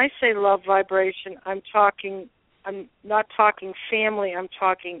 And when I say love vibration, I'm not talking family, I'm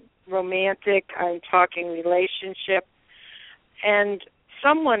talking romantic, I'm talking relationship. And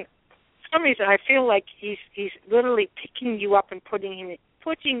for some reason, I feel like he's literally picking you up and putting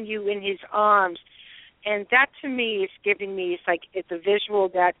you in his arms. And that, to me, is giving me, it's a visual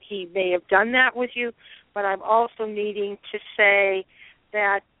that he may have done that with you, but I'm also needing to say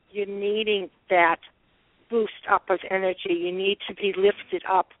that you're needing that boost up of energy. You need to be lifted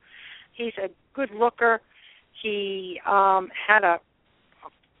up. He's a good looker. He had a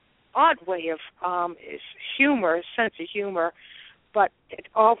odd way of his humor, his sense of humor, but it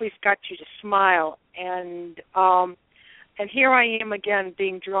always got you to smile. And here I am again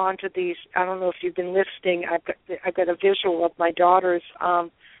being drawn to these. I don't know if you've been listening. I've got a visual of my daughter's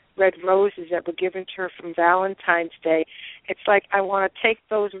red roses that were given to her from Valentine's Day. It's like I want to take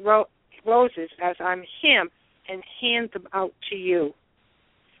those roses as I'm him and hand them out to you,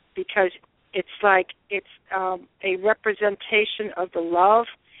 because it's like it's a representation of the love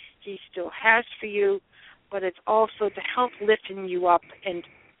he still has for you, but it's also to help lifting you up and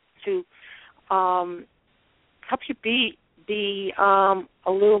to help you be a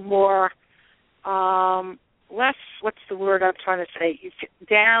little more less, what's the word I'm trying to say,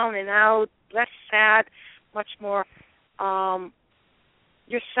 down and out, less sad, much more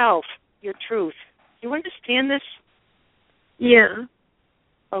yourself, your truth. Do you understand this? Yeah.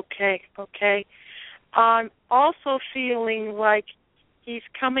 Okay. I'm also feeling like he's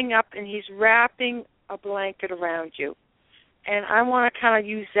coming up and he's wrapping a blanket around you. And I want to kind of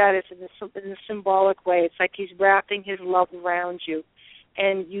use that as in a symbolic way. It's like he's wrapping his love around you.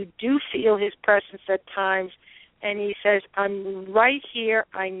 And you do feel his presence at times. And he says, I'm right here.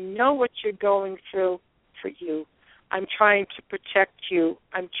 I know what you're going through for you. I'm trying to protect you.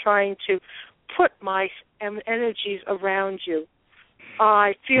 I'm trying to put my energies around you.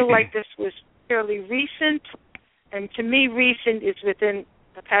 I feel like this was fairly recent. And to me, recent is within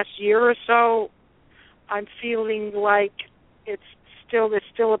the past year or so. I'm feeling like there's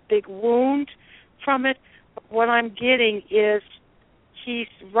still a big wound from it. But what I'm getting is he's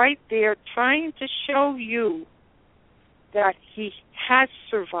right there trying to show you that he has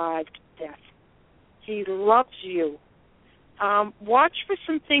survived death. He loves you. Watch for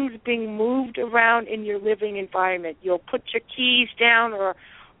some things being moved around in your living environment. You'll put your keys down or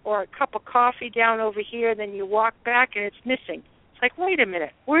a cup of coffee down over here, then you walk back and it's missing. It's like, wait a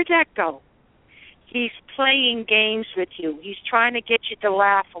minute, where'd that go? He's playing games with you. He's trying to get you to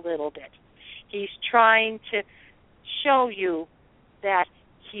laugh a little bit. He's trying to show you that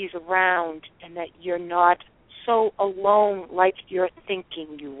he's around and that you're not so alone like you're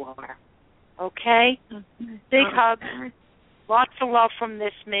thinking you are. Okay? Big hugs. Lots of love from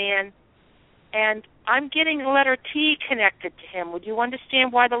this man. And I'm getting the letter T connected to him. Would you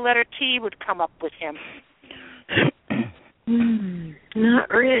understand why the letter T would come up with him? Not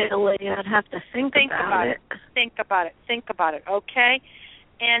really. I'd have to think about it. Think about it, okay?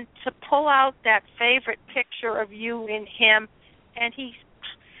 And to pull out that favorite picture of you in him, and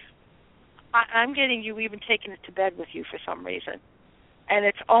I'm getting you even taking it to bed with you for some reason. And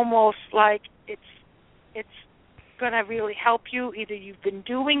it's almost like it's going to really help you. Either you've been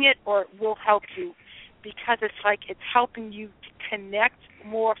doing it or it will help you, because it's like it's helping you to connect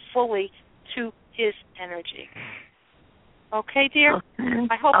more fully to his energy. Okay, dear? Okay.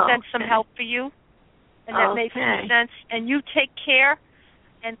 I hope that's some help for you, and that made some sense. And you take care,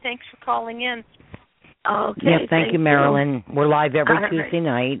 and thanks for calling in. Okay. Yeah, thank you, Marilyn. We're live every All Tuesday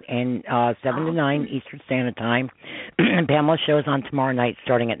night, and 7 to 9 Eastern Standard Time. And Pamela's show is on tomorrow night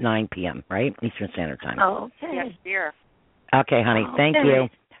starting at 9 p.m., right? Eastern Standard Time. Okay. Yes, dear. Okay, honey. Thank you.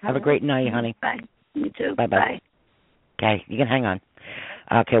 Have a great night, honey. Bye. You too. Bye-bye. Bye. Okay, you can hang on.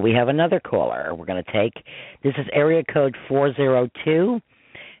 Okay, we have another caller we're going to take. This is area code 402.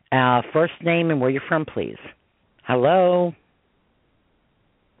 First name and where you're from, please. Hello?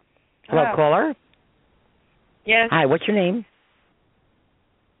 Hello, caller? Yes. Hi, what's your name?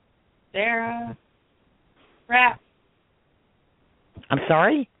 Sarah. Rap. I'm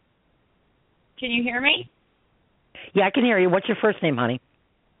sorry? Can you hear me? Yeah, I can hear you. What's your first name, honey?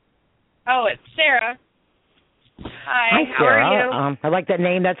 Oh, it's Sarah. Hi, how Sarah. are you? I like that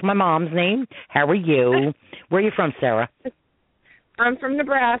name. That's my mom's name. How are you? Where are you from, Sarah? I'm from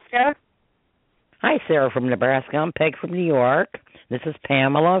Nebraska. Hi, Sarah from Nebraska. I'm Peg from New York. This is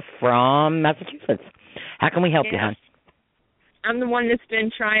Pamela from Massachusetts. How can we help you, hon? I'm the one that's been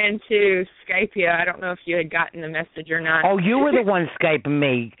trying to Skype you. I don't know if you had gotten the message or not. Oh, you were the one Skyping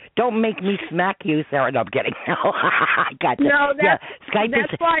me. Don't make me smack you, Sarah. No, I'm kidding. No, I got you. No, Skype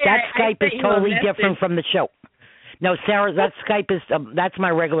is totally different from the show. No, Sarah, that Skype is that's my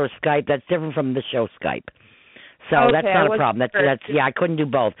regular Skype. That's different from the show Skype. So that's not a problem. That's I couldn't do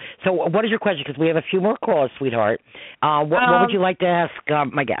both. So what is your question? Because we have a few more calls, sweetheart. What would you like to ask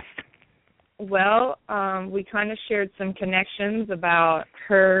my guest? Well, we kind of shared some connections about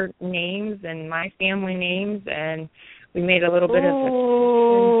her names and my family names, and we made a little bit of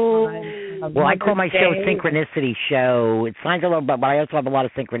a well, I call my show Synchronicity Show. It sounds a little bit, but I also have a lot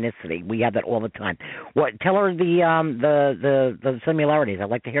of synchronicity. We have that all the time. What? Tell her the similarities. I'd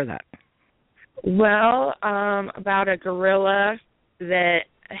like to hear that. Well, about a gorilla that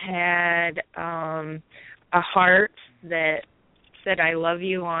had a heart that said "I love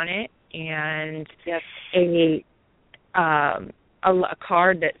you" on it, and a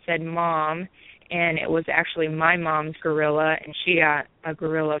card that said "Mom," and it was actually my mom's gorilla, and she got a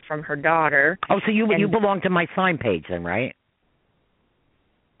gorilla from her daughter. Oh, so you belong to my sign page then, right?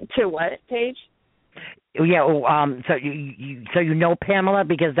 To what page? Yeah. So you know Pamela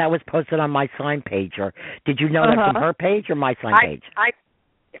because that was posted on my sign page, or did you know that from her page or my sign page? I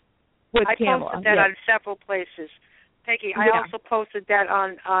Pamela. posted that on several places. Peggy, I also posted that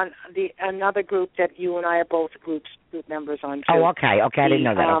on another group that you and I are both group members on too. Oh, okay. I didn't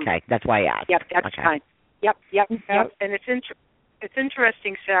know that. Okay, that's why I asked. Yep, that's fine. Yep. And it's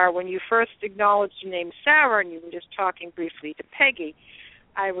interesting, Sarah. When you first acknowledged the name Sarah, and you were just talking briefly to Peggy,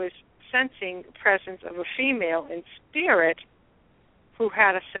 I was sensing the presence of a female in spirit who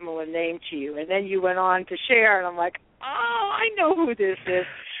had a similar name to you, and then you went on to share, and I'm like, oh, I know who this is.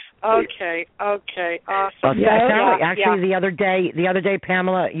 Okay, awesome. Well, actually, the other day,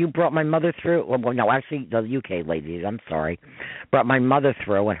 Pamela, you brought my mother through. Well, no, actually, the UK lady. I'm sorry, brought my mother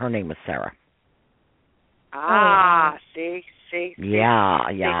through, and her name was Sarah. See. Yeah.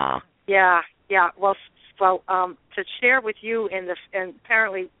 Well, to share with you, and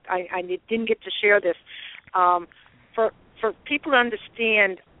apparently I didn't get to share this. For people to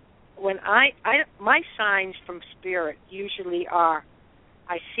understand, when my signs from spirit usually are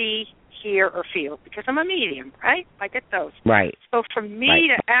I see, hear, or feel, because I'm a medium, right? I get those. Right. So for me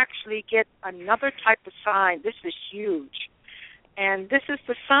to actually get another type of sign, this is huge. And this is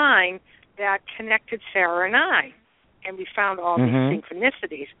the sign that connected Sarah and I. And we found all these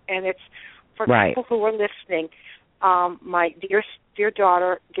synchronicities. And it's for people who are listening, my dear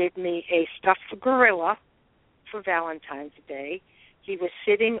daughter gave me a stuffed gorilla for Valentine's Day. He was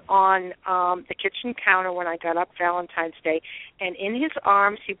sitting on the kitchen counter when I got up Valentine's Day, and in his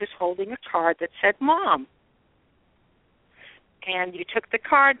arms he was holding a card that said Mom. And you took the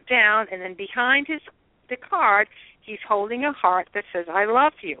card down, and then behind the card, he's holding a heart that says, I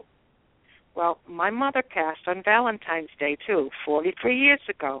love you. Well, my mother passed on Valentine's Day, too, 43 years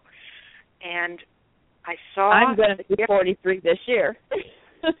ago. And I saw... I'm going to be 43 this year.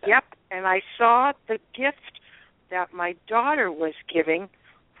 Yep, and I saw the gift that my daughter was giving,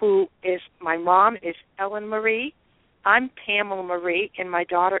 who is, my mom is Ellen Marie, I'm Pamela Marie, and my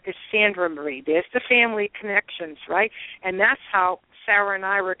daughter is Sandra Marie. There's the family connections, right? And that's how Sarah and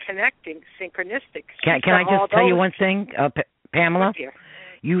I were connecting, synchronistic. Can I just tell you one thing, Pamela?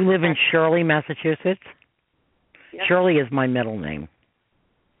 You live in Shirley, Massachusetts? Yes. Shirley is my middle name.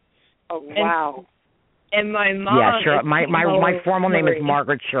 Oh, wow. And my mom. Yeah, sure. My formal name is Marie.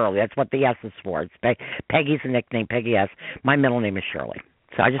 Margaret Shirley. That's what the S is for. It's Peggy's a nickname, Peggy S. My middle name is Shirley.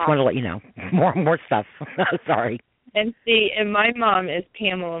 So I just wanted to let you know more stuff. Sorry. And see, and my mom is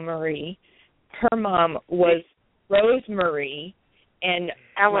Pamela Marie. Her mom was Rose Marie, and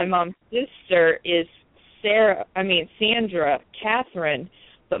my mom's sister is Sandra Catherine,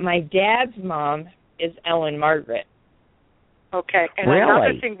 but my dad's mom is Ellen Margaret. Okay, and really?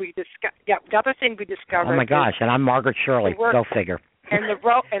 another thing we discovered. Oh my gosh, and I'm Margaret Shirley. Go figure. And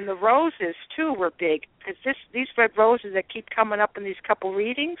the roses too were big, because these red roses that keep coming up in these couple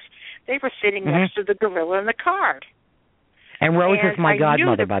readings, they were sitting next to the gorilla in the card. And Rose is my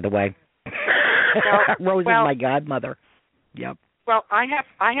godmother, by the way. Rose is my godmother. Yep. Well, I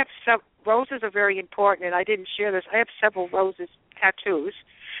have several roses are very important, and I didn't share this. I have several roses tattoos,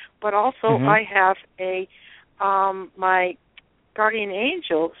 but also I have my guardian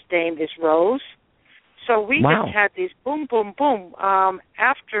angel's name is Rose. So we just had these boom, boom, boom.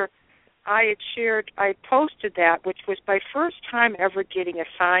 After I posted that, which was my first time ever getting a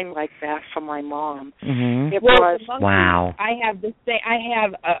sign like that from my mom. Mm-hmm. It was wow. I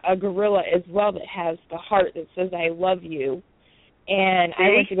have a gorilla as well that has the heart that says "I love you," and I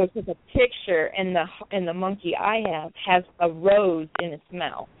went to go take a picture, and the monkey I have has a rose in its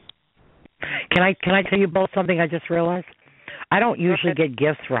mouth. Can I tell you both something I just realized? I don't usually get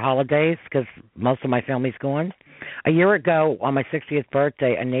gifts for holidays because most of my family's gone. A year ago, on my 60th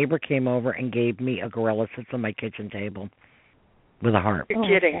birthday, a neighbor came over and gave me a gorilla sits on my kitchen table with a heart. You're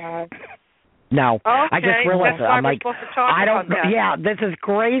kidding. No, okay. I just realized That's I'm why like, we're supposed to talk I don't. about that. Yeah, this is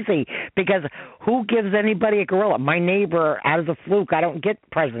crazy because who gives anybody a gorilla? My neighbor, out of the fluke, I don't get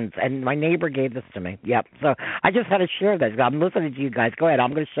presents, and my neighbor gave this to me. Yep. So I just had to share this. I'm listening to you guys. Go ahead.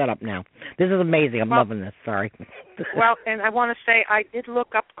 I'm going to shut up now. This is amazing. I'm loving this. Sorry. Well, and I want to say I did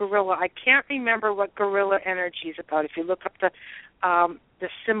look up gorilla. I can't remember what gorilla energy is about. If you look up the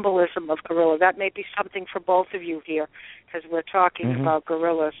symbolism of gorilla, that may be something for both of you here, because we're talking about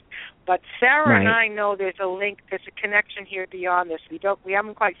gorillas. But Sarah and I know there's a link, there's a connection here beyond this. We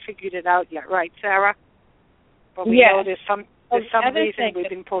haven't quite figured it out yet, right, Sarah? But we know there's some reason we've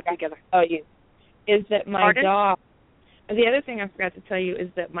been pulled together. Is that my dog? The other thing I forgot to tell you is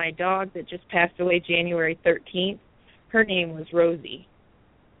that my dog that just passed away January 13th, her name was Rosie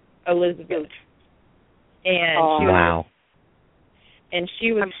Elizabeth, and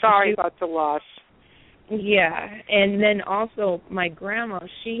she was. I'm sorry about the loss. Yeah, and then also my grandma,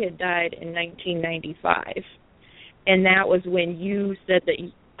 she had died in 1995, and that was when you said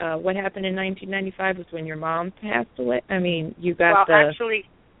that what happened in 1995 was when your mom passed away. I mean, you got actually,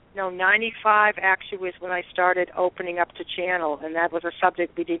 no, 95 actually was when I started opening up the channel, and that was a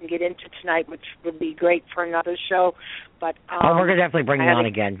subject we didn't get into tonight, which would be great for another show. But we're going to definitely bring you on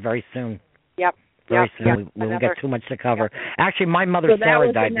again very soon. Yep. Very soon. We won't get too much to cover. Actually, my mother,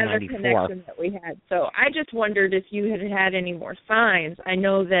 Sarah, died in 94. Connection that we had. So I just wondered if you had any more signs. I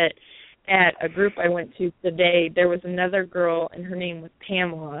know that at a group I went to today, there was another girl, and her name was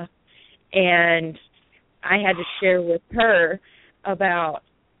Pamela, and I had to share with her about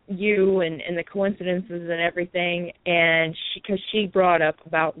you and the coincidences and everything, and because she brought up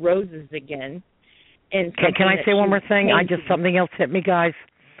about roses again. And can I say one more thing? Something else hit me, guys.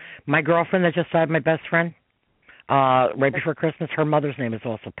 My girlfriend that just died, my best friend, right before Christmas, her mother's name is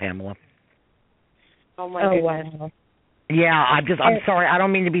also Pamela. Oh, my goodness. Wow. Yeah, I'm sorry. I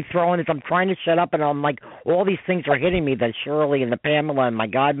don't mean to be throwing this. I'm trying to shut up, and I'm like, all these things are hitting me, the Shirley and the Pamela and my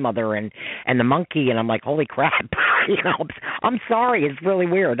godmother and the monkey, and I'm like, holy crap. I'm sorry. It's really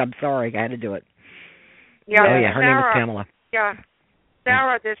weird. I'm sorry. I had to do it. Yeah, her name is Pamela. Yeah.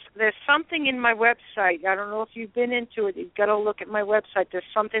 Sarah, there's something in my website. I don't know if you've been into it. You've got to look at my website. There's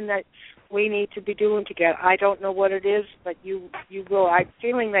something that we need to be doing together. I don't know what it is, but you will. I'm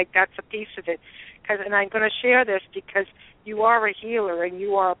feeling like that's a piece of it. And I'm going to share this because you are a healer and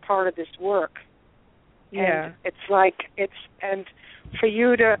you are a part of this work. Yeah. And and for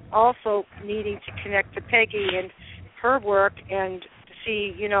you to also needing to connect to Peggy and her work and to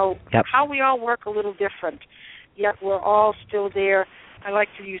see, how we all work a little different, yet we're all still there. I like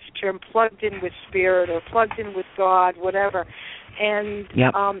to use the term plugged in with spirit or plugged in with God, whatever. And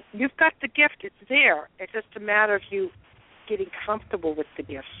you've got the gift. It's there. It's just a matter of you getting comfortable with the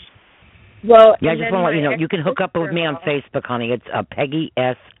gifts. Well, I just want to let you know, you can hook up with me on Facebook, honey. It's Peggy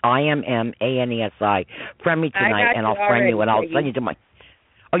S. IMMANESI. Friend me tonight, and I'll friend you, and I'll send you to my...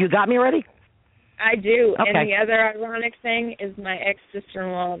 Oh, you got me already? I do. Okay. And the other ironic thing is my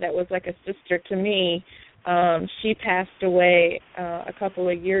ex-sister-in-law that was like a sister to me. She passed away a couple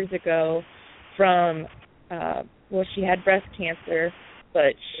of years ago from, she had breast cancer,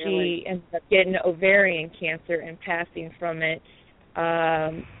 but she ended up getting ovarian cancer and passing from it,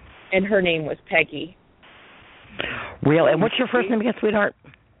 and her name was Peggy. Real. And what's your first name again, sweetheart?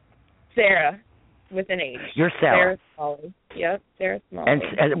 Sarah, with an H. You're Sarah. Sarah Smalley. Yep, Sarah Smalley.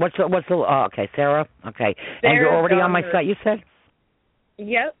 And what's the okay, Sarah. Okay. Sarah and you're already Dawn on my Marie. site, you said?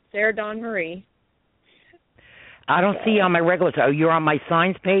 Yep, Sarah Dawn Marie. I don't see you on my regular site. You're on my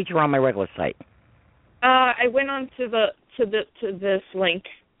signs page or on my regular site? I went on to this link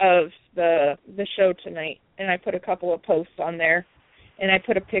of the show tonight, and I put a couple of posts on there, and I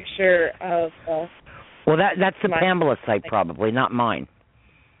put a picture of. Well, that's the Pamela site probably, not mine.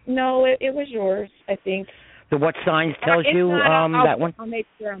 No, it was yours, I think. So what signs tells you that one? I'll make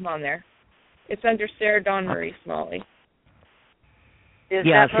sure I'm on there. It's under Sarah Dawn Marie Smalley.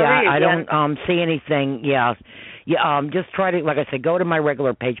 I don't see anything. Yeah. Just try to, like I said, go to my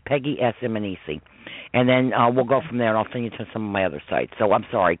regular page, Peggy S. Emanisi, and then we'll go from there, and I'll send you to some of my other sites. So I'm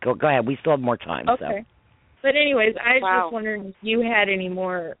sorry. Go ahead. We still have more time. Okay. So. But anyways, I was just wondering if you had any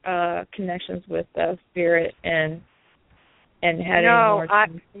more connections with Spirit and had any more. I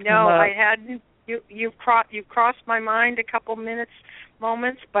hadn't. You crossed my mind a couple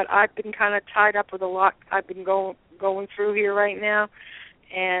moments, but I've been kind of tied up with a lot. I've been going through here right now,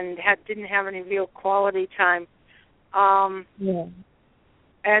 and didn't have any real quality time. And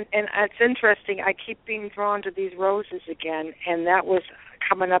it's interesting. I keep being drawn to these roses again, and that was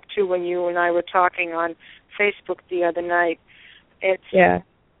coming up too when you and I were talking on Facebook the other night.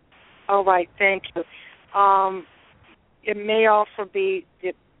 Oh, right. Thank you. It may also be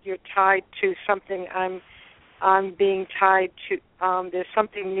that you're tied to something. I'm being tied to. There's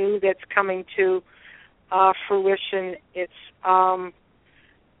something new that's coming to fruition. It's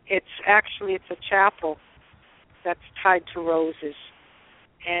actually a chapel that's tied to roses.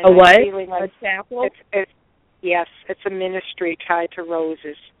 And a what? Like a chapel? Yes, it's a ministry tied to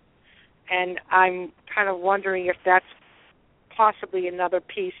roses. And I'm kind of wondering if that's possibly another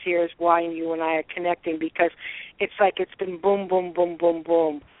piece here is why you and I are connecting, because it's like it's been boom, boom, boom, boom,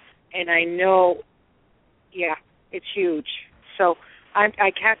 boom. And I know, it's huge. So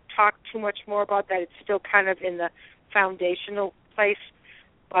I can't talk too much more about that. It's still kind of in the foundational place.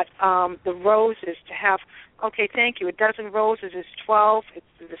 But the roses to have, okay, thank you. A dozen roses is 12. It's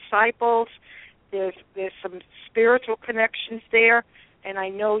the disciples. There's some spiritual connections there. And I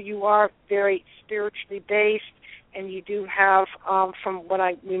know you are very spiritually based. And you do have, from what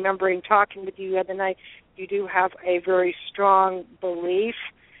I'm remembering talking with you the other night, you do have a very strong belief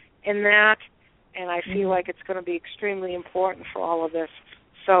in that. And I feel like it's going to be extremely important for all of this.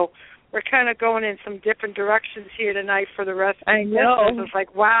 So we're kind of going in some different directions here tonight for the rest of the business. It's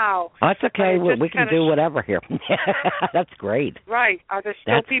like, wow. Oh, that's okay. We can do whatever here. That's great. Right. Are there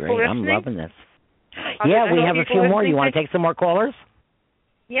still people great. listening? I'm loving this. We have a few more. You want to take some more callers?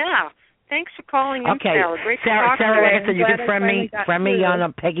 Yeah. Thanks for calling in, okay. Sarah. Great to talk to you. Sarah, like I said, you can friend me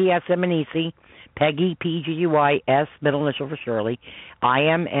on Peggy S. Emanisi. Peggy, P-G-G-Y-S, middle initial for Shirley,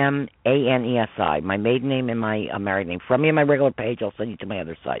 I-M-M-A-N-E-S-I, my maiden name and my married name. From me on my regular page, I'll send you to my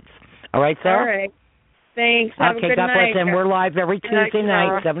other sites. All right, Sarah? All right. Thanks. Have a good God night. bless. And we're live every Tuesday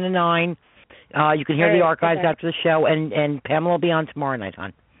night, 7 to 9. You can hear the archives after the show, and Pamela will be on tomorrow night,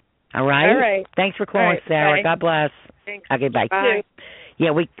 hon. All right? All right. Thanks for calling, Sarah. Bye. God bless. Thanks. Okay, bye. Bye.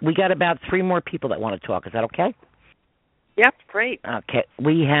 Yeah, we got about 3 more people that want to talk. Is that okay? Yep, great. Okay,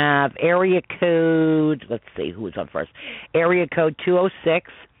 we have area code, let's see, who is on first? Area code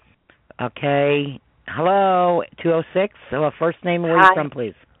 206. Okay, hello, 206. So first name, where are you from,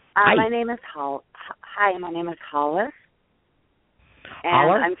 please? Hi. My name is Hollis. And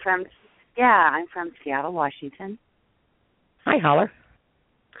Holler? I'm from Seattle, Washington. Hi, Holler.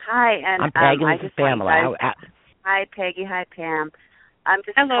 Hi, and I'm Peggy, this is Pamela. Hi, Peggy. Hi, Pam.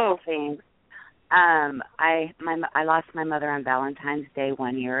 Just hello. A couple things. I lost my mother on Valentine's Day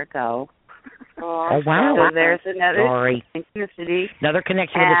 1 year ago. Oh wow! So there's another synchronicity. Another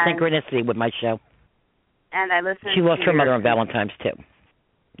connection with the synchronicity with my show. And I listened. She lost her mother on Valentine's too.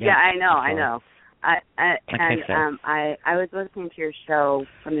 Yeah, I know. I was listening to your show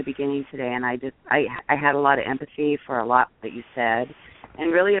from the beginning today, and I had a lot of empathy for a lot that you said,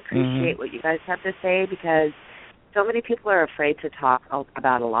 and really appreciate what you guys have to say, because so many people are afraid to talk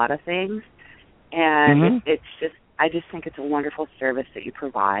about a lot of things. And I just think it's a wonderful service that you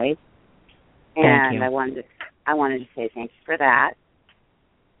provide. And thank you. I wanted to say thanks for that.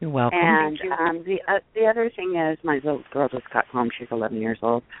 You're welcome. And the other thing is, my little girl just got home. She's 11 years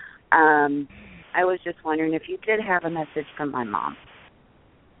old. I was just wondering if you did have a message from my mom.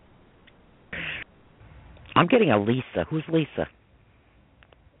 I'm getting a Lisa. Who's Lisa?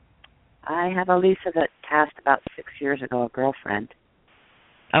 I have a Lisa that passed about 6 years ago, a girlfriend.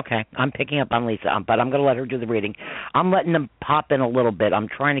 Okay, I'm picking up on Lisa, but I'm going to let her do the reading. I'm letting them pop in a little bit. I'm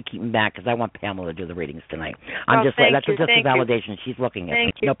trying to keep them back because I want Pamela to do the readings tonight. That's just a validation. She's looking at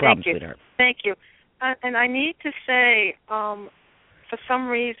me. No problem, sweetheart. Thank you. And I need to say, for some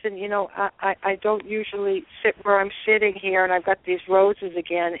reason, I don't usually sit where I'm sitting here, and I've got these roses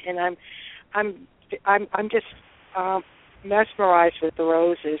again, and I'm just mesmerized with the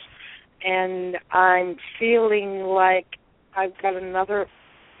roses, and I'm feeling like I've got another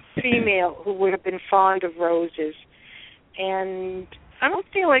female who would have been fond of roses, and I don't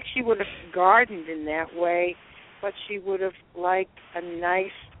feel like she would have gardened in that way, but she would have liked a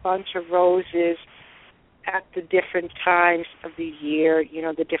nice bunch of roses at the different times of the year,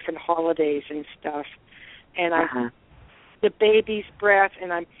 the different holidays and stuff. And the baby's breath,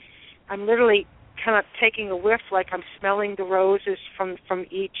 and I'm literally kind of taking a whiff, like I'm smelling the roses from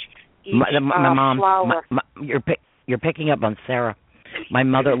each my mom, flower. You're picking up on Sarah. My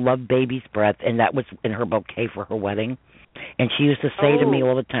mother loved baby's breath, and that was in her bouquet for her wedding. And she used to say to me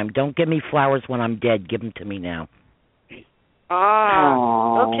all the time, "Don't give me flowers when I'm dead. Give them to me now."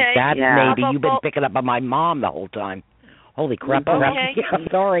 Okay. That's maybe you've been picking up on my mom the whole time. Holy crap! Okay. Yeah,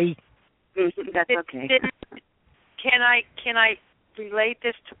 sorry. That's okay. Can I relate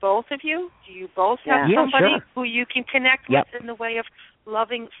this to both of you? Do you both have somebody who you can connect with in the way of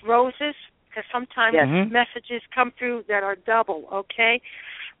loving roses? Because sometimes messages come through that are double, okay?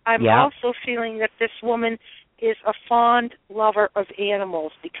 I'm also feeling that this woman is a fond lover of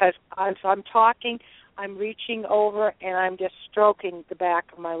animals, because as I'm talking, I'm reaching over and I'm just stroking the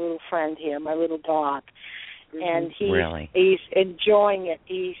back of my little friend here, my little dog. And he's enjoying it.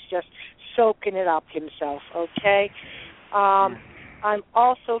 He's just soaking it up himself, okay? I'm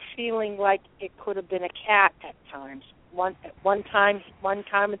also feeling like it could have been a cat at times. One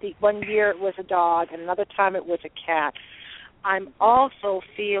year it was a dog, and another time it was a cat. I'm also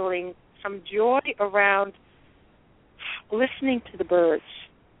feeling some joy around listening to the birds.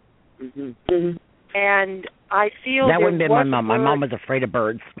 And I feel that wouldn't be my mom. My mom was afraid of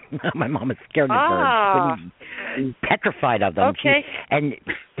birds. My mom was scared of birds, petrified of them. Okay.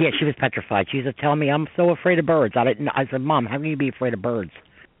 She was petrified. She used to tell me, "I'm so afraid of birds." I said, "Mom, how can you be afraid of birds?"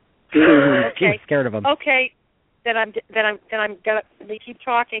 She was scared of them. Okay. Then I'm gonna keep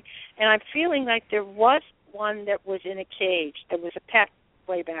talking, and I'm feeling like there was one that was in a cage. There was a pet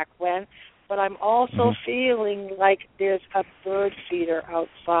way back when, but I'm also feeling like there's a bird feeder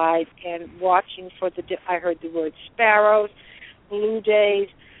outside and watching for I heard the word sparrows, blue jays,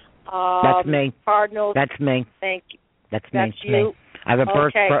 that's me. Cardinals. That's me. Thank you. That's you. Me. I have a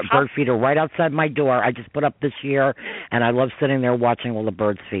bird feeder right outside my door. I just put up this year, and I love sitting there watching all the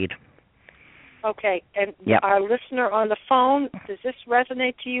birds feed. Okay, and our listener on the phone, does this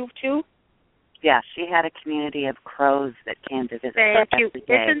resonate to you too? Yeah, she had a community of crows that came to visit her every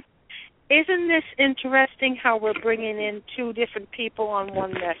day. Isn't this interesting how we're bringing in two different people on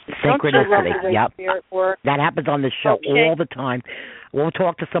one message? Synchronicity, Spirit that happens on this show all the time. We'll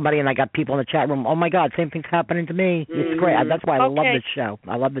talk to somebody, and I got people in the chat room, "Oh, my God, same thing's happening to me." It's great. That's why I love this show.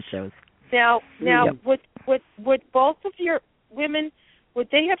 I love the shows. Now, would both of your women, would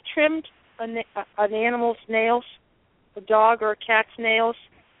they have trimmed an animal's nails, a dog or a cat's nails?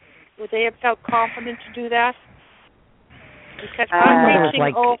 Would they have felt confident to do that? Because I'm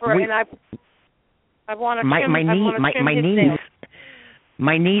reaching over and I want to trim.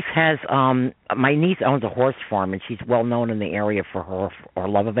 My niece owns a horse farm, and she's well known in the area for her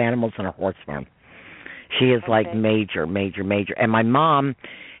love of animals and her horse farm. She is like major. And my mom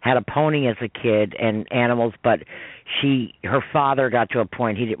had a pony as a kid and animals, but her father got to a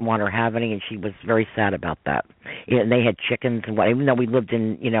point he didn't want her to have any, and she was very sad about that. And they had chickens, and even though we lived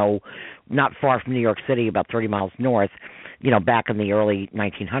in, not far from New York City, about 30 miles north, back in the early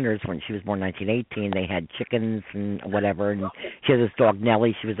 1900s when she was born in 1918, they had chickens and whatever, and she had this dog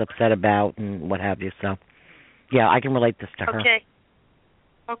Nellie she was upset about and what have you. So, yeah, I can relate this to her.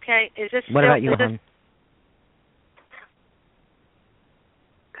 Okay. Is this what about you, hon?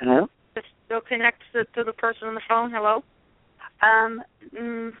 Hello? Does it still connect to the person on the phone? Hello?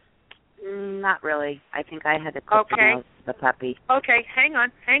 Not really. I think I had to click the puppy. Okay, hang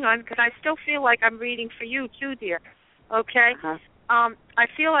on, because I still feel like I'm reading for you too, dear. Okay? I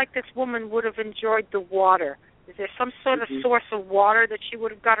feel like this woman would have enjoyed the water. Is there some sort of source of water that she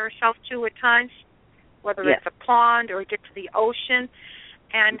would have got herself to at times? Whether it's a pond or get to the ocean.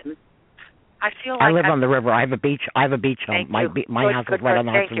 And I feel like I live on the river. I have a beach home. My house is right on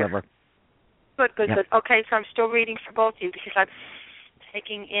the Hudson River. Good. Okay, so I'm still reading for both of you because I'm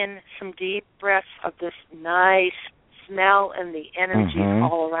taking in some deep breaths of this nice, smell and the energy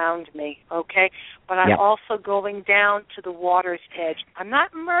all around me, okay? But I'm also going down to the water's edge. I'm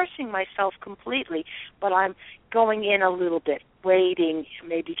not immersing myself completely, but I'm going in a little bit, wading,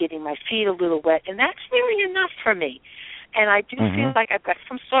 maybe getting my feet a little wet, and that's really enough for me. And I do feel like I've got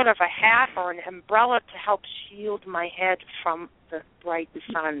some sort of a hat or an umbrella to help shield my head from the bright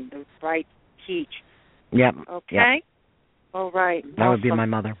sun, the bright heat. Yep. Okay? Yep. All right. That would be my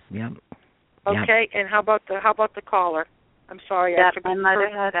mother. Yep. Okay, and how about the caller? I'm sorry. My mother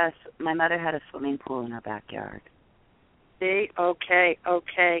had a swimming pool in her backyard. See? Okay.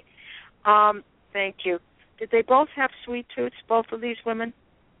 Thank you. Did they both have sweet tooths, both of these women?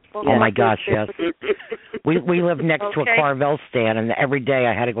 Oh my gosh, yes. We live next to a Carvel stand, and every day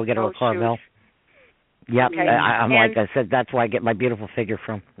I had to go get her a Carvel. Shoot. Yep, Okay. like I said, that's where I get my beautiful figure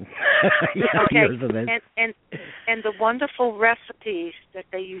from. Okay, and the wonderful recipes that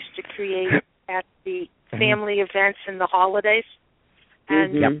they used to create at the family events and the holidays,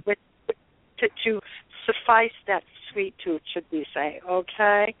 and to suffice that sweet tooth, should we say?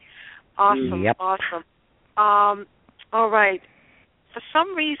 Okay, awesome, awesome. All right. For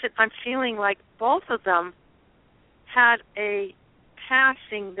some reason, I'm feeling like both of them had a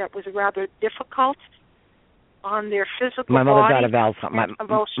passing that was rather difficult on their physical body. My mother died of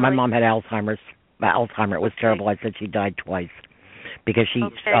Alzheimer's. My mom had Alzheimer's. Alzheimer's. It was terrible. I said she died twice because she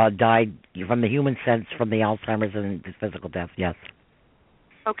died from the human sense, from the Alzheimer's, and the physical death. Yes.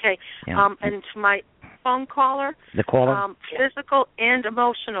 Okay. And to my phone caller, the caller, physical and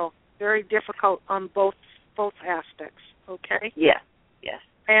emotional, very difficult on both aspects. Okay. Yes.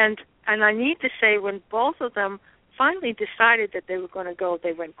 And I need to say, when both of them finally decided that they were going to go,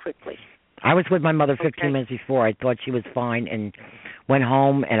 they went quickly. I was with my mother 15 minutes before. I thought she was fine and went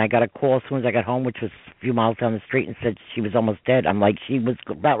home, and I got a call as soon as I got home, which was a few miles down the street, and said she was almost dead. I'm like, she was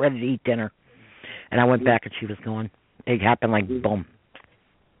about ready to eat dinner. And I went back, and she was gone. It happened like boom.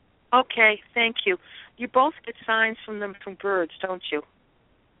 Okay, thank you. You both get signs from them from birds, don't you?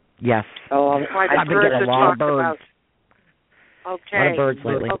 Yes. Oh, I've been getting a lot of birds. About. Okay. A lot of birds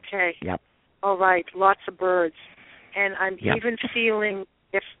lately. Okay. Yep. All right, lots of birds. And I'm even feeling,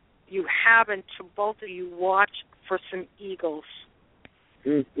 if you happen to, both of you, watch for some eagles.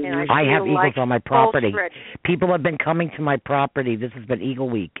 And I have eagles on my property. People have been coming to my property. This has been Eagle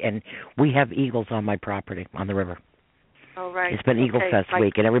Week, and we have eagles on my property on the river. All right. It's been Eagle Fest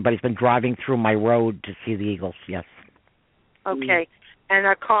week, and everybody's been driving through my road to see the eagles, yes. Okay. And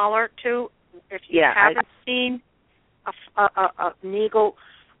a caller, too, if you haven't seen an eagle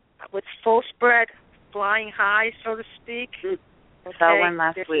with full spread, flying high, so to speak. Okay. Saw one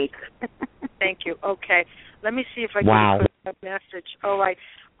last week. Thank you. Okay. Let me see if I can put a message. All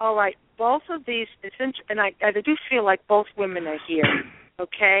right. Both of these, and I do feel like both women are here,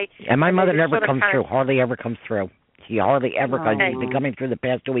 okay? And my mother never comes through, hardly ever comes through. She hardly ever comes. She's been coming through the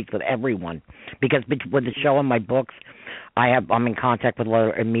past 2 weeks with everyone. Because with the show and my books, I'm in contact with a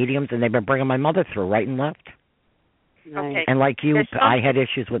lot of mediums, and they've been bringing my mother through right and left. Okay. And like you, I had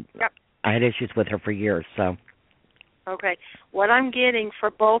issues with her for years, so. Okay. What I'm getting for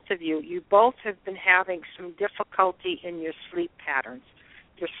both of you, you both have been having some difficulty in your sleep patterns.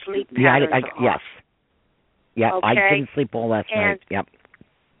 Your sleep patterns are off. Yes. Yeah, okay. I didn't sleep all last night. Yep.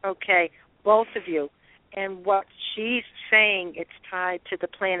 Okay, both of you. And what she's saying, it's tied to the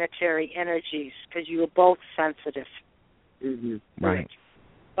planetary energies because you are both sensitive. Right.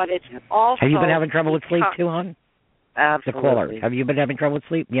 But it's also... Have you been having trouble with sleep too, hon? Absolutely. The caller. Have you been having trouble with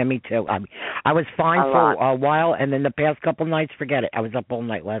sleep? Yeah, me too. I was fine for a while, and then the past couple nights, forget it. I was up all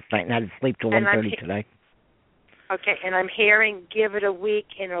night last night, and I didn't sleep till 1:30 today. Okay, and I'm hearing give it a week,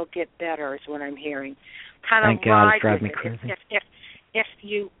 and it'll get better is what I'm hearing. Thank God, it's driving me crazy.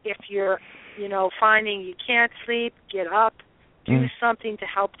 If you're finding you can't sleep, get up, do something to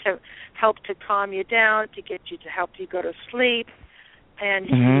help to calm you down, to get you to help you go to sleep. And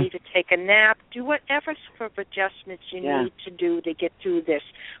you need to take a nap. Do whatever sort of adjustments you need to do to get through this.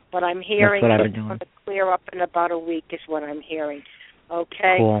 But I'm hearing it's going to clear up in about a week is what I'm hearing.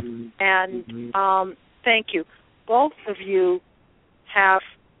 Okay? Cool. And thank you. Both of you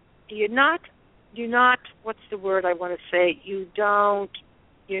you're not, what's the word I want to say? You're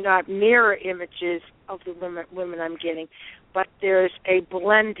not mirror images of the women I'm getting, but there's a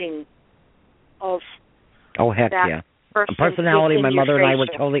blending of that personality. My mother and I were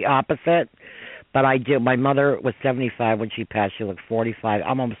totally opposite, but my mother was 75 when she passed. She looked 45.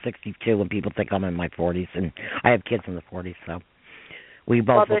 I'm almost 62 and people think I'm in my 40s, and I have kids in the 40s, so we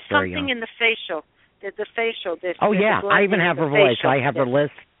both look very young. There's something in the facial. There's the facial. I even have her voice. I have her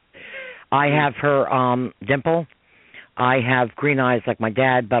list. I have her dimple. I have green eyes like my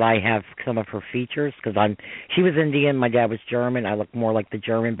dad, but I have some of her features because she was Indian, my dad was German. I look more like the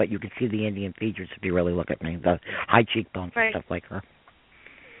German, but you can see the Indian features if you really look at me, the high cheekbones and stuff like her.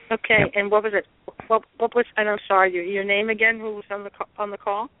 Okay, yep. And what was it? What was? And I'm sorry, your name again? Who was on the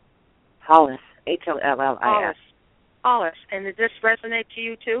call? Hollis, Hollis. Hollis. And did this resonate to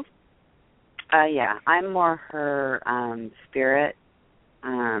you too? Yeah, I'm more her spirit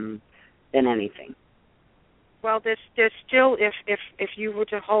than anything. Well, there's still, if you were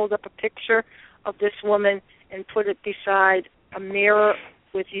to hold up a picture of this woman and put it beside a mirror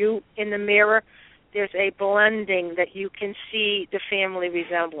with you in the mirror, there's a blending that you can see the family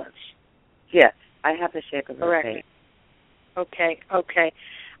resemblance. Yes, I have the shape of her face. Okay.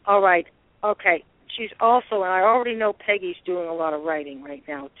 All right. Okay. She's also, and I already know Peggy's doing a lot of writing right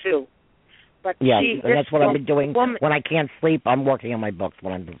now, too. But that's what I've been doing. When I can't sleep, I'm working on my books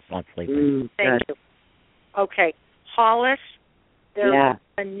when I'm not sleeping. Thank you. Okay. Hollis, there's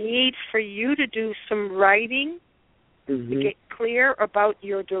a need for you to do some writing to get clear about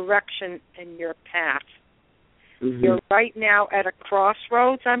your direction and your path. You're right now at a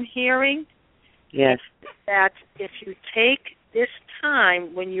crossroads, I'm hearing. Yes. That if you take this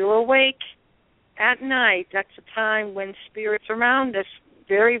time when you're awake at night, that's a time when spirits around us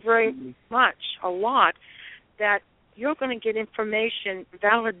very, very much, a lot, that you're going to get information,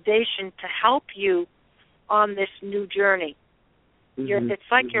 validation to help you on this new journey. It's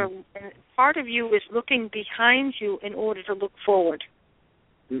like part of you is looking behind you in order to look forward.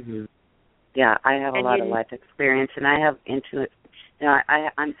 Yeah, I have a lot of life experience, and I have intuition.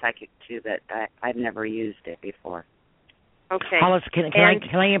 I'm psychic too, but I've never used it before. Okay. Hollis, can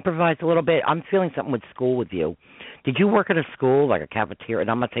I improvise a little bit? I'm feeling something with school with you. Did you work at a school, like a cafeteria? And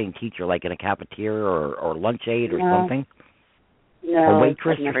I'm not saying teacher, like in a cafeteria or lunch aid or something? No. Or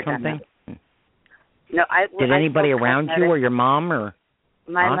waitress I've never or something? No, Did anybody around you or your mom or?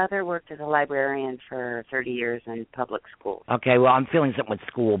 My mother worked as a librarian for 30 years in public schools. Okay, well, I'm feeling something with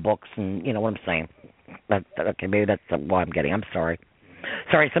school books, and you know what I'm saying. Okay, maybe that's what I'm getting. I'm sorry.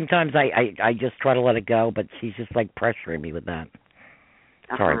 Sorry, sometimes I just try to let it go, but she's just like pressuring me with that.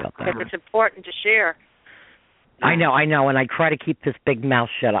 Sorry about that. It's important to share. I know, and I try to keep this big mouth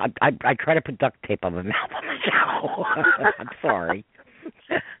shut. I try to put duct tape on my mouth on the show. I'm sorry.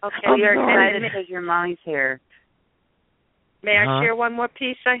 Okay, you're excited because your mommy's here. May I share one more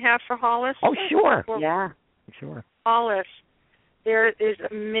piece I have for Hollis? Oh, sure. Yeah. Sure. Hollis, there is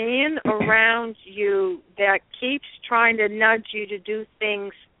a man around you that keeps trying to nudge you to do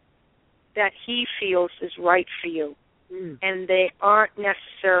things that he feels is right for you, and they aren't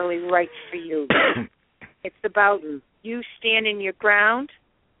necessarily right for you. It's about you standing your ground,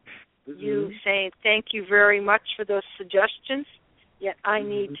 you saying, thank you very much for those suggestions, yet I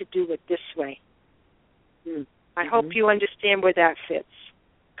need to do it this way. I hope you understand where that fits,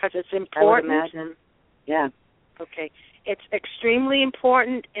 because it's important. I would imagine. Yeah. Okay. It's extremely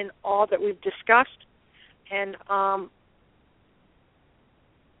important in all that we've discussed, and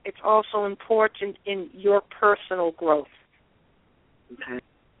it's also important in your personal growth. Okay.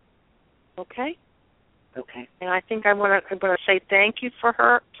 Okay? Okay. And I think I'm going to say thank you to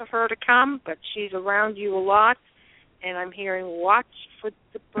her to come, but she's around you a lot. And I'm hearing watch for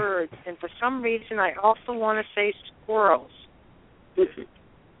the birds. And for some reason, I also want to say squirrels.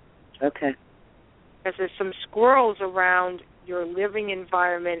 Okay. Because there's some squirrels around your living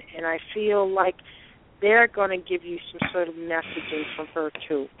environment, and I feel like they're going to give you some sort of messaging from her,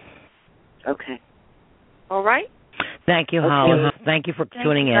 too. Okay. All right? Thank you, Hollis. Thank you for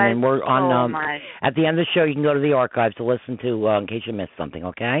tuning in. And we're on, at the end of the show, you can go to the archives to listen to, in case you missed something,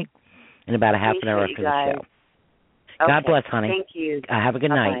 okay? In about a half an hour after the show. Okay. God bless, honey. Thank you. Have a good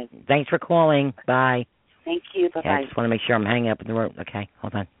night. Thanks for calling. Bye. Thank you. Bye-bye. I just want to make sure I'm hanging up in the room. Okay,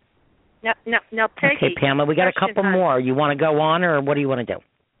 hold on. Now, Peggy. Okay, Pamela, we got a couple more. You want to go on, or what do you want to do?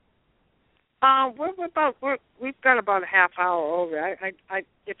 We've got about a half hour over.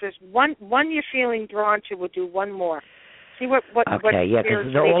 If there's one you're feeling drawn to, we'll do one more. See what. Okay, yeah,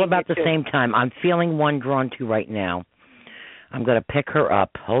 because they're all about the same time. I'm feeling one drawn to right now. I'm going to pick her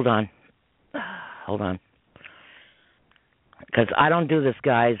up. Hold on. Because I don't do this,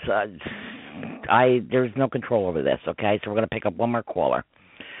 guys. There's no control over this, okay? So we're going to pick up one more caller.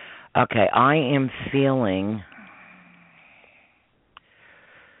 Okay, I am feeling...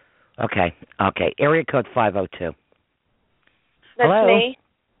 Okay. Area code 502. That's Hello? me.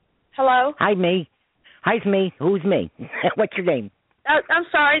 Hello? Hi, me. Hi, it's me. Who's me? What's your name? I'm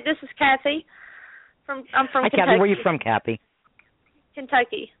sorry, this is Kathy. I'm from Kentucky. Kathy. Where are you from, Kathy?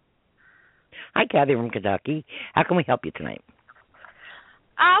 Kentucky. Hi, Kathy from Kentucky. How can we help you tonight?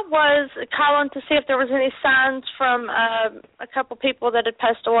 I was calling to see if there was any signs from a couple people that had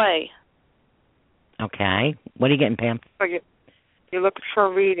passed away. Okay. What are you getting, Pam? Oh, you're looking for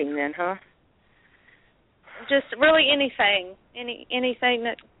a reading then, huh? Just really anything.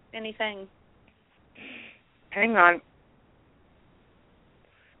 Anything. Hang on.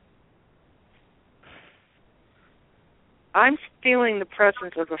 I'm feeling the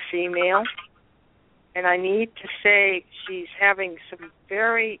presence of a female, and I need to say she's having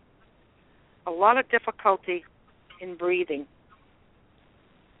a lot of difficulty in breathing.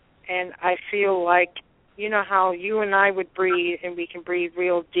 And I feel like, you know how you and I would breathe, and we can breathe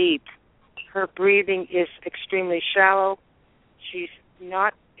real deep. Her breathing is extremely shallow. She's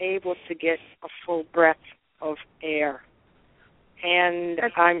not able to get a full breath of air. And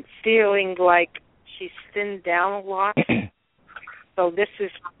I'm feeling like she's thinned down a lot. So this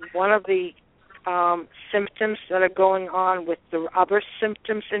is one of the symptoms that are going on with the other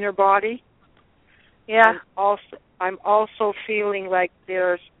symptoms in her body. Yeah. I'm also feeling like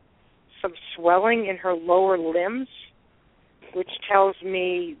there's some swelling in her lower limbs, which tells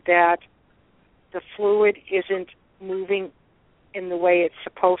me that the fluid isn't moving in the way it's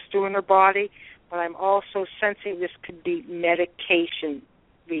supposed to in her body, but I'm also sensing this could be medication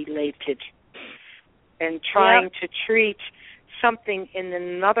related and trying to treat something in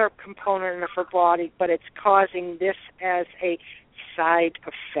another component of her body, but it's causing this as a side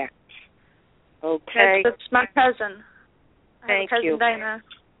effect. Okay? That's my cousin. Thank cousin you. Dana.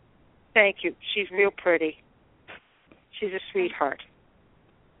 Thank you. She's real pretty. She's a sweetheart.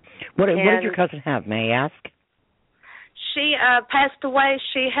 What did your cousin have, may I ask? She passed away.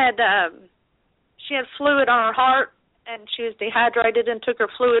 She had fluid on her heart, and she was dehydrated and took her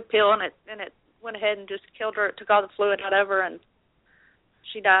fluid pill, and it went ahead and just killed her. It took all the fluid out of her, and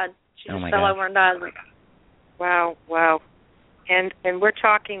she died. She just fell over and died. Wow. And we're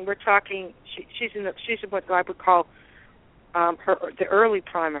talking. She's in what I would call the early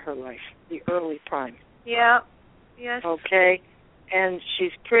prime of her life. The early prime. Yeah. Yes. Okay. And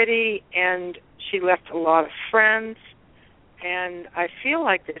she's pretty, and she left a lot of friends. And I feel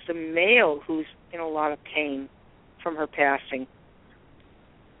like there's a male who's in a lot of pain from her passing.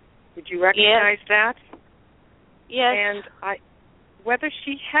 Would you recognize that? Yes. And whether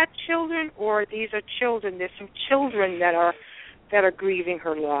she had children or these are children, there's some children that are grieving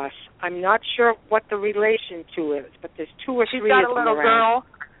her loss. I'm not sure what the relation to is, but there's two or three of them around. She's got a little girl.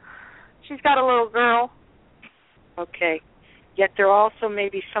 She's got a little girl. Okay. Yet there also may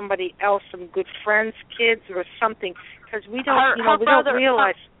be somebody else, some good friends, kids, or something, because we don't, we don't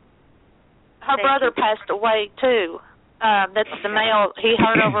realize. Her brother passed away too. That's the male. He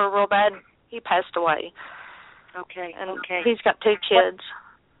hurt over real bad. He passed away. Okay. And he's got two kids.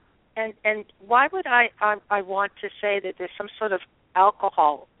 And why would I want to say that there's some sort of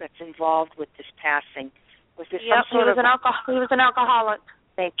alcohol that's involved with this passing? Was there some sort of he was an alcoholic.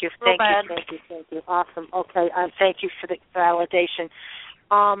 Thank you. Thank you. Awesome. Okay. Thank you for the validation.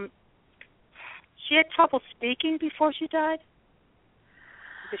 She had trouble speaking before she died?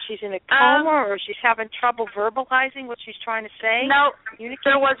 That she's in a coma, or she's having trouble verbalizing what she's trying to say? No,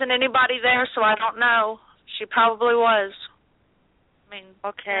 there wasn't anybody there, so I don't know. She probably was. I mean,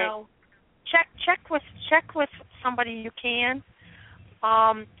 okay. No. Check with somebody you can.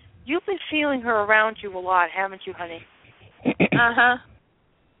 You've been feeling her around you a lot, haven't you, honey?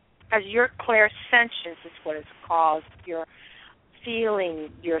 As your clairsentience is what it's called. Your feeling,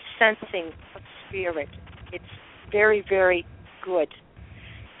 your sensing of spirit. It's very, very good.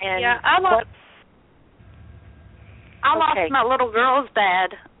 And I lost my little girl's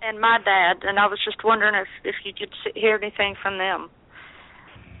dad and my dad, and I was just wondering if you could hear anything from them.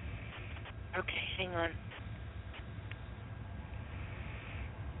 Okay, hang on.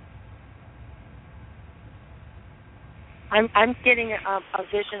 I'm getting a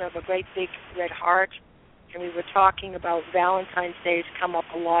vision of a great big red heart, and we were talking about Valentine's Day's come up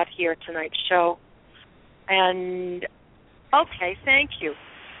a lot here tonight's show. And okay, thank you.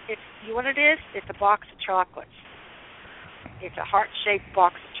 You know what it is? It's a box of chocolates. It's a heart-shaped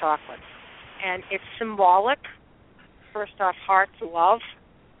box of chocolates. And it's symbolic. First off, heart's love.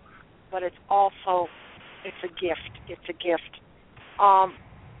 But it's also, it's a gift. It's a gift.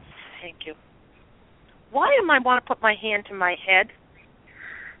 Thank you. Why am I want to put my hand to my head?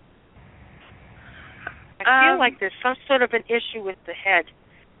 I feel like there's some sort of an issue with the head.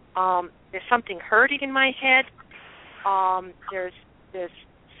 There's something hurting in my head. There's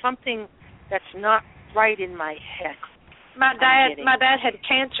something that's not right in my head. My dad had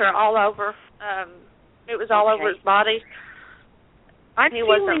cancer all over. It was all over his body. I'm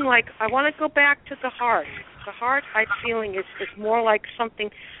feeling like I want to go back to the heart. The heart I'm feeling is more like something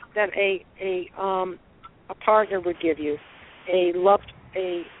that a partner would give you, a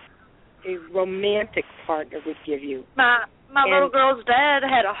romantic partner would give you. My little girl's dad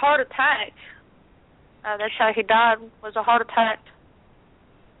had a heart attack. That's how he died, was a heart attack.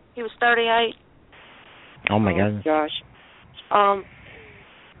 He was 38. Oh my God. Gosh.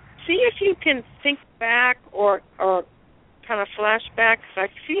 See if you can think back or kind of flash back, because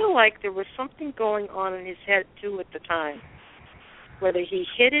I feel like there was something going on in his head too at the time. Whether he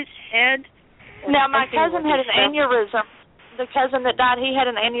hit his head. Now, my cousin had an aneurysm. The cousin that died, he had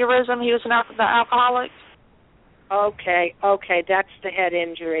an aneurysm. He was an alcoholic. Okay, that's the head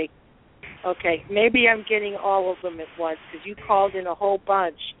injury. Okay, maybe I'm getting all of them at once because you called in a whole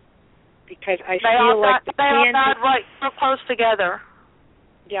bunch. Because they all died right so close together.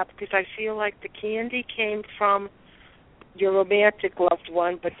 Yeah, because I feel like the candy came from your romantic loved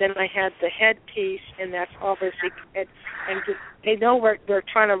one, but then I had the head piece, and that's obviously. And they know we're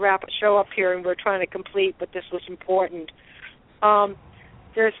trying to wrap a show up here, and we're trying to complete, but this was important.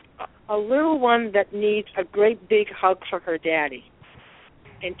 There's a little one that needs a great big hug for her daddy,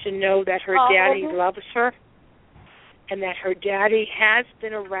 and to know that her daddy loves her, and that her daddy has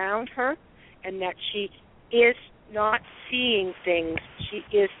been around her, and that she is not seeing things,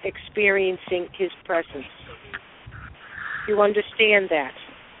 she is experiencing his presence. You understand that?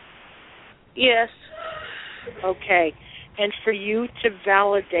 Yes. Okay. And for you to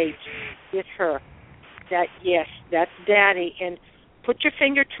validate with her that, yes, that's Daddy, and put your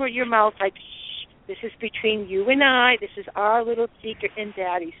finger to your mouth like, shh, this is between you and I, this is our little secret and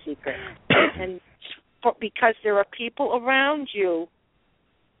Daddy's secret. And because there are people around you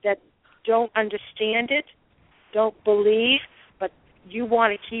that don't understand it, don't believe, but you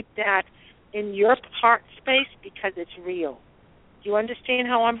want to keep that in your heart space because it's real. Do you understand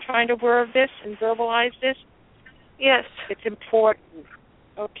how I'm trying to word this and verbalize this? Yes. It's important,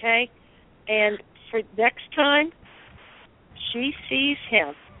 okay? And for next time she sees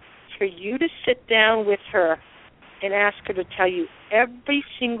him, for you to sit down with her and ask her to tell you every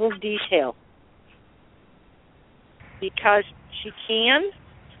single detail, because she can,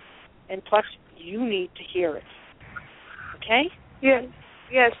 and plus you need to hear it. Okay? Yes.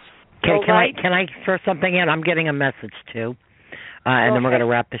 Yes. Okay, can I throw something in? I'm getting a message too, and then we're going to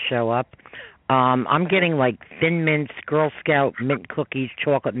wrap the show up. I'm getting like Thin Mints, Girl Scout mint cookies,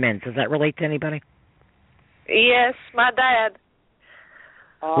 chocolate mints. Does that relate to anybody? Yes, my dad.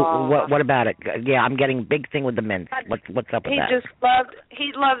 What about it? Yeah, I'm getting a big thing with the mints. What's up with that?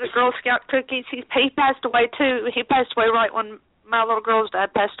 He loved the Girl Scout cookies. He passed away too. He passed away right when my little girl's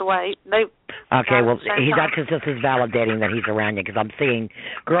dad passed away. Okay, well, that's just as validating that he's around you, because I'm seeing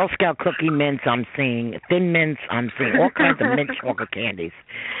Girl Scout cookie mints, I'm seeing Thin Mints, I'm seeing all kinds of mint chocolate candies.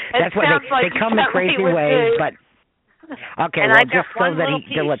 That's why they come in crazy ways, but... Okay, and well, I got just so that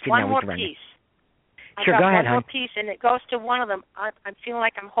he'll let you know he's around you. Sure, go ahead, one more piece, and it goes to one of them. I'm feeling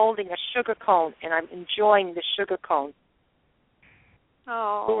like I'm holding a sugar cone, and I'm enjoying the sugar cone.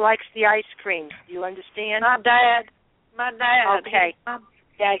 Oh. Who likes the ice cream? Do you understand? My dad. Okay.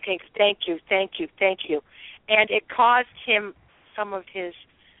 Yeah, thank you. And it caused him some of his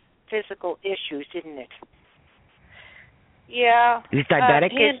physical issues, didn't it? Yeah. He's diabetic?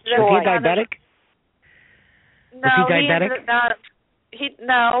 Is he diabetic? No,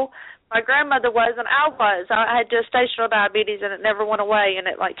 no. My grandmother was, and I was. I had gestational diabetes, and it never went away, and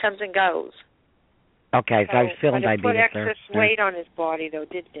it comes and goes. Okay, so I was feeling diabetes. But it put excess weight on his body, though,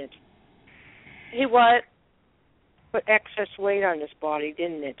 didn't it? He what? Put excess weight on his body,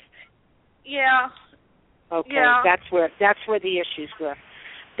 didn't it? Yeah. Okay, yeah. That's where the issues were.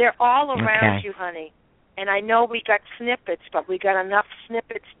 They're all around you, honey. And I know we got snippets, but we got enough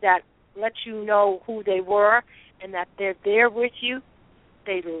snippets that let you know who they were and that they're there with you.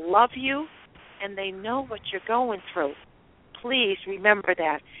 They love you, and they know what you're going through. Please remember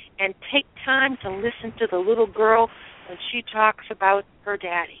that. And take time to listen to the little girl when she talks about her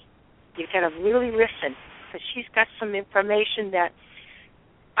daddy. You've got to really listen, because she's got some information that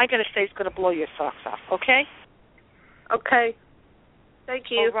I got to say is going to blow your socks off, okay? Okay. Thank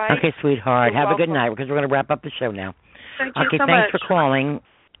you. All right. Okay, sweetheart. You're Have welcome. a good night, because we're going to wrap up the show now. Thank you so much. Okay, thanks for calling.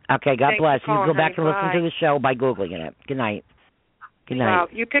 Okay, God bless. You calling, go back honey. and listen to the show by Googling it. Good night. Good night. Wow,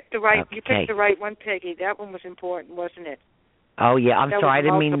 you picked the right. Okay. You picked the right one, Peggy. That one was important, wasn't it? Oh yeah, I'm That sorry. I was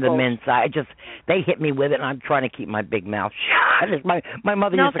didn't mean the multiple. mints. They hit me with it, and I'm trying to keep my big mouth shut. My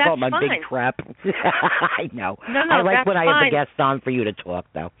mother used to call it my big trap. I know. No, I like when I have fine. the guests on for you to talk,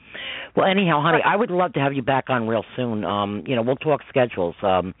 though. Well, anyhow, honey, I would love to have you back on real soon. We'll talk schedules.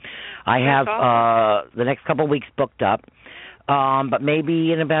 I have the next couple of weeks booked up, but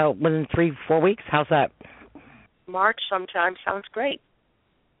maybe within 3-4 weeks. How's that? March sometime. Sounds great.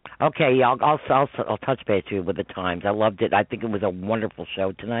 Okay, yeah, I'll touch base with the times. I loved it. I think it was a wonderful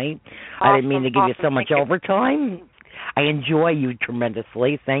show tonight. Awesome, I didn't mean to give you so much overtime. I enjoy you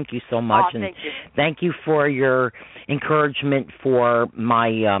tremendously. Thank you so much, and thank you for your encouragement for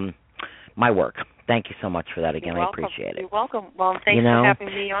my my work. Thank you so much for that again. I appreciate it. You're welcome. Well, thanks for having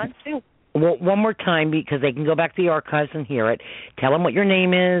me on too. Well, one more time, because they can go back to the archives and hear it. Tell them what your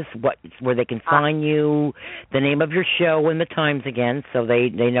name is, where they can find you, the name of your show, and the times again, so they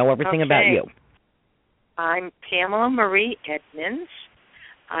know everything about you. I'm Pamela Marie Edmunds.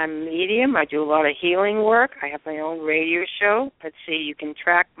 I'm medium. I do a lot of healing work. I have my own radio show. Let's see, you can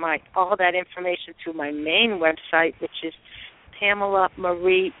track all that information through my main website, which is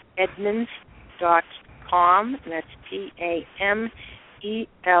PamelaMarieEdmunds.com, and that's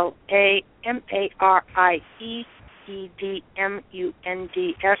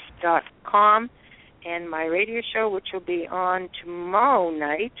PamelaMarieEdmunds.com, and my radio show, which will be on tomorrow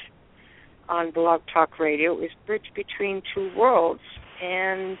night on Blog Talk Radio, is Bridge Between Two Worlds,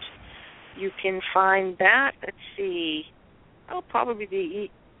 and you can find that. Let's see, you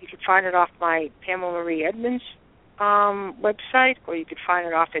can find it off my Pamela Marie Edmunds website, or you could find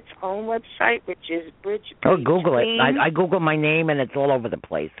it off its own website, which is Bridge Between. Or Google it. I Google my name, and it's all over the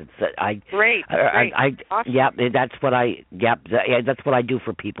place. It's great. Awesome. That's what I do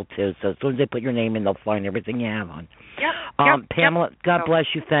for people too. So as soon as they put your name in, they'll find everything you have on. Pamela, God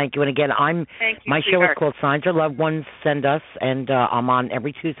bless you. Thank you. And again, my show is called Signs Our Loved Ones Send Us, and I'm on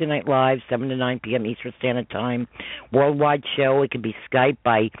every Tuesday night live, 7 to 9 p.m. Eastern Standard Time. Worldwide show. It can be Skype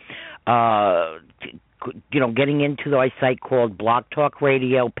by getting into the site called Blog Talk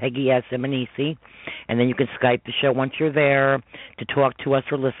Radio, Peggy S. Emanisi, and then you can Skype the show once you're there to talk to us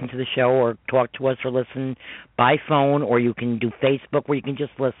or listen to the show, or talk to us or listen by phone, or you can do Facebook where you can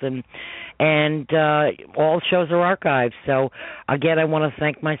just listen. And all shows are archived. So, again, I want to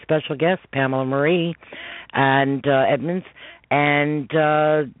thank my special guest, Pamela Marie and Edmunds, and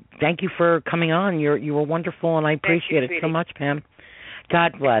thank you for coming on. You were wonderful, and I appreciate it so much, Pam.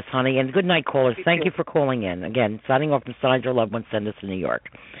 God bless, honey, and good night, callers. Thank you for calling in. Again, signing off from Signs Our Loved Ones Send Us to New York.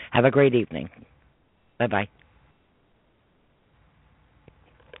 Have a great evening. Bye-bye.